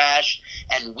fucking trash,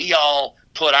 and we all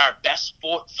put our best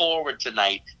foot forward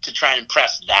tonight to try and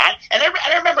impress that. And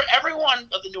I remember every one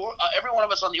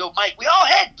of us on the open mic, we all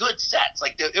had good sets.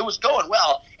 Like, it was going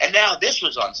well, and now this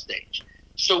was on stage.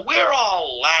 So we're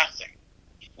all laughing,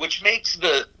 which makes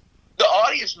the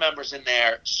audience members in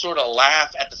there sort of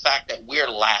laugh at the fact that we're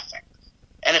laughing.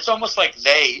 And it's almost like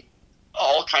they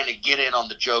all kind of get in on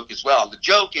the joke as well. The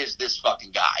joke is this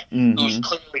fucking guy who's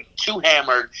clearly too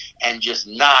hammered and just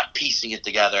not piecing it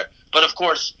together. But of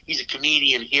course, he's a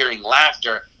comedian hearing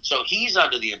laughter, so he's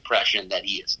under the impression that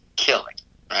he is killing,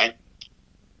 right?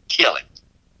 Killing.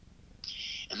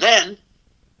 And then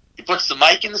he puts the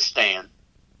mic in the stand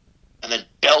and then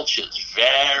belches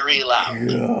very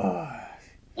loud,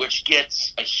 which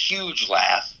gets a huge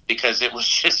laugh because it was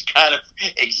just kind of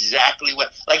exactly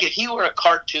what... Like, if he were a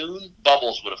cartoon,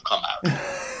 bubbles would have come out.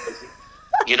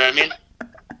 You know what I mean?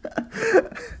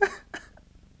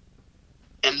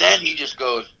 And then he just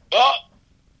goes, oh,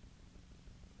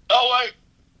 wait,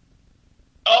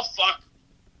 oh, fuck,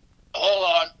 hold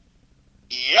on,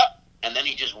 yep. And then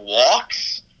he just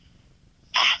walks.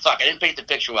 Fuck, I didn't paint the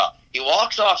picture well. He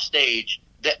walks off stage.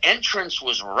 The entrance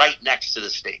was right next to the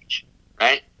stage,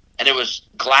 right? And it was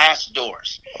glass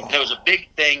doors. And it was a big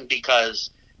thing because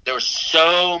there were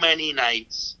so many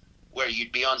nights where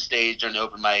you'd be on stage during the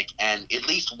open mic, and at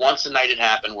least once a night it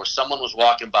happened where someone was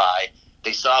walking by,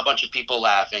 they saw a bunch of people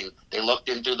laughing, they looked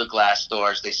in through the glass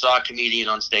doors, they saw a comedian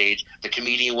on stage, the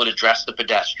comedian would address the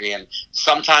pedestrian.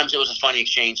 Sometimes it was a funny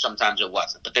exchange, sometimes it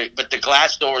wasn't. But the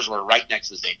glass doors were right next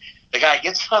to the stage. The guy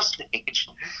gets off stage,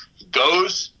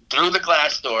 goes through the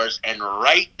glass doors, and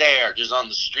right there, just on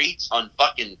the streets, on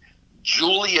fucking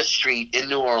Julia Street in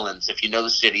New Orleans, if you know the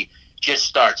city, just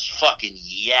starts fucking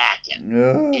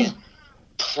yakking in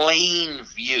plain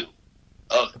view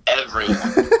of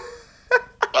everyone.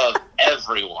 Of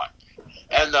everyone.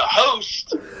 And the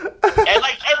host, and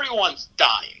like everyone's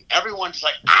dying. Everyone's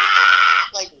like,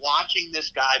 like watching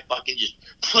this guy fucking just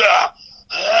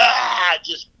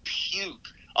puke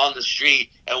on the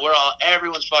street, and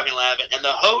everyone's fucking laughing, and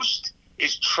the host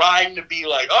is trying to be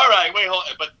like, all right, wait, hold,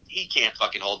 but he can't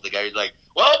fucking hold the guy. He's like,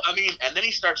 well, I mean, and then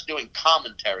he starts doing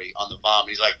commentary on the vomit.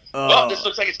 He's like, well, this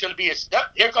looks like it's going to be a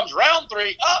step. Here comes round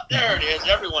 3. Oh, there it is.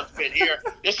 Everyone's been here.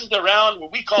 This is the round where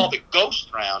we call the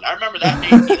ghost round. I remember that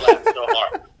made me laugh so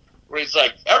hard. Where he's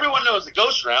like, everyone knows the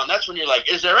ghost round. That's when you're like,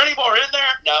 is there any more in there?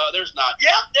 No, there's not.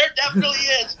 Yep, there definitely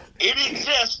is. It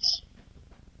exists.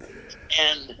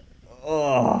 And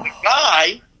the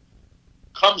guy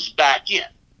comes back in.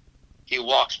 He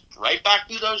walks right back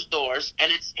through those doors,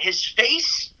 and it's his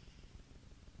face.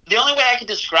 The only way I can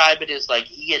describe it is like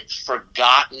he had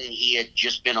forgotten he had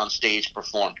just been on stage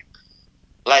performing.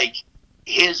 Like,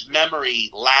 his memory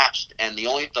lapsed, and the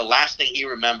last thing he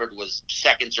remembered was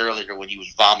seconds earlier when he was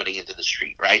vomiting into the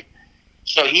street, right?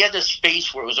 So he had this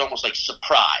face where it was almost like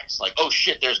surprise, like, oh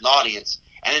shit, there's an audience.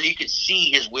 And then you could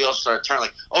see his wheels start turning,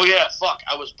 like, oh yeah, fuck,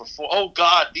 I was before. Oh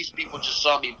God, these people just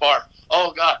saw me barf.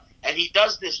 Oh God. And he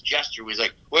does this gesture where he's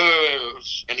like,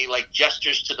 wait. And he like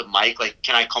gestures to the mic, like,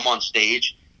 can I come on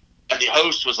stage? And the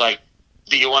host was like,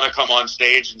 do you want to come on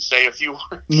stage and say a few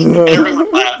words? And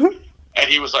everyone laughed. And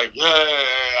he was like,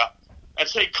 yeah. And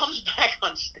so he comes back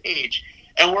on stage,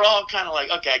 and we're all kind of like,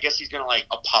 okay, I guess he's going to like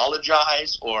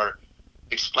apologize or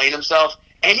explain himself.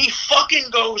 And he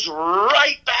fucking goes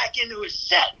right back into his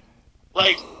set.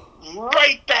 Like,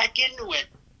 right back into it.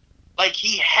 Like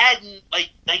he hadn't, like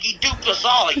he duped us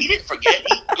all. Like, he didn't forget.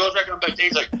 He goes back on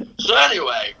backstage like, so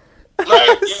anyway.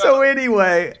 Like,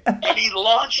 anyway. And he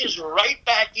launches right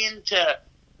back into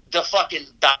the fucking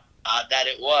that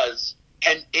it was.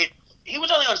 And he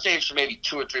was only on stage for maybe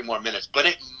 2 or 3 more minutes, but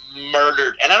it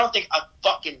murdered. And I don't think a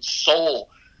fucking soul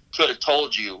could have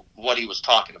told you what he was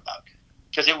talking about.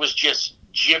 Because it was just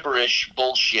gibberish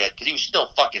bullshit. Because he was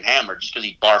still fucking hammered. Just because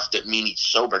he barfed didn't mean he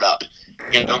sobered up.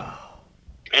 You know?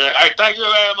 And like, all right, thank you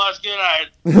very much. Good night.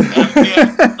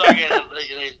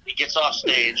 He gets off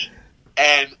stage.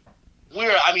 And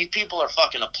people are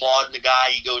fucking applauding the guy.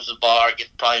 He goes to the bar, gets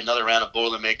probably another round of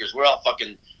Boilermakers. We're all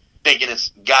fucking thinking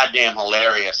it's goddamn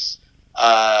hilarious. And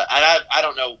I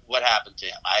don't know what happened to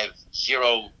him. I have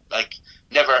zero,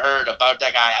 never heard about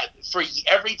that guy.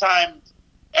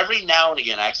 Every now and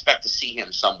again, I expect to see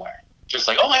him somewhere. just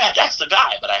like, oh my God, that's the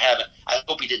guy. But I haven't. I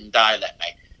hope he didn't die that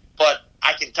night. But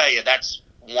I can tell you that's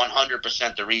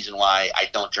 100% the reason why I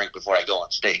don't drink before I go on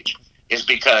stage, is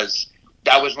because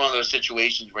that was one of those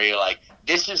situations where you're like,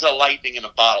 this is a lightning in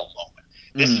a bottle moment.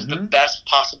 This is the best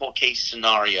possible case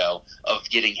scenario of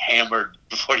getting hammered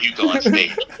before you go on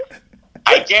stage.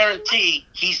 I guarantee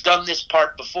he's done this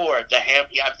part before.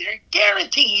 I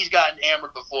guarantee he's gotten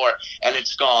hammered before, and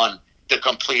it's gone the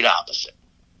complete opposite,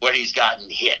 where he's gotten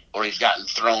hit, or he's gotten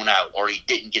thrown out, or he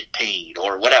didn't get paid,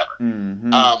 or whatever.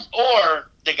 Or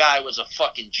the guy was a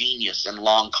fucking genius and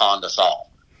long conned us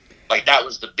all. Like, that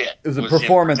was the bit. It was a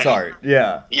performance art,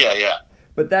 yeah. Yeah.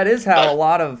 But that is how a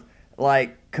lot of,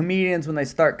 like, comedians, when they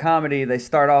start comedy, they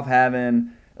start off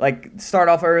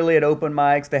early at open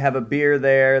mics, they have a beer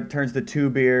there, it turns to 2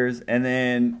 beers, and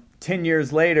then 10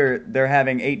 years later, they're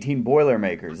having 18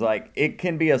 Boilermakers. Like, it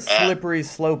can be a slippery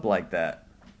slope like that.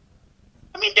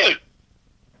 I mean, dude,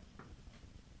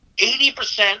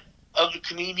 80% of the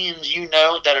comedians you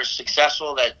know that are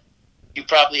successful, that you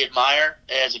probably admire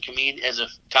as a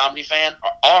comedy fan,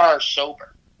 are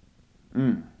sober.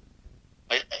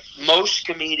 Like, most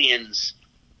comedians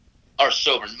are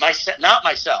sober. Not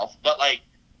myself, but like,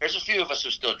 there's a few of us who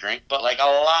still drink, but like a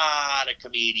lot of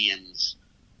comedians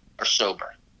are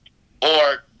sober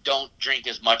or don't drink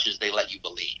as much as they let you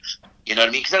believe. You know what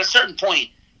I mean? Because at a certain point,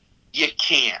 you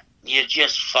can't. You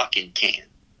just fucking can't.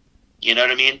 You know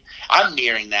what I mean? I'm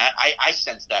nearing that. I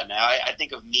sense that now. I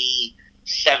think of me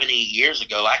 7-8 years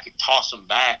ago. I could toss them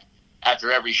back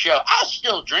after every show. I'll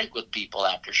still drink with people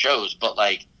after shows, but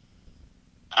like,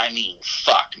 I mean,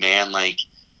 fuck, man. Like,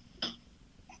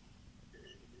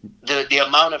 the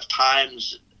amount of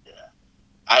times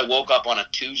I woke up on a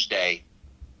Tuesday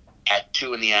at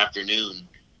 2 p.m.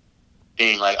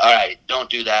 being like, all right, don't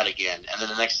do that again. And then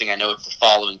the next thing I know, it's the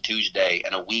following Tuesday,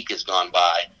 and a week has gone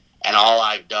by, and all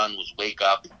I've done was wake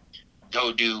up,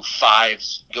 go do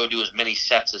as many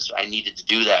sets as I needed to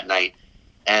do that night,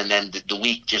 and then the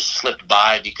week just slipped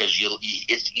by because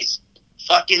it's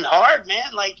fucking hard,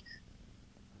 man. Like,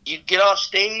 you get off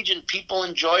stage and people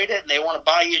enjoyed it and they want to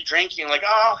buy you a drink, and you're like,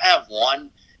 oh, I'll have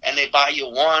one, and they buy you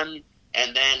one,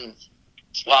 and then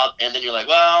you're like,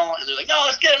 well, and they're like, no,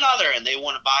 let's get another, and they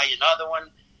want to buy you another one,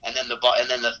 and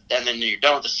then you're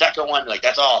done with the second one, like,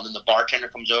 that's all, and then the bartender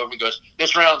comes over and goes,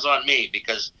 this round's on me,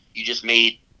 because you just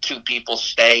made 2 people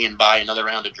stay and buy another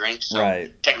round of drinks, so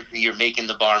technically you're making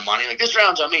the bar money, like, this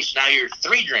round's on me, so now you're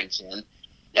 3 drinks in,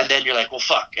 and then you're like, well,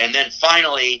 fuck, and then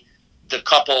finally the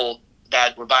couple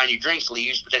that were buying you drinks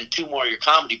leaves, but then 2 more of your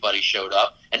comedy buddies showed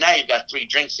up, and now you've got 3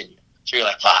 drinks in you. So you're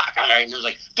like, fuck, all right. And it was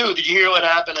like, dude, did you hear what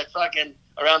happened at fucking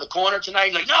around the corner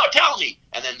tonight? You're like, no, tell me.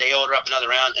 And then they order up another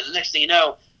round, and the next thing you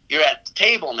know, you're at the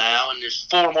table now, and there's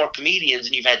 4 more comedians,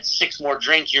 and you've had 6 more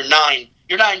drinks. You're 9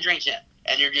 drinks in,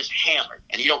 and you're just hammered,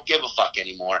 and you don't give a fuck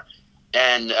anymore.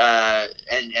 And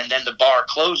then the bar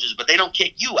closes, but they don't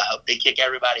kick you out. They kick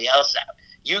everybody else out.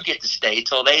 You get to stay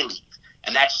till they leave,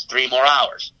 and that's 3 more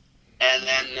hours. And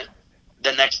then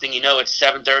the next thing you know, it's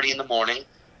 7:30 in the morning.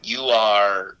 You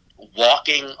are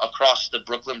walking across the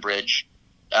Brooklyn Bridge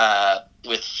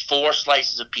with 4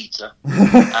 slices of pizza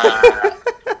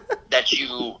that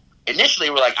you initially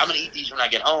were like, I'm going to eat these when I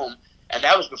get home. And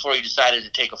that was before you decided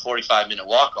to take a 45-minute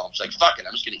walk home. It's like, fuck it,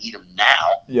 I'm just going to eat them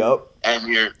now. Yep. And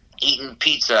you're eating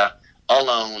pizza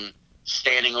alone,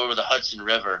 standing over the Hudson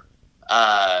River,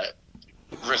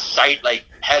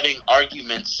 having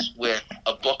arguments with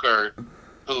a booker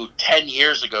who 10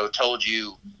 years ago told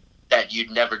you that you'd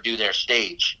never do their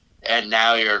stage, and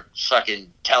now you're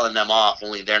fucking telling them off,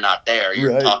 only they're not there.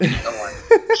 You're talking to no one.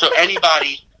 So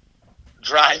anybody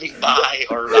driving by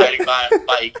or riding by on a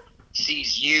bike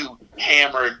sees you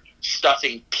hammered,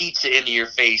 stuffing pizza into your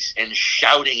face and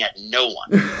shouting at no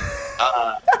one.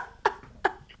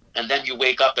 And then you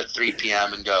wake up at 3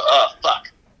 p.m. and go, oh,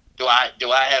 fuck. Do I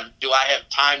have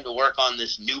time to work on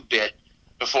this new bit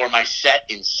before my set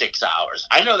in 6 hours?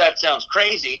 I know that sounds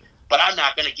crazy, but I'm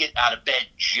not going to get out of bed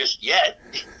just yet.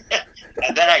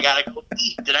 And then I got to go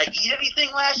eat. Did I eat anything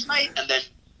last night? And then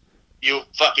you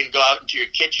fucking go out into your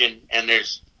kitchen and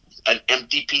there's an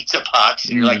empty pizza box,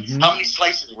 and you're like, how many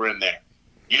slices were in there?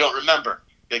 You don't remember.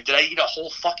 Like, did I eat a whole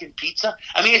fucking pizza?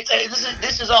 I mean,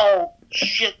 this is all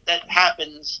shit that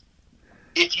happens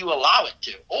if you allow it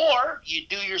to. Or you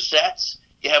do your sets,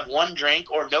 you have 1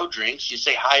 drink or no drinks, you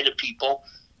say hi to people,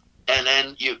 and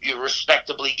then you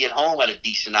respectably get home at a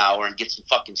decent hour and get some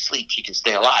fucking sleep so you can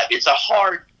stay alive. It's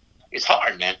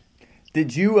hard, man.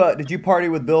 Did you party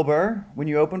with Bill Burr when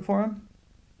you opened for him?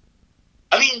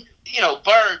 I mean, you know,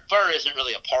 Burr isn't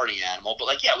really a party animal, but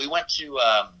like, yeah, we went to,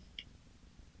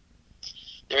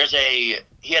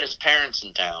 he had his parents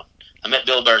in town, I met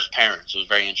Bill Burr's parents. It was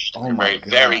very interesting. Oh, They're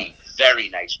very, very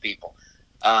nice people.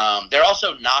 They're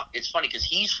also not. It's funny because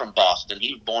he's from Boston.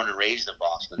 He was born and raised in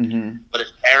Boston, but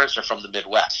his parents are from the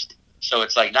Midwest. So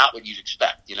it's like not what you'd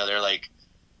expect. You know,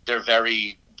 they're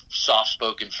very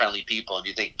soft-spoken, friendly people, and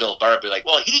you think Bill Burr would be like,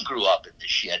 well, he grew up in this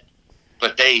shit,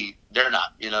 but they're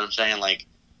not. You know what I'm saying? Like,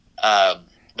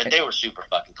 but they were super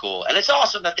fucking cool, and it's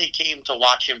awesome that they came to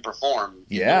watch him perform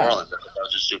in New Orleans. That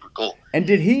was just super cool. And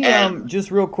did he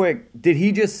just real quick? Did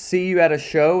he just see you at a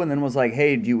show and then was like,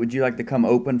 "Hey, would you like to come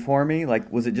open for me?"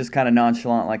 Like, was it just kind of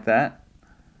nonchalant like that?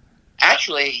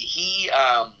 Actually, he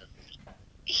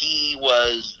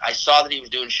was. I saw that he was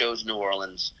doing shows in New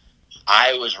Orleans.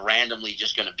 I was randomly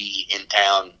just going to be in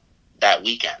town that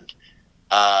weekend,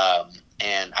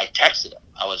 and I texted him.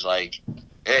 I was like,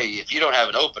 hey, if you don't have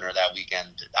an opener that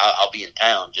weekend, I'll be in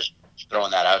town, just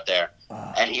throwing that out there.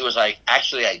 And he was like,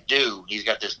 actually, I do. He's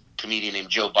got this comedian named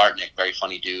Joe Bartnick, very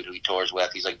funny dude who he tours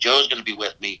with. He's like, Joe's going to be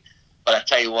with me, but I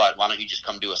tell you what, why don't you just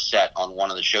come do a set on one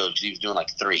of the shows? Because he was doing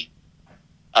like 3.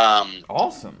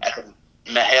 Awesome. At the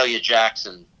Mahalia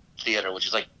Jackson Theater, which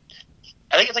is like,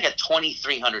 I think it's like a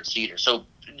 2,300 seater. So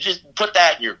just put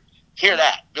that in your, hear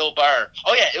that, Bill Burr.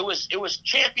 Oh yeah, it was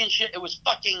championship, it was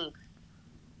fucking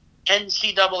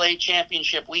NCAA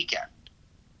championship weekend,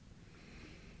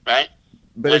 right?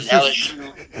 But when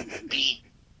LSU beat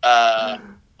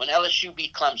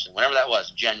Clemson, whenever that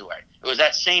was, January. It was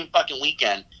that same fucking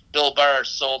weekend. Bill Burr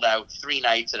sold out 3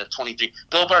 nights at a 23.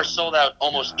 Bill Burr sold out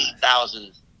almost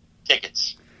 8,000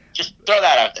 tickets. Just throw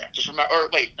that out there. Just remember, or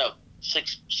wait, no,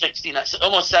 69,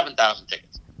 almost 7,000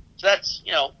 tickets. So that's,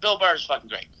 Bill Burr's fucking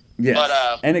great. Yes. But,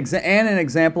 and an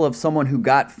example of someone who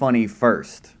got funny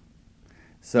first.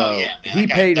 So he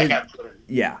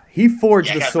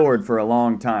forged the sword for a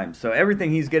long time. So everything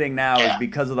he's getting now is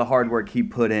because of the hard work he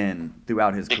put in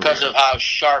throughout his career. Because of how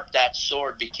sharp that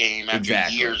sword became after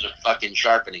years of fucking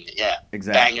sharpening it. Yeah.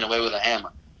 Exactly. Banging away with a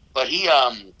hammer. But he's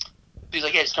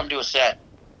like, yeah, just come do a set.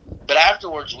 But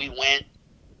afterwards we went,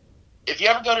 if you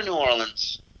ever go to New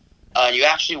Orleans, you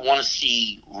actually want to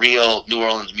see real New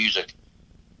Orleans music.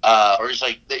 Or just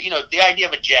like the idea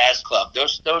of a jazz club.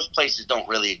 Those places don't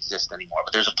really exist anymore.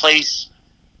 But there's a place.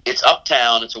 It's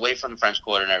uptown. It's away from the French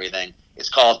Quarter and everything. It's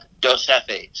called Dos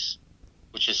Jeffes,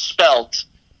 which is spelt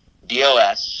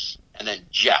DOS and then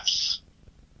Jeffs,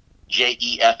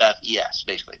 JEFFES,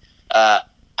 basically. I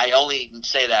only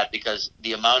say that because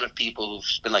the amount of people who've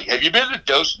been like, "Have you been to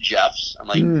Dos Jeffs?" I'm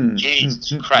like,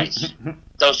 Jesus Christ,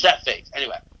 Dos Jeffes.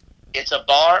 Anyway. It's a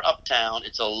bar uptown.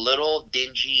 It's a little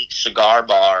dingy cigar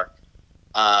bar,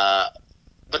 but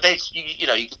it's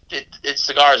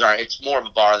cigars aren't. It's more of a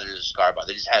bar than it is a cigar bar.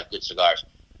 They just have good cigars.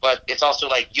 But it's also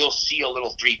like you'll see a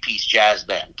little 3-piece jazz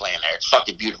band playing there. It's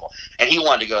fucking beautiful. And he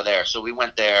wanted to go there, so we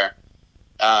went there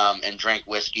and drank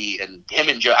whiskey. And him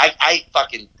and Joe,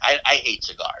 I hate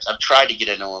cigars. I've tried to get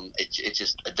into them.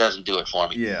 It doesn't do it for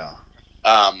me. Yeah.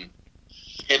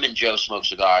 Him and Joe smoke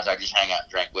cigars. I just hang out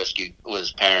and drink whiskey with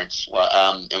his parents,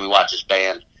 and we watch his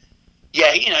band.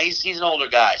 Yeah, he's an older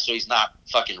guy, so he's not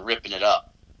fucking ripping it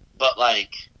up. But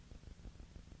like,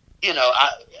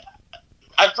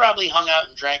 I've probably hung out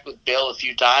and drank with Bill a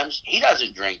few times. He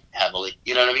doesn't drink heavily.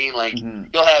 You know what I mean? Like,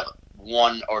 he'll have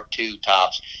 1 or 2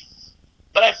 tops.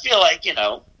 But I feel like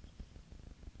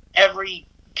every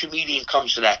comedian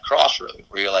comes to that crossroad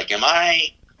where you're like, am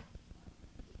I?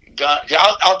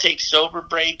 I'll take sober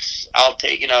breaks. I'll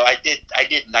take, I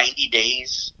did 90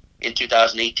 days in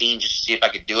 2018 just to see if I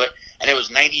could do it. And it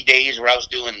was 90 days where I was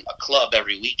doing a club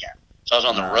every weekend. So I was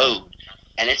on the road.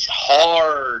 And it's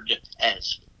hard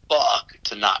as fuck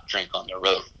to not drink on the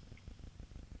road.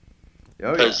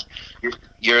 Because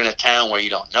you're in a town where you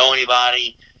don't know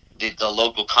anybody. The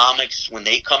local comics, when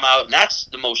they come out, and that's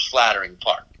the most flattering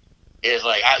part. Is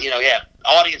like,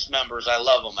 audience members, I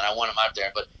love them and I want them out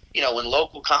there. But when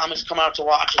local comics come out to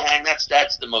watch and hang,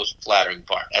 that's the most flattering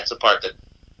part. That's the part that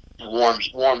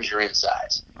warms your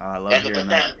insides. I love hearing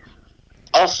that.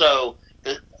 Also,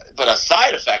 but a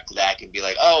side effect to that can be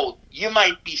like, oh, you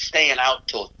might be staying out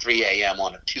till 3 a.m.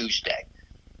 on a Tuesday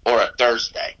or a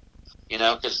Thursday,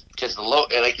 because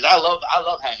I love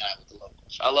hanging out with the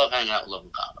locals. I love hanging out with local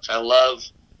comics. I love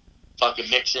fucking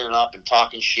mixing it up and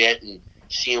talking shit and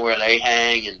seeing where they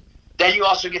hang. And then you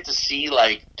also get to see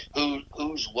like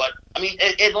who's what. I mean,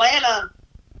 Atlanta,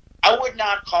 I would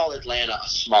not call Atlanta a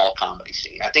small comedy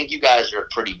scene. I think you guys are a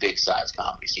pretty big size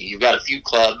comedy scene. You've got a few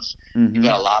clubs. Mm-hmm. You've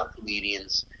got a lot of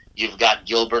comedians. You've got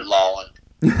Gilbert Lawland.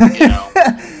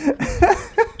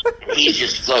 He's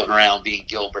just floating around being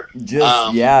Gilbert.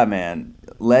 Yeah, man,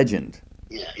 legend.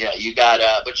 Yeah. You got,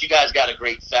 but you guys got a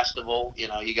great festival. You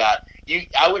know,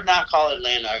 I would not call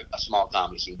Atlanta a small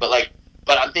comedy scene, but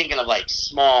I'm thinking of like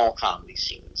small comedy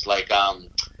scenes, like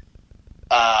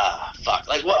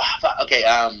okay,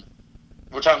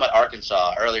 we're talking about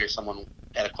Arkansas earlier. Someone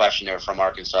had a question there from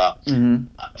Arkansas,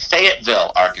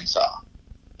 Fayetteville, Arkansas,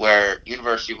 where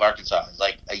University of Arkansas is.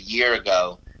 Like a year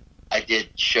ago, I did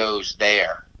shows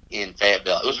there in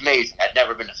Fayetteville. It was amazing. I'd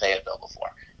never been to Fayetteville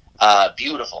before.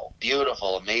 Beautiful,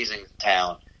 amazing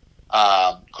town.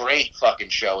 Great fucking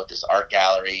show at this art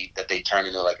gallery that they turned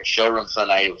into like a showroom for the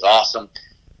night. It was awesome.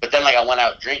 But then like I went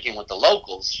out drinking with the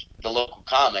locals, the local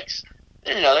comics.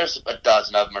 And, you know, there's a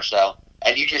dozen of them or so,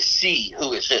 and you just see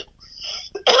who is who.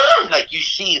 Like you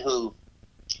see who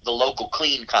the local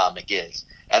clean comic is,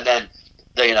 and then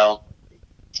the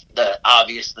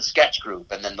sketch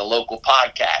group, and then the local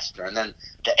podcaster, and then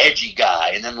the edgy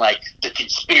guy, and then like the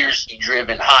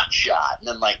conspiracy-driven hotshot, and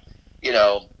then like, you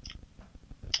know,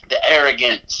 the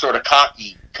arrogant sort of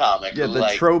cocky comic. Yeah,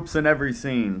 the tropes in every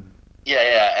scene.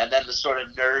 Yeah, and then the sort of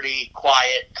nerdy,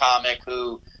 quiet comic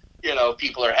who, you know,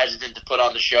 people are hesitant to put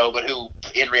on the show, but who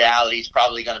in reality is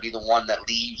probably going to be the one that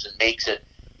leaves and makes it.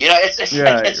 You know, it's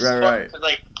right.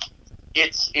 Like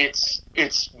it's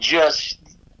just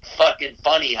fucking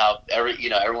funny how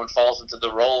everyone falls into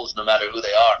the roles no matter who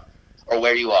they are or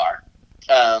where you are.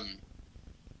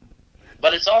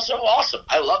 But it's also awesome.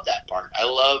 I love that part. I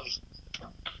love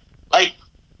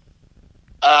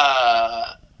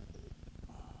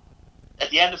at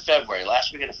the end of February,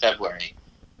 last weekend of February,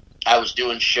 I was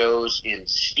doing shows in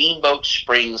Steamboat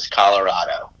Springs,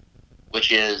 Colorado,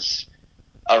 which is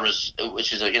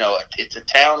it's a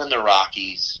town in the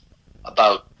Rockies,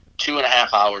 about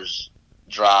 2.5 hours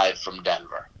drive from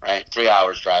Denver, right? 3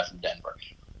 hours drive from Denver.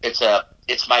 I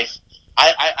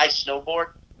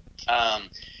snowboard.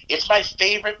 It's my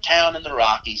favorite town in the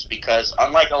Rockies because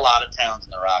unlike a lot of towns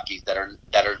in the Rockies that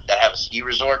have a ski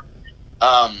resort,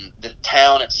 the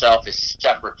town itself is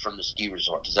separate from the ski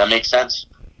resort. Does that make sense?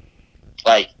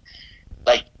 Like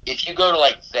if you go to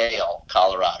like Vail,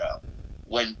 Colorado,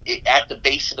 at the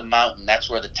base of the mountain, that's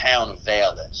where the town of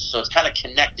Vail is. So it's kind of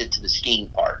connected to the skiing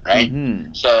part, right?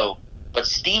 Mm-hmm. So, but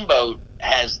Steamboat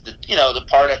has the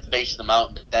part at the base of the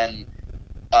mountain, but then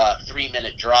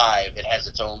 3-minute drive, it has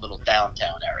its own little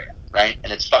downtown area, right?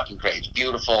 And it's fucking great. It's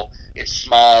beautiful. It's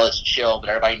small. It's chill, but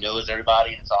everybody knows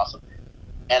everybody, and it's awesome.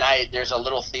 And there's a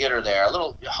little theater there, a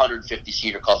little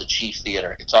 150-seater called the Chief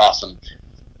Theater. It's awesome.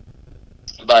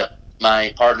 But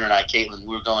my partner and I, Caitlin,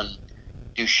 we were going to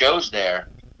do shows there,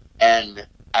 and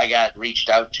I got reached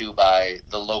out to by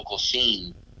the local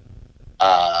scene,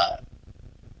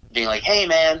 being like, "Hey,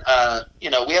 man,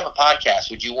 we have a podcast.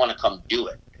 Would you want to come do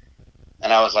it?"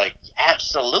 And I was like,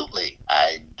 "Absolutely.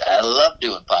 I love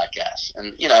doing podcasts."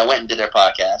 And, I went and did their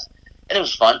podcast, and it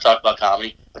was fun, talked about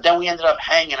comedy. But then we ended up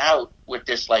hanging out with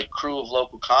this, like, crew of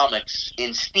local comics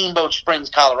in Steamboat Springs,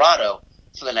 Colorado,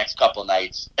 for the next couple of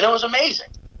nights. And it was amazing.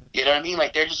 You know what I mean?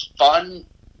 Like, they're just fun,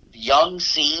 young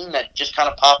scene that just kind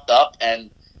of popped up, and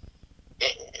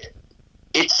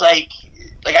it's like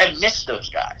I miss those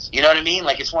guys. You know what I mean?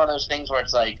 Like, it's one of those things where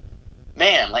it's like,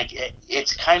 man, like,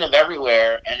 it's kind of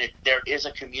everywhere, and there is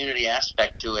a community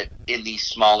aspect to it in these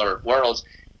smaller worlds.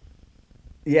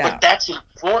 Yeah. But that's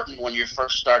important when you're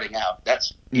first starting out.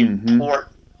 That's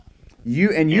important.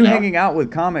 You hanging out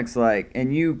with comics,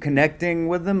 and you connecting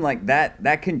with them, like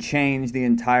that can change the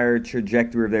entire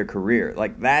trajectory of their career.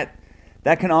 Like that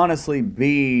can honestly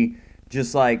be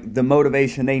just like the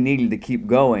motivation they needed to keep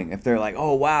going. If they're like,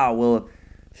 oh wow, well,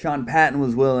 Sean Patton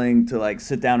was willing to like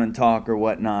sit down and talk or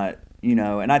whatnot,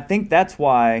 and I think that's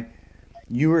why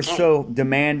you were so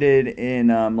demanded in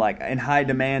high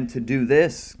demand to do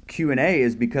this Q&A,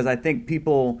 is because I think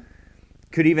people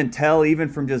could even tell, even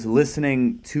from just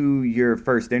listening to your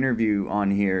first interview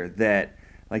on here, that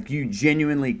like you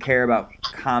genuinely care about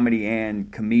comedy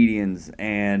and comedians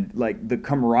and like the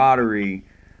camaraderie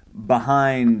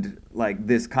behind like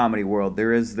this comedy world.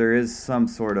 There is some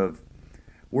sort of,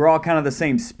 we're all kind of the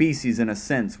same species in a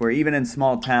sense, where even in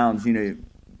small towns,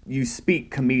 you speak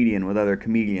comedian with other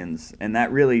comedians, and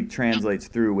that really translates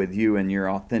through with you and your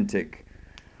authentic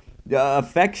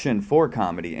affection for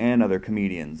comedy and other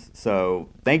comedians. So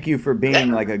thank you for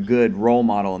being like a good role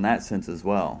model in that sense as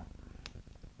well.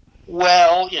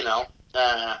 Well,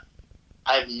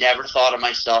 I've never thought of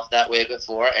myself that way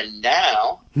before, and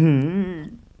now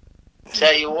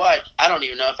tell you what, I don't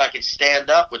even know if I could stand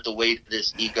up with the weight of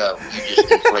this ego you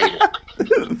just inflated.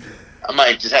 I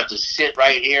might just have to sit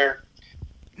right here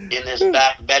in this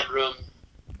back bedroom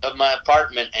of my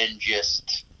apartment and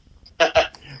just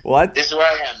What? This is where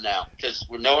I am now because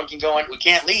no one can go in. We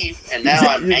can't leave, and now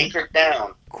I'm anchored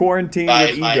down. Quarantined by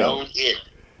with my ego. own id.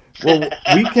 Well,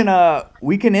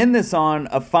 we can end this on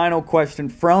a final question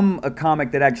from a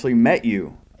comic that actually met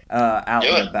you out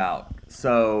and about.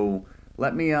 So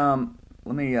let me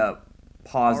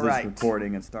pause this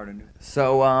recording and start a new.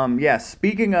 So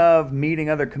speaking of meeting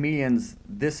other comedians,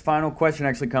 this final question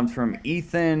actually comes from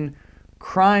Ethan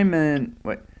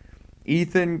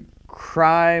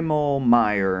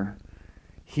Krimelmeyer.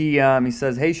 He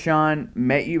says, "Hey Sean,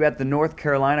 met you at the North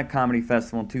Carolina Comedy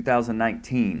Festival in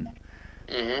 2019.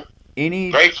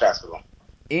 Mm-hmm. Great festival.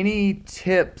 Any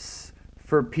tips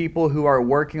for people who are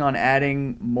working on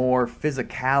adding more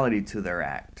physicality to their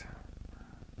act?"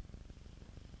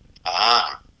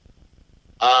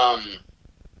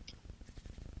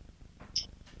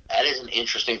 That is an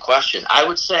interesting question. I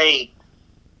would say,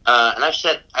 and I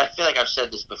feel like I've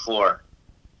said this before.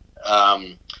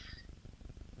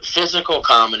 Physical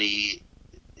comedy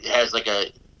has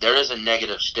there is a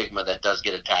negative stigma that does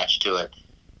get attached to it,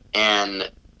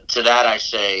 and to that I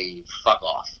say, fuck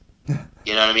off.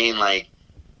 You know what I mean? Like,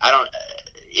 I don't.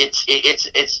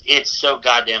 It's so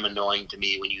goddamn annoying to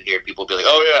me when you hear people be like,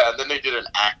 "Oh yeah," and then they did an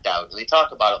act out, and they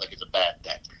talk about it like it's a bad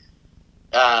thing.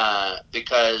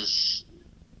 Because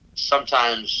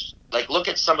sometimes, like, look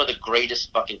at some of the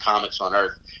greatest fucking comics on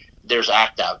earth. There's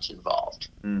act outs involved.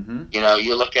 Mm-hmm. You know,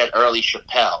 you look at early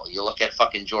Chappelle, you look at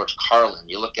fucking George Carlin,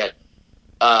 you look at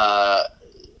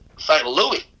fucking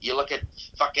Louis, you look at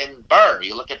fucking Burr,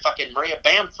 you look at fucking Maria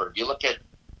Bamford, you look at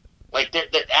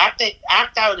the act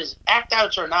outs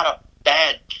are not a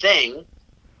bad thing.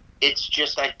 It's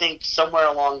just, I think somewhere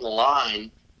along the line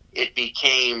it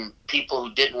became people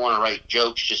who didn't want to write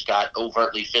jokes just got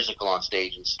overtly physical on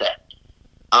stage instead.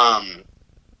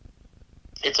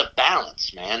 It's a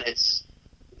balance, man. It's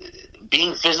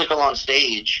being physical on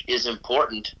stage is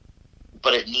important,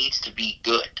 but it needs to be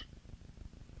good.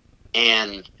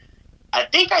 And I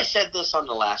think I said this on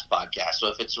the last podcast, so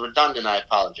if it's redundant, I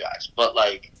apologize. But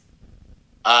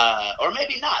or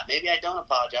maybe not. Maybe I don't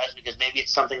apologize because maybe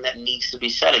it's something that needs to be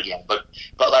said again. But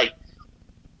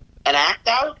an act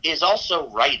out is also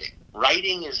writing.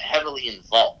 Writing is heavily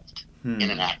involved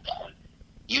in an act out.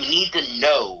 You need to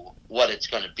know what it's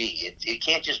going to be. It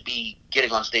can't just be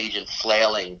getting on stage and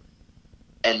flailing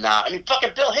and not. I mean,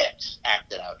 fucking Bill Hicks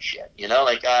acted out shit. You know,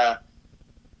 I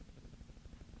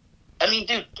mean,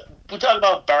 dude, we talk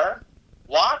about Burr.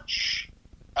 Watch.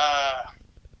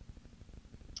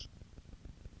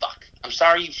 I'm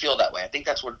sorry you feel that way. I think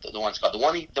that's what the one's called. The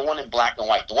one in black and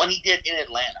white. The one he did in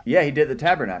Atlanta. Yeah, he did the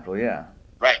Tabernacle. Yeah.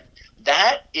 Right.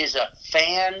 That is a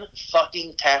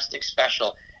fan-fucking-tastic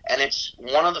special, and it's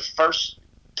one of the first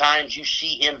times you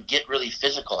see him get really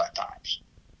physical at times.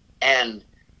 And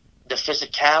the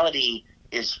physicality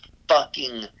is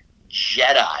fucking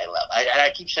Jedi level.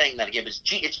 I keep saying that again, but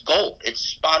it's gold. It's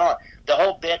spot on. The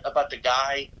whole bit about the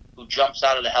guy who jumps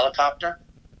out of the helicopter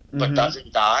but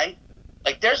doesn't die,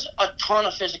 there's a ton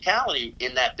of physicality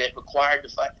in that bit required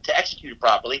to execute it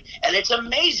properly, and it's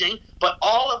amazing, but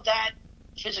all of that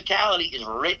physicality is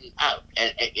written out,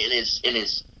 and it is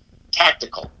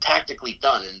tactically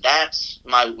done, and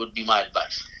would be my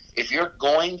advice. If you're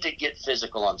going to get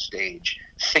physical on stage,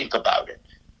 think about it.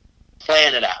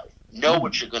 Plan it out. Know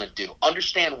what you're going to do.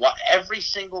 Understand what every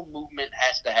single movement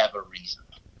has to have a reason.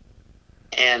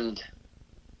 And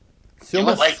do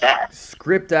it like that.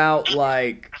 Script out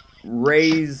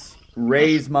raise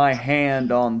my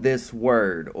hand on this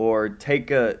word, or take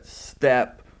a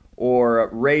step, or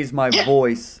raise my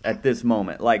voice at this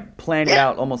moment. Plan it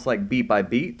out almost like beat by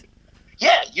beat.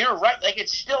 Yeah, you're right.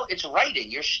 It's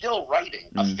writing. You're still writing.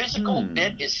 A physical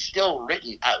bit is still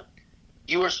written out.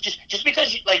 You were just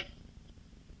because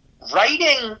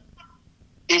writing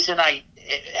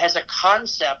has a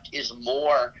concept is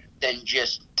more than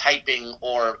just typing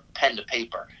or pen to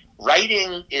paper.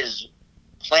 Writing is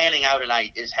planning out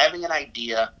is having an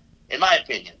idea. In my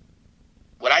opinion,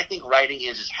 what I think writing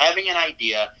is having an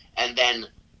idea and then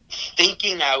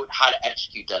thinking out how to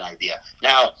execute that idea.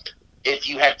 Now, if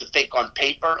you have to think on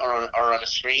paper or on a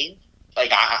screen,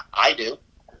 like I do,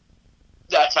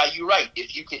 that's how you write.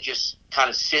 If you can just kind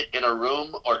of sit in a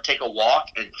room or take a walk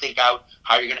and think out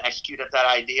how you're going to execute that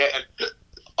idea, and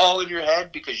all in your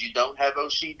head because you don't have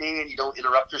OCD and you don't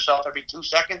interrupt yourself every 2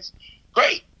 seconds,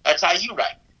 great. That's how you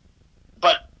write.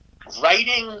 But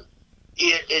writing,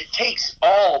 it takes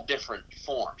all different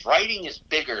forms. Writing is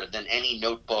bigger than any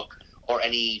notebook or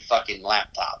any fucking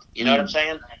laptop. You know what I'm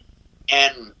saying?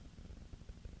 And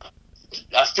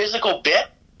a physical bit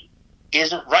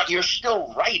isn't right. You're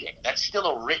still writing. That's still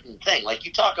a written thing. Like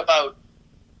you talk about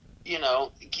you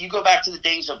know, you go back to the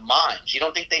days of mimes. You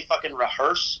don't think they fucking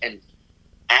rehearse and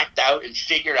act out and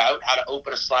figure out how to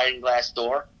open a sliding glass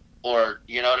door? Or,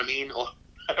 you know what I mean? Or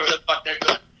whatever the fuck they're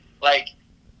doing. Like,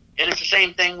 and it's the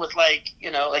same thing with, like,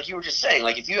 you know, like you were just saying,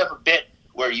 like, if you have a bit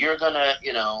where you're gonna,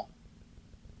 you know,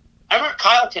 I remember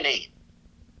Kyle Kinane,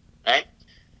 right?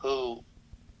 Who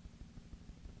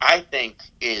I think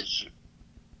is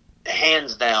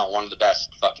hands down one of the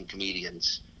best fucking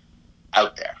comedians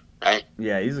out there, right?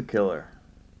 Yeah, he's a killer.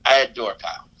 I adore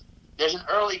Kyle. There's an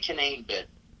early Kinane bit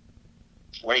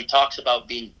where he talks about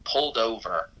being pulled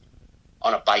over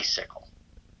on a bicycle,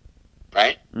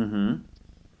 right? Mm-hmm.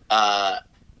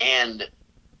 And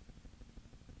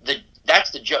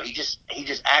that's the joke. He just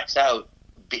acts out,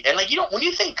 and like, you don't, when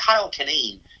you think Kyle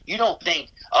Kinane, you don't think,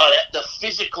 oh, the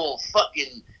physical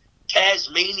fucking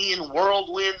Tasmanian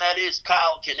whirlwind that is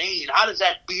Kyle Kinane. How does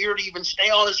that beard even stay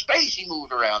on his face? He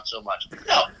moved around so much.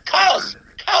 No, Kyle's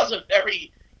a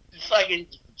very fucking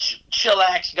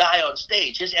chillax guy on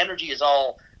stage. His energy is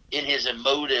all in his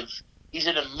emotive. He's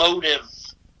an emotive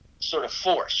sort of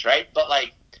force, right? But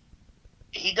like,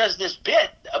 he does this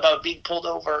bit about being pulled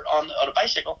over on a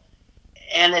bicycle,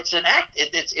 and it's an act.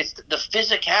 It's the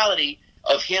physicality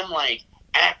of him, like,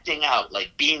 acting out,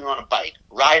 like being on a bike,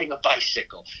 riding a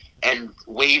bicycle, and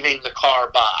waving the car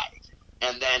by,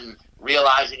 and then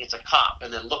realizing it's a cop,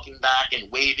 and then looking back and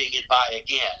waving it by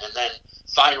again, and then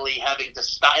finally having to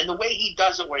stop. And the way he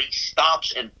does it, where he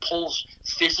stops and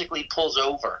physically pulls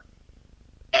over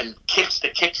and kicks the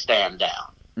kickstand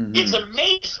down. Mm-hmm. It's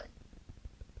amazing.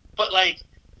 But, like,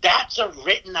 that's a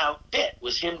written out bit,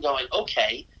 was him going,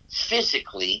 okay,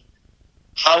 physically,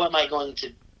 how am I going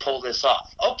to pull this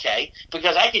off? Okay,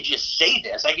 because I could just say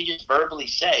this. I could just verbally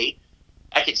say,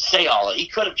 I could say all of it. He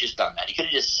could have just done that. He could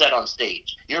have just said on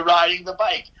stage, you're riding the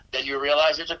bike. Then you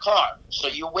realize it's a car. So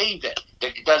you wave it.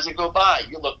 It doesn't go by.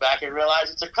 You look back and realize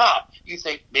it's a cop. You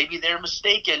think maybe they're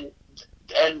mistaken,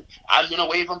 and I'm going to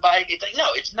wave them by. It's like,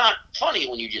 no, it's not funny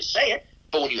when you just say it.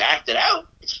 But when you act it out,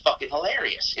 it's fucking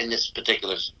hilarious in this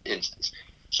particular instance.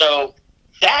 So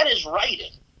that is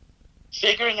writing.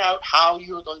 Figuring out how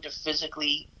you're going to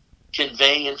physically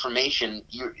convey information,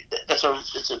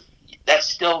 that's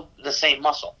still the same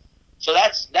muscle. So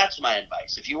that's my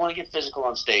advice. If you want to get physical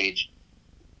on stage,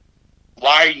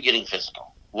 why are you getting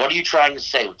physical? What are you trying to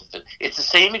say with the physical? It's the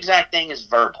same exact thing as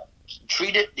verbal.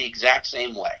 Treat it the exact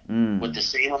same way, with the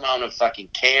same amount of fucking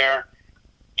care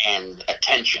and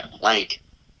attention. Like,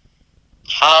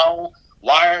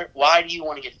 why do you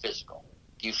want to get physical?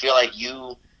 Do you feel like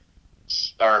you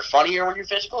are funnier when you're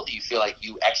physical? Do you feel like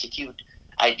you execute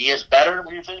ideas better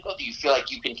when you're physical? Do you feel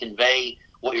like you can convey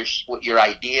what your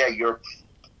idea, your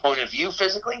point of view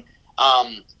physically?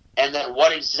 And then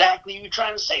what exactly are you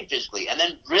trying to say physically? And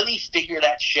then really figure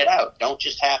that shit out. Don't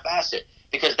just half-ass it,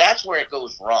 because that's where it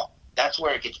goes wrong. That's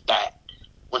where it gets bad.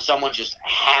 When someone just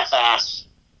half-asses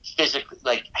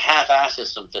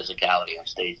some physicality on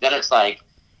stage, then it's like,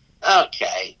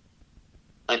 okay,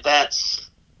 like, that's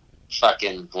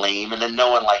fucking lame, and then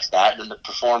no one likes that, and then the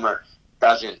performer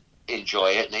doesn't enjoy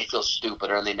it, and they feel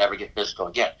stupider, and they never get physical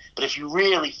again. But if you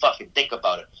really fucking think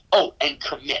about it, and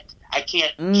commit. I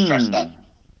can't stress that.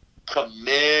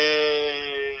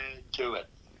 Commit to it.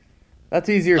 That's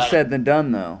easier said than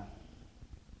done, though.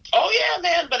 Oh yeah,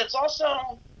 man, but it's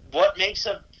also what makes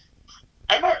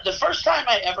I remember the first time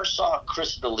I ever saw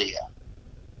Chris D'Elia.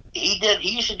 He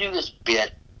used to do this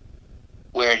bit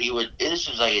where this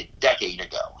was like a decade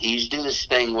ago. He used to do this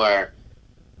thing where,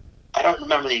 I don't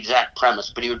remember the exact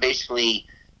premise, but he would basically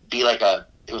be like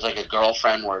it was like a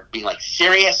girlfriend where being like,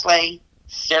 seriously,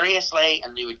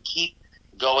 and he would keep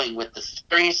going with the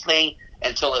seriously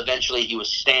until eventually he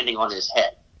was standing on his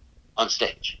head on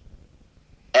stage.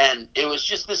 And it was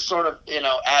just this sort of,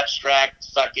 abstract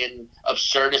fucking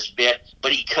absurdist bit,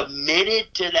 but he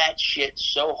committed to that shit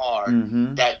so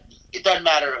hard that it doesn't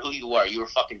matter who you were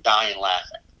fucking dying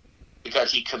laughing,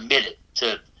 because he committed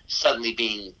to suddenly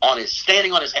being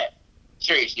standing on his head.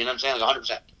 Seriously, you know what I'm saying? Like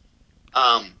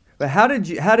 100%. But how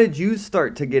did you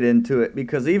start to get into it?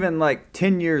 Because even like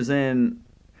 10 years in,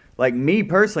 like me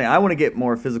personally, I want to get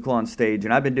more physical on stage,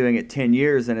 and I've been doing it 10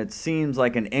 years, and it seems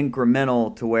like an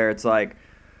incremental to where it's like,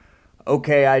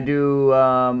 okay, I do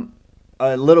a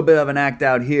little bit of an act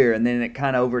out here, and then it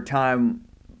kind of over time,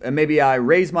 and maybe I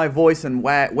raise my voice and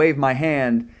wave my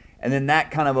hand, and then that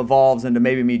kind of evolves into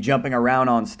maybe me jumping around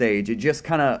on stage. It just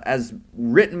kind of, as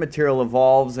written material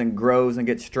evolves and grows and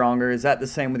gets stronger. Is that the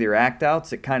same with your act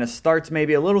outs? It kind of starts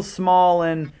maybe a little small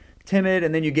and timid,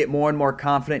 and then you get more and more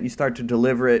confident, and you start to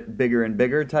deliver it bigger and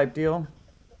bigger type deal?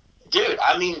 Dude,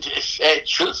 I mean,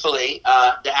 truthfully,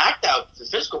 the act out, the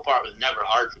physical part was never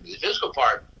hard for me. The physical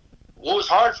part what was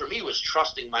hard for me was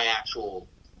trusting my actual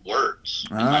words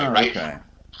in my writing. Okay.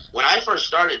 When I first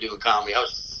started doing comedy, I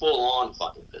was full on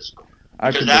fucking physical.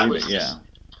 Because that was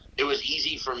it was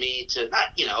easy for me to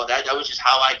not, that was just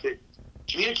how I could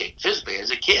communicate physically as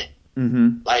a kid.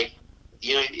 Mm-hmm. Like,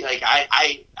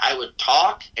 I would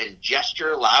talk and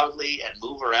gesture loudly and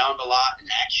move around a lot and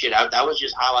act shit out. That was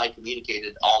just how I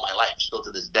communicated all my life, still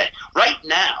to this day. Right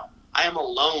now, I am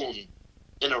alone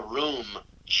in a room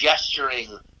gesturing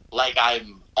like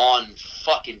I'm on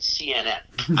fucking CNN.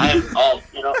 I'm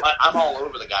all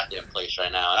over the goddamn place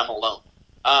right now, and I'm alone.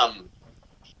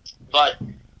 But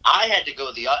I had to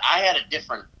I had a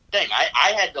different thing.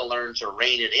 I had to learn to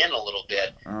rein it in a little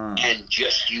bit and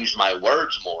just use my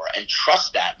words more and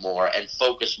trust that more and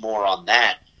focus more on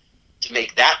that to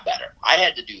make that better. I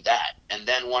had to do that. And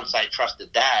then once I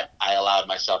trusted that, I allowed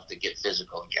myself to get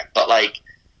physical again. But, like,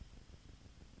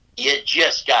 you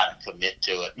just got to commit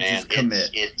to it, man. Just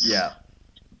commit. Yeah.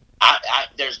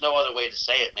 There's no other way to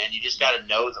say it, man. You just got to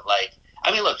know that, like,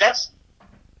 I mean, look, that's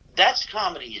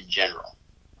comedy in general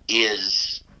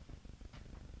is,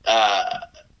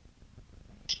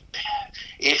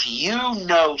 if you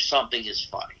know something is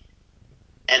funny,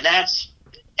 and that's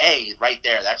right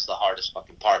there, that's the hardest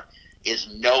fucking part, is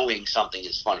knowing something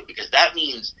is funny, because that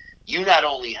means you not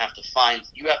only have to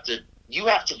you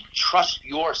have to trust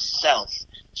yourself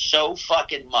so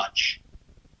fucking much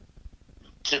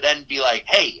to then be like,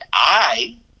 hey,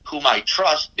 I, whom I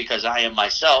trust because I am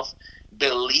myself,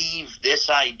 believe this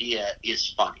idea is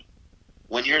funny.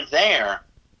 When you're there,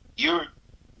 you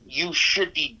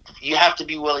have to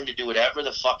be willing to do whatever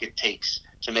the fuck it takes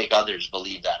to make others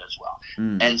believe that as well.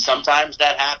 And sometimes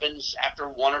that happens after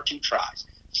one or two tries.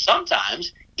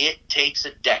 Sometimes it takes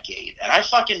a decade, and I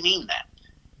fucking mean that.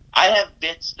 I have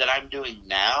bits that I'm doing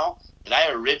now that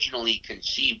I originally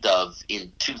conceived of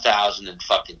in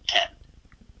 2010.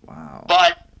 Wow.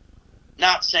 But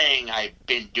not saying I've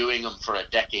been doing them for a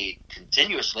decade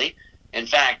continuously. In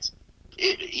fact,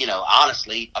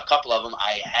 honestly, a couple of them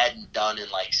I hadn't done in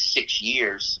like 6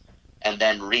 years, and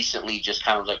then recently just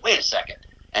kind of like, wait a second,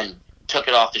 and took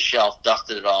it off the shelf,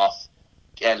 dusted it off,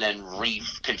 and then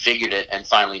reconfigured it and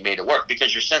finally made it work,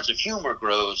 because your sense of humor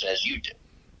grows as you do,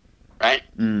 right?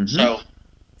 Mm-hmm.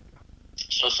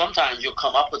 So sometimes you'll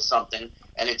come up with something,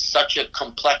 and it's such a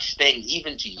complex thing,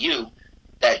 even to you,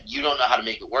 that you don't know how to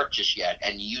make it work just yet,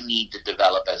 and you need to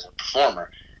develop as a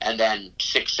performer. And then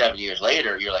 6-7 years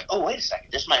later, you're like, oh, wait a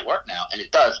second, this might work now. And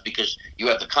it does, because you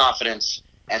have the confidence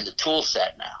and the tool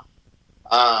set now.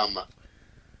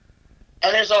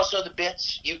 And there's also the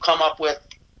bits you come up with,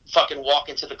 fucking walk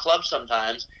into the club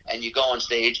sometimes, and you go on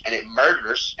stage, and it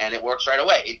murders, and it works right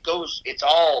away.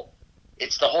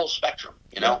 It's the whole spectrum,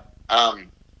 you know?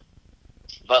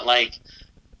 But, like,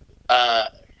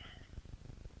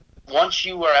 once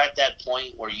you are at that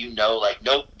point where you know, like,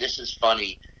 nope, this is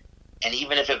funny, and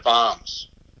even if it bombs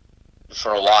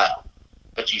for a while,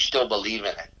 but you still believe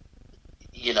in it,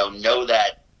 know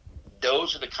that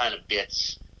those are the kind of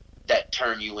bits that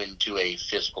turn you into a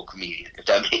physical comedian, if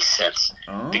that makes sense.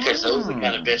 Oh. Because those are the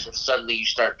kind of bits that suddenly you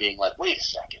start being like, wait a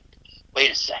second.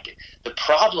 The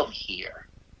problem here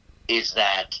is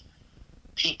that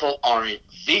people aren't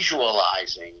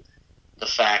visualizing the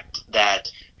fact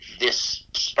that this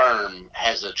sperm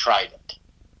has a trident.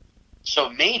 So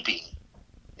maybe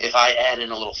if I add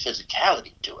in a little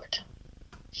physicality to it,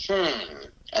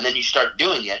 and then you start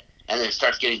doing it, and then it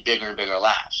starts getting bigger and bigger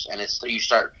laughs, and you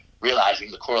start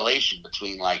realizing the correlation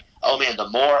between, like, oh man, the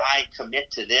more I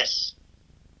commit to this,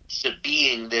 to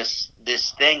being this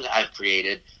thing I've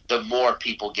created, the more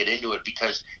people get into it,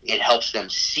 because it helps them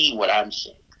see what I'm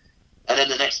seeing. And then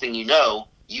the next thing you know,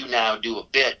 you now do a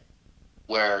bit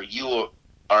where you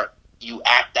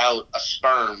act out a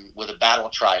sperm with a battle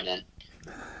trident,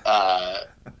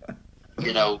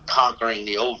 conquering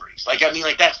the ovaries. Like, I mean,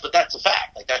 like, that's a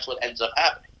fact. Like, that's what ends up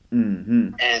happening.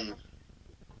 Mm-hmm. And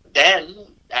then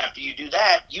after you do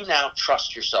that, you now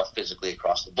trust yourself physically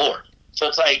across the board. So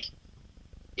it's like,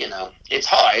 it's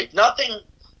hard.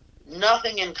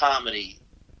 Nothing in comedy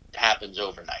happens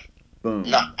overnight. Boom.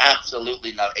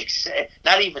 Absolutely not.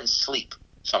 Not even sleep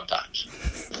sometimes.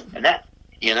 And that,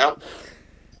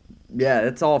 Yeah,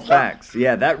 it's all facts.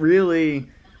 Yeah, that really,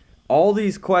 all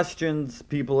these questions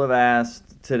people have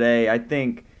asked today, I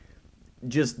think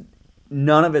just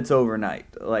none of it's overnight.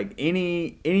 Like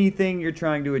anything you're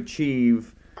trying to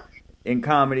achieve in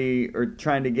comedy or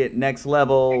trying to get next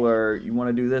level or you want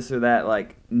to do this or that,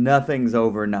 like nothing's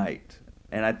overnight.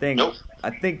 And I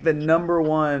think the number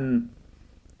one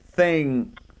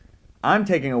thing I'm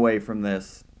taking away from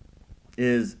this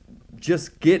is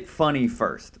just get funny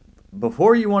first.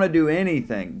 before you want to do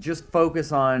anything, just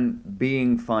focus on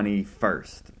being funny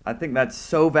first. I think that's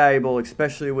so valuable,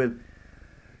 especially with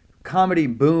comedy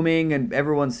booming and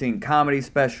everyone's seeing comedy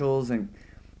specials, and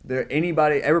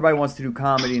everybody wants to do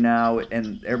comedy now,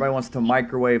 and everybody wants to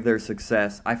microwave their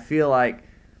success. I feel like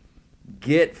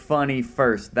get funny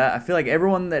first. I feel like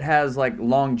everyone that has like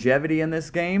longevity in this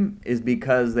game is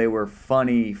because they were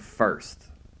funny first.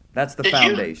 That's the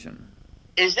foundation.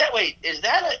 Is that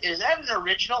an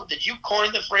original? Did you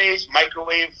coin the phrase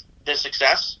microwave the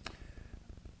success?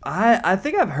 I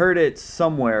think I've heard it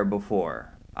somewhere before.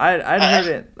 I'd heard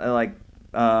it like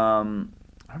I don't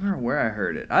remember where I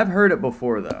heard it. I've heard it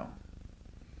before though.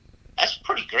 That's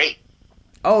pretty great.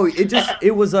 Oh,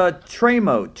 it was a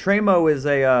Tremo. Tremo is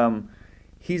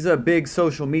he's a big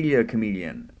social media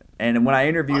comedian. And when I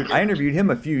interviewed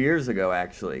him a few years ago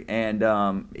actually, and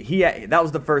that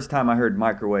was the first time I heard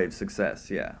microwave success.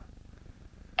 Yeah,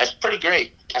 that's pretty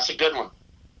great. That's a good one.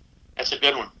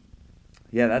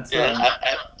 Yeah, that's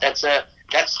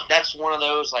one of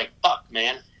those like, fuck,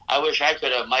 man. I wish I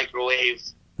could have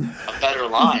microwaved a better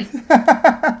line.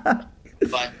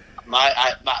 But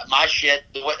my shit.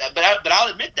 But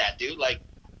I'll admit that, dude. Like,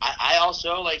 I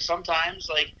also like sometimes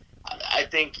like. I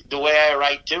think the way I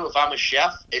write too, if I'm a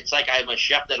chef, it's like I'm a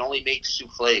chef that only makes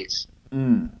souffles,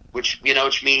 which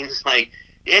means like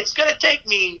it's gonna take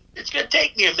me a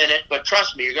minute, but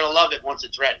trust me, you're gonna love it once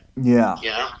it's ready. Yeah,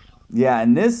 Yeah,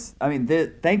 and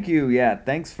thank you. Yeah,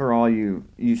 thanks for all you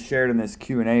shared in this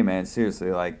Q&A, man. Seriously,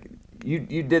 like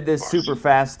you did this super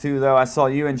fast too, though. I saw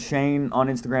you and Shane on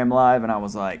Instagram Live, and I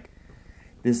was like,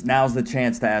 now's the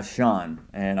chance to ask Sean,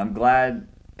 and I'm glad.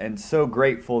 And so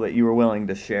grateful that you were willing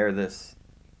to share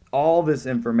all this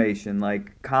information.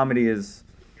 Like, comedy is,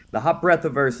 the Hot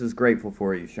Breathiverse is grateful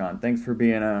for you, Sean. Thanks for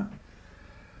being dude.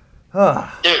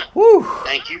 Whew,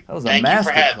 thank you. That was a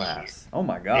masterclass. Oh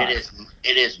my God.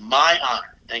 It is my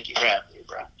honor. Thank you for having me,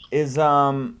 bro.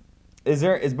 Is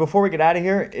before we get out of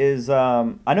here,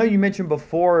 I know you mentioned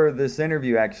before this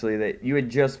interview actually that you had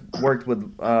just worked with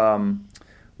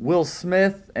Will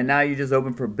Smith, and now you just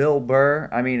opened for Bill Burr.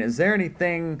 I mean, is there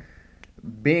anything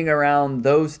being around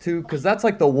those two? Because that's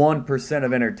like the 1%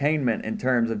 of entertainment in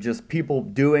terms of just people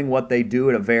doing what they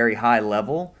do at a very high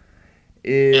level.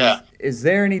 Is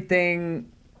there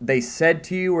anything they said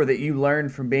to you or that you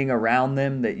learned from being around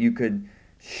them that you could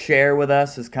share with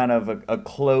us as kind of a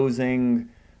closing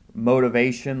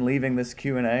motivation leaving this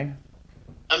Q&A?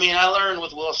 I mean, I learned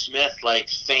with Will Smith, like,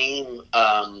 fame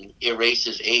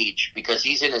erases age because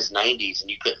he's in his 90s and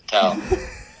you couldn't tell.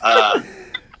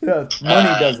 Yeah,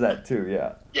 money does that too,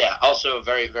 yeah. Yeah, also a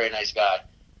very, very nice guy.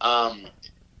 I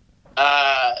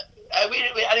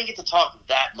didn't get to talk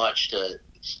that much to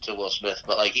Will Smith,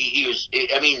 but, like, he was,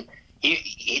 I mean,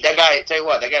 that guy, tell you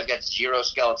what, that guy's got 0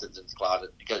 skeletons in his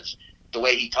closet because the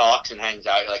way he talks and hangs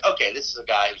out, you're like, okay, this is a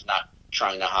guy who's not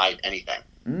trying to hide anything.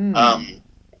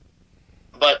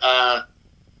 But, I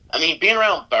mean, being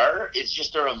around Burr is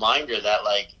just a reminder that,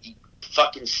 like, you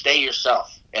fucking stay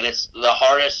yourself. And it's the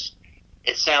hardest.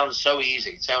 It sounds so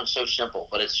easy. It sounds so simple,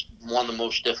 but it's one of the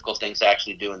most difficult things to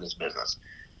actually do in this business.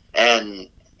 And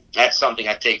that's something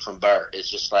I take from Burr.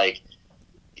 It's just like,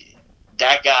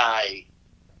 that guy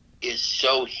is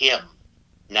so him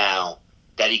now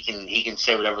that he can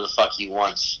say whatever the fuck he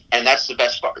wants. And that's the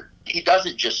best part. He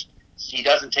doesn't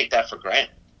take that for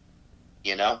granted.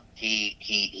 You know,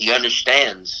 he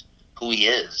understands who he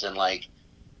is and, like,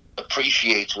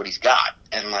 appreciates what he's got.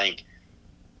 And, like,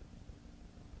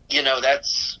 you know,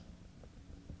 that's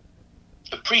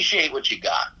appreciate what you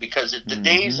got because the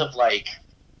days of, like,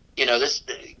 you know, this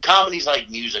comedy's like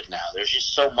music now. There's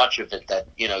just so much of it that,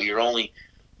 you know, you're going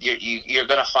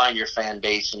to find your fan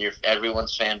base, and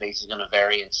everyone's fan base is going to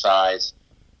vary in size.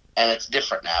 And it's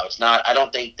different now. It's not, I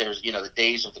don't think there's, you know, the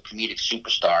days of the comedic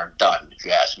superstar are done, if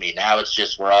you ask me. Now it's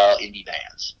just, we're all indie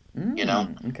bands, you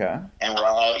know? Okay. And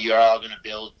you're all going to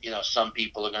build, you know, some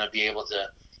people are going to be able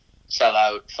to sell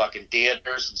out fucking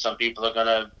theaters, and some people are going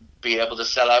to be able to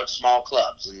sell out small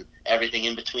clubs and everything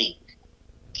in between.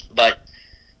 But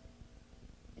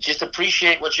just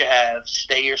appreciate what you have,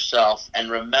 stay yourself,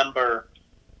 and remember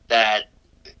that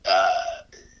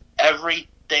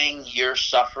everything you're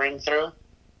suffering through,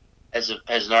 as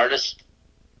an artist,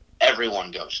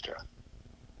 everyone goes through.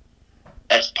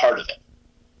 That's part of it.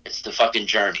 It's the fucking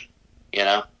journey, you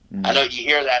know? I know you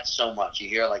hear that so much. You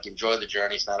hear, like, enjoy the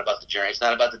journey. It's not about the journey. It's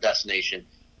not about the destination.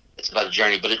 It's about the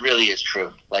journey. But it really is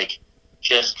true. Like,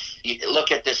 just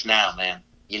look at this now, man.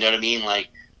 You know what I mean? Like,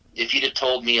 if you'd have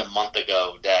told me a month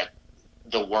ago that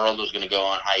the world was going to go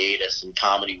on hiatus and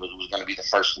comedy was going to be the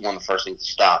first thing to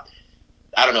stop,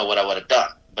 I don't know what I would have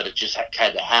done. But it just had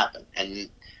to happen. And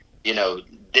you know,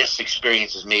 this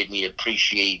experience has made me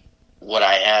appreciate what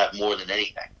I have more than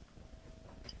anything.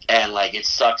 And, like, it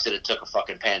sucks that it took a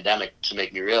fucking pandemic to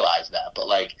make me realize that. But,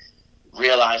 like,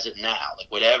 realize it now. Like,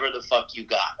 whatever the fuck you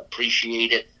got,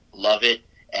 appreciate it, love it,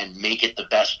 and make it the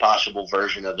best possible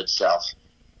version of itself.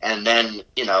 And then,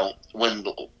 you know,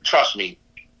 trust me,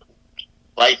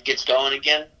 life gets going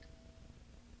again,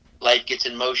 life gets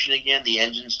in motion again, the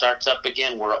engine starts up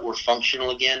again, we're functional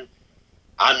again.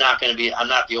 I'm not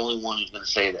the only one who's going to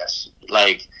say this.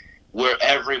 Like, where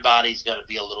everybody's going to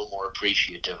be a little more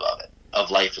appreciative of it, of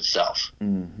life itself.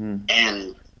 Mm-hmm.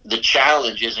 And the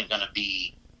challenge isn't going to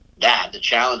be that. The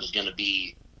challenge is going to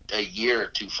be a year or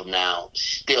two from now,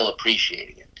 still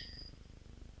appreciating it.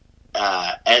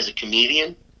 As a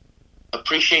comedian,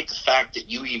 appreciate the fact that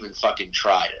you even fucking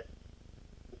tried it.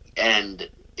 And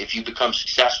if you become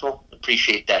successful,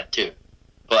 appreciate that too.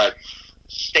 But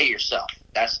stay yourself.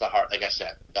 That's like I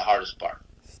said, the hardest part.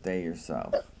 Stay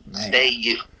yourself. Man. Stay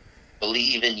you.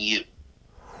 Believe in you.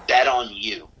 Bet on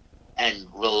you. And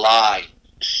rely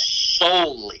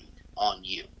solely on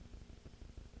you.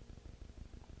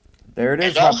 There it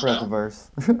is, Hot Breath Verse.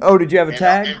 Oh, did you have a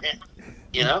tag?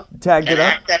 You know? Tagged it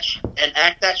up?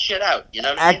 Act that shit out. You know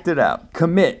what I mean? Act it out.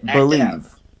 Commit.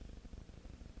 Believe.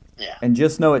 Yeah. And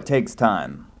just know it takes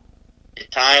time.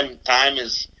 Time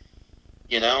is,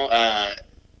 you know,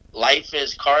 life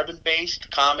is carbon-based.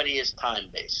 Comedy is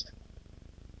time-based.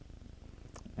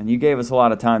 And you gave us a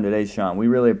lot of time today, Sean. We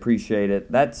really appreciate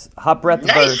it. That's Hot Breath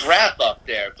Nice Verse. wrap up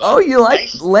there. Bud. Oh, you like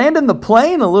landing the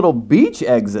plane? A little beach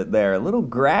exit there. A little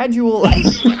gradual.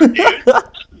 Nice one, dude.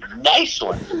 Nice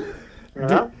one.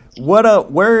 Yeah.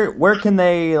 Where can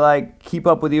they like keep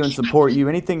up with you and support you?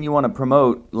 Anything you want to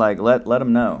promote, like let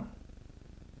them know.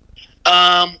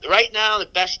 Right now, the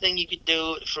best thing you could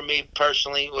do for me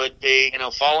personally would be, you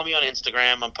know, follow me on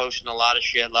Instagram. I'm posting a lot of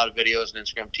shit, a lot of videos on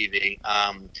Instagram TV.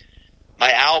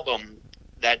 My album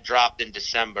that dropped in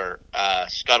December,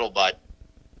 Scuttlebutt.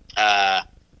 I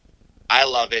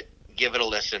love it. Give it a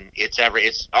listen. It's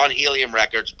on Helium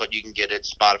Records, but you can get it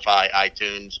Spotify,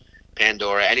 iTunes,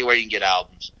 Pandora, anywhere you can get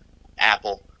albums.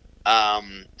 Apple.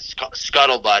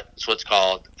 Scuttlebutt is what's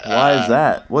called. Why is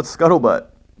that? What's Scuttlebutt?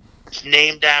 It's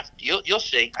named after you'll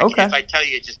see. Okay. If I tell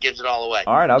you, it just gives it all away.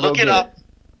 All right, I'll look go it get up.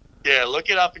 Yeah,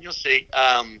 look it up and you'll see.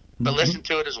 But listen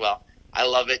to it as well. I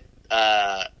love it.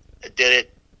 I did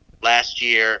it last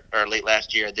year or late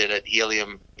last year. I did it at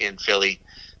Helium in Philly.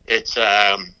 It's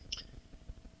I'm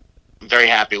very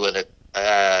happy with it.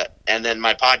 And then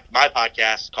my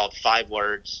podcast is called 5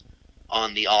 Words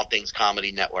on the All Things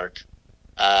Comedy Network.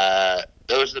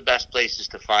 Those are the best places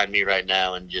to find me right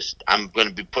now, and just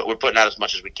we're putting out as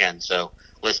much as we can, so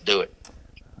let's do it.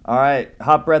 All right,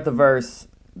 Hot Breath of Verse.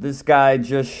 This guy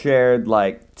just shared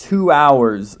like 2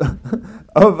 hours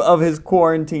of his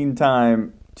quarantine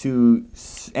time to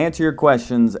answer your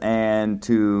questions and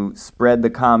to spread the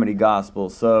comedy gospel.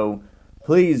 So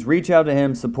please reach out to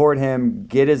him, support him,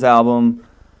 get his album,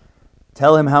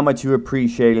 tell him how much you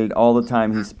appreciated all the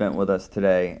time he spent with us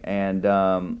today.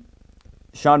 And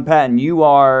Sean Patton, you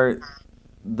are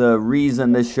the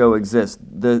reason this show exists.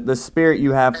 The spirit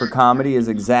you have for comedy is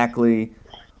exactly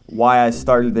why I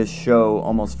started this show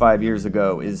almost 5 years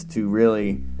ago, is to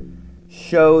really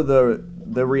show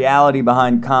the reality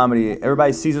behind comedy.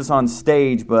 Everybody sees us on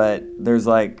stage, but there's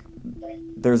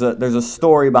a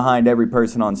story behind every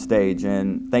person on stage,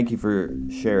 and thank you for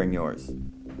sharing yours.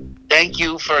 Thank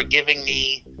you for giving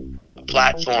me a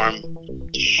platform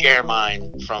to share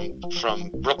mine from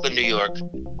Brooklyn, New York,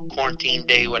 quarantine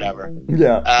day, whatever.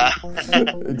 Yeah,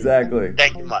 exactly.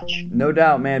 Thank you much. No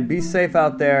doubt, man. Be safe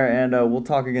out there, and we'll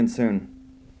talk again soon.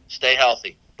 Stay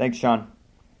healthy. Thanks, Sean.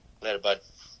 Later, bud.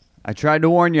 I tried to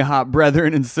warn you, hot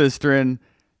brethren and sisterin.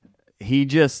 He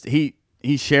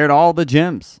shared all the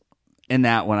gems in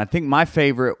that one. I think my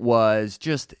favorite was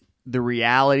just the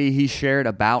reality he shared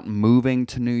about moving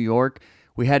to New York.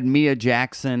 We had Mia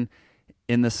Jackson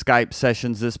in the Skype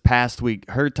sessions this past week,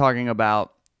 her talking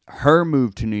about her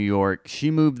move to New York.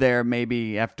 She moved there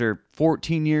maybe after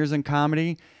 14 years in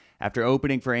comedy, after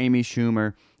opening for Amy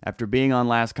Schumer, after being on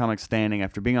Last Comic Standing,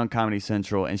 after being on Comedy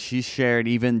Central, and she shared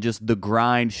even just the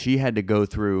grind she had to go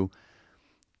through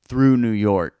New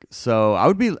York. So I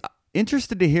would be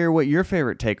interested to hear what your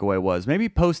favorite takeaway was. Maybe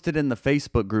post it in the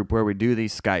Facebook group where we do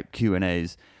these Skype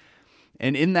Q&As.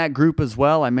 And in that group as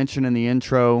well, I mentioned in the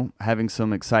intro, having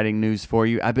some exciting news for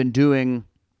you. I've been doing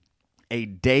a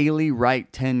daily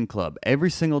Write 10 Club. Every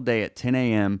single day at 10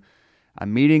 a.m.,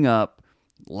 I'm meeting up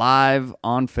live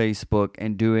on Facebook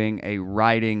and doing a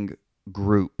writing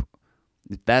group.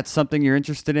 If that's something you're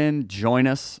interested in, join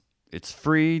us. It's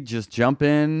free. Just jump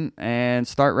in and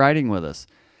start writing with us.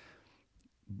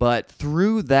 But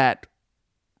through that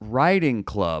writing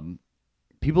club,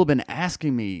 people have been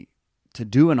asking me to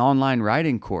do an online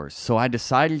writing course. So I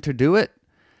decided to do it,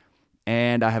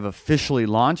 and I have officially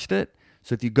launched it.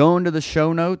 So if you go into the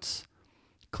show notes,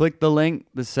 click the link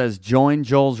that says Join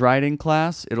Joel's Writing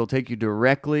Class. It'll take you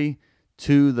directly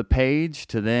to the page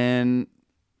to then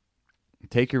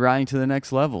take your writing to the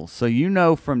next level. So you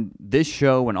know from this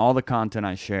show and all the content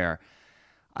I share,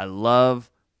 I love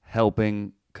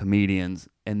helping comedians,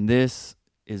 and this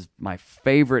is my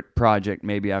favorite project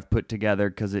maybe I've put together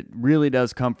because it really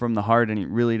does come from the heart, and it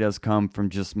really does come from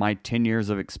just my 10 years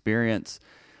of experience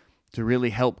to really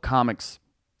help comics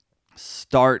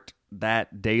start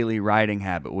that daily writing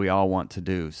habit we all want to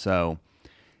do. So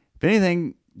if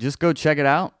anything, just go check it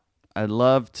out. I'd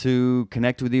love to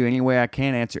connect with you any way I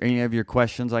can, answer any of your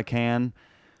questions I can.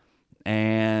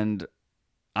 And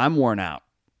I'm worn out.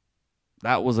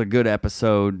 That was a good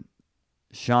episode.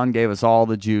 Sean gave us all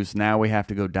the juice. Now we have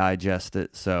to go digest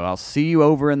it. So I'll see you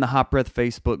over in the Hot Breath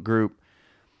Facebook group.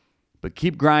 But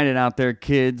keep grinding out there,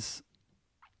 kids.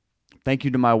 Thank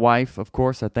you to my wife, of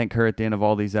course. I thank her at the end of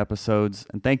all these episodes.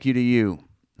 And thank you to you,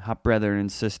 Hot Brethren and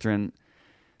Sistren.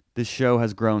 This show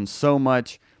has grown so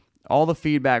much. All the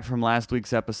feedback from last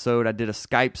week's episode, I did a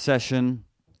Skype session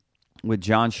with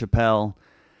John Chappelle,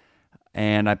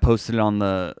 and I posted it on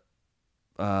the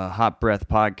Hot Breath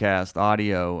podcast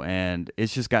audio, and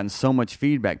it's just gotten so much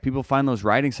feedback. People find those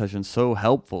writing sessions so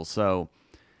helpful. So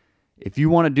if you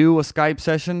want to do a Skype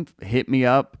session, hit me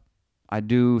up. I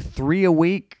do 3 a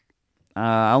week.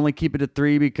 I only keep it to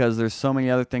 3 because there's so many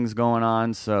other things going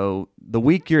on. So the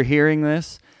week you're hearing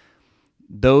this,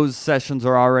 those sessions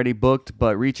are already booked,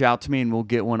 but reach out to me and we'll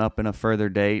get one up in a further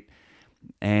date.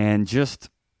 And just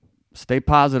stay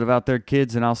positive out there,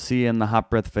 kids, and I'll see you in the Hot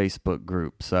Breath Facebook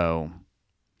group. So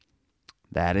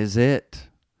that is it.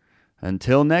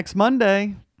 Until next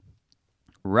Monday,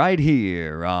 right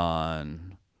here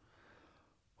on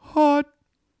Hot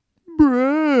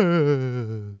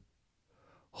Breath.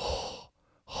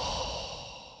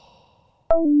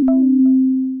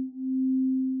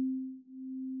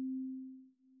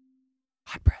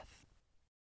 Hot Breath.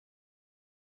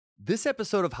 This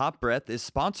episode of Hot Breath is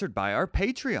sponsored by our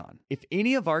Patreon. If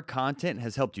any of our content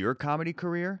has helped your comedy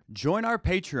career, join our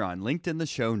Patreon linked in the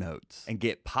show notes and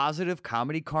get positive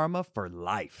comedy karma for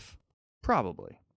life. Probably.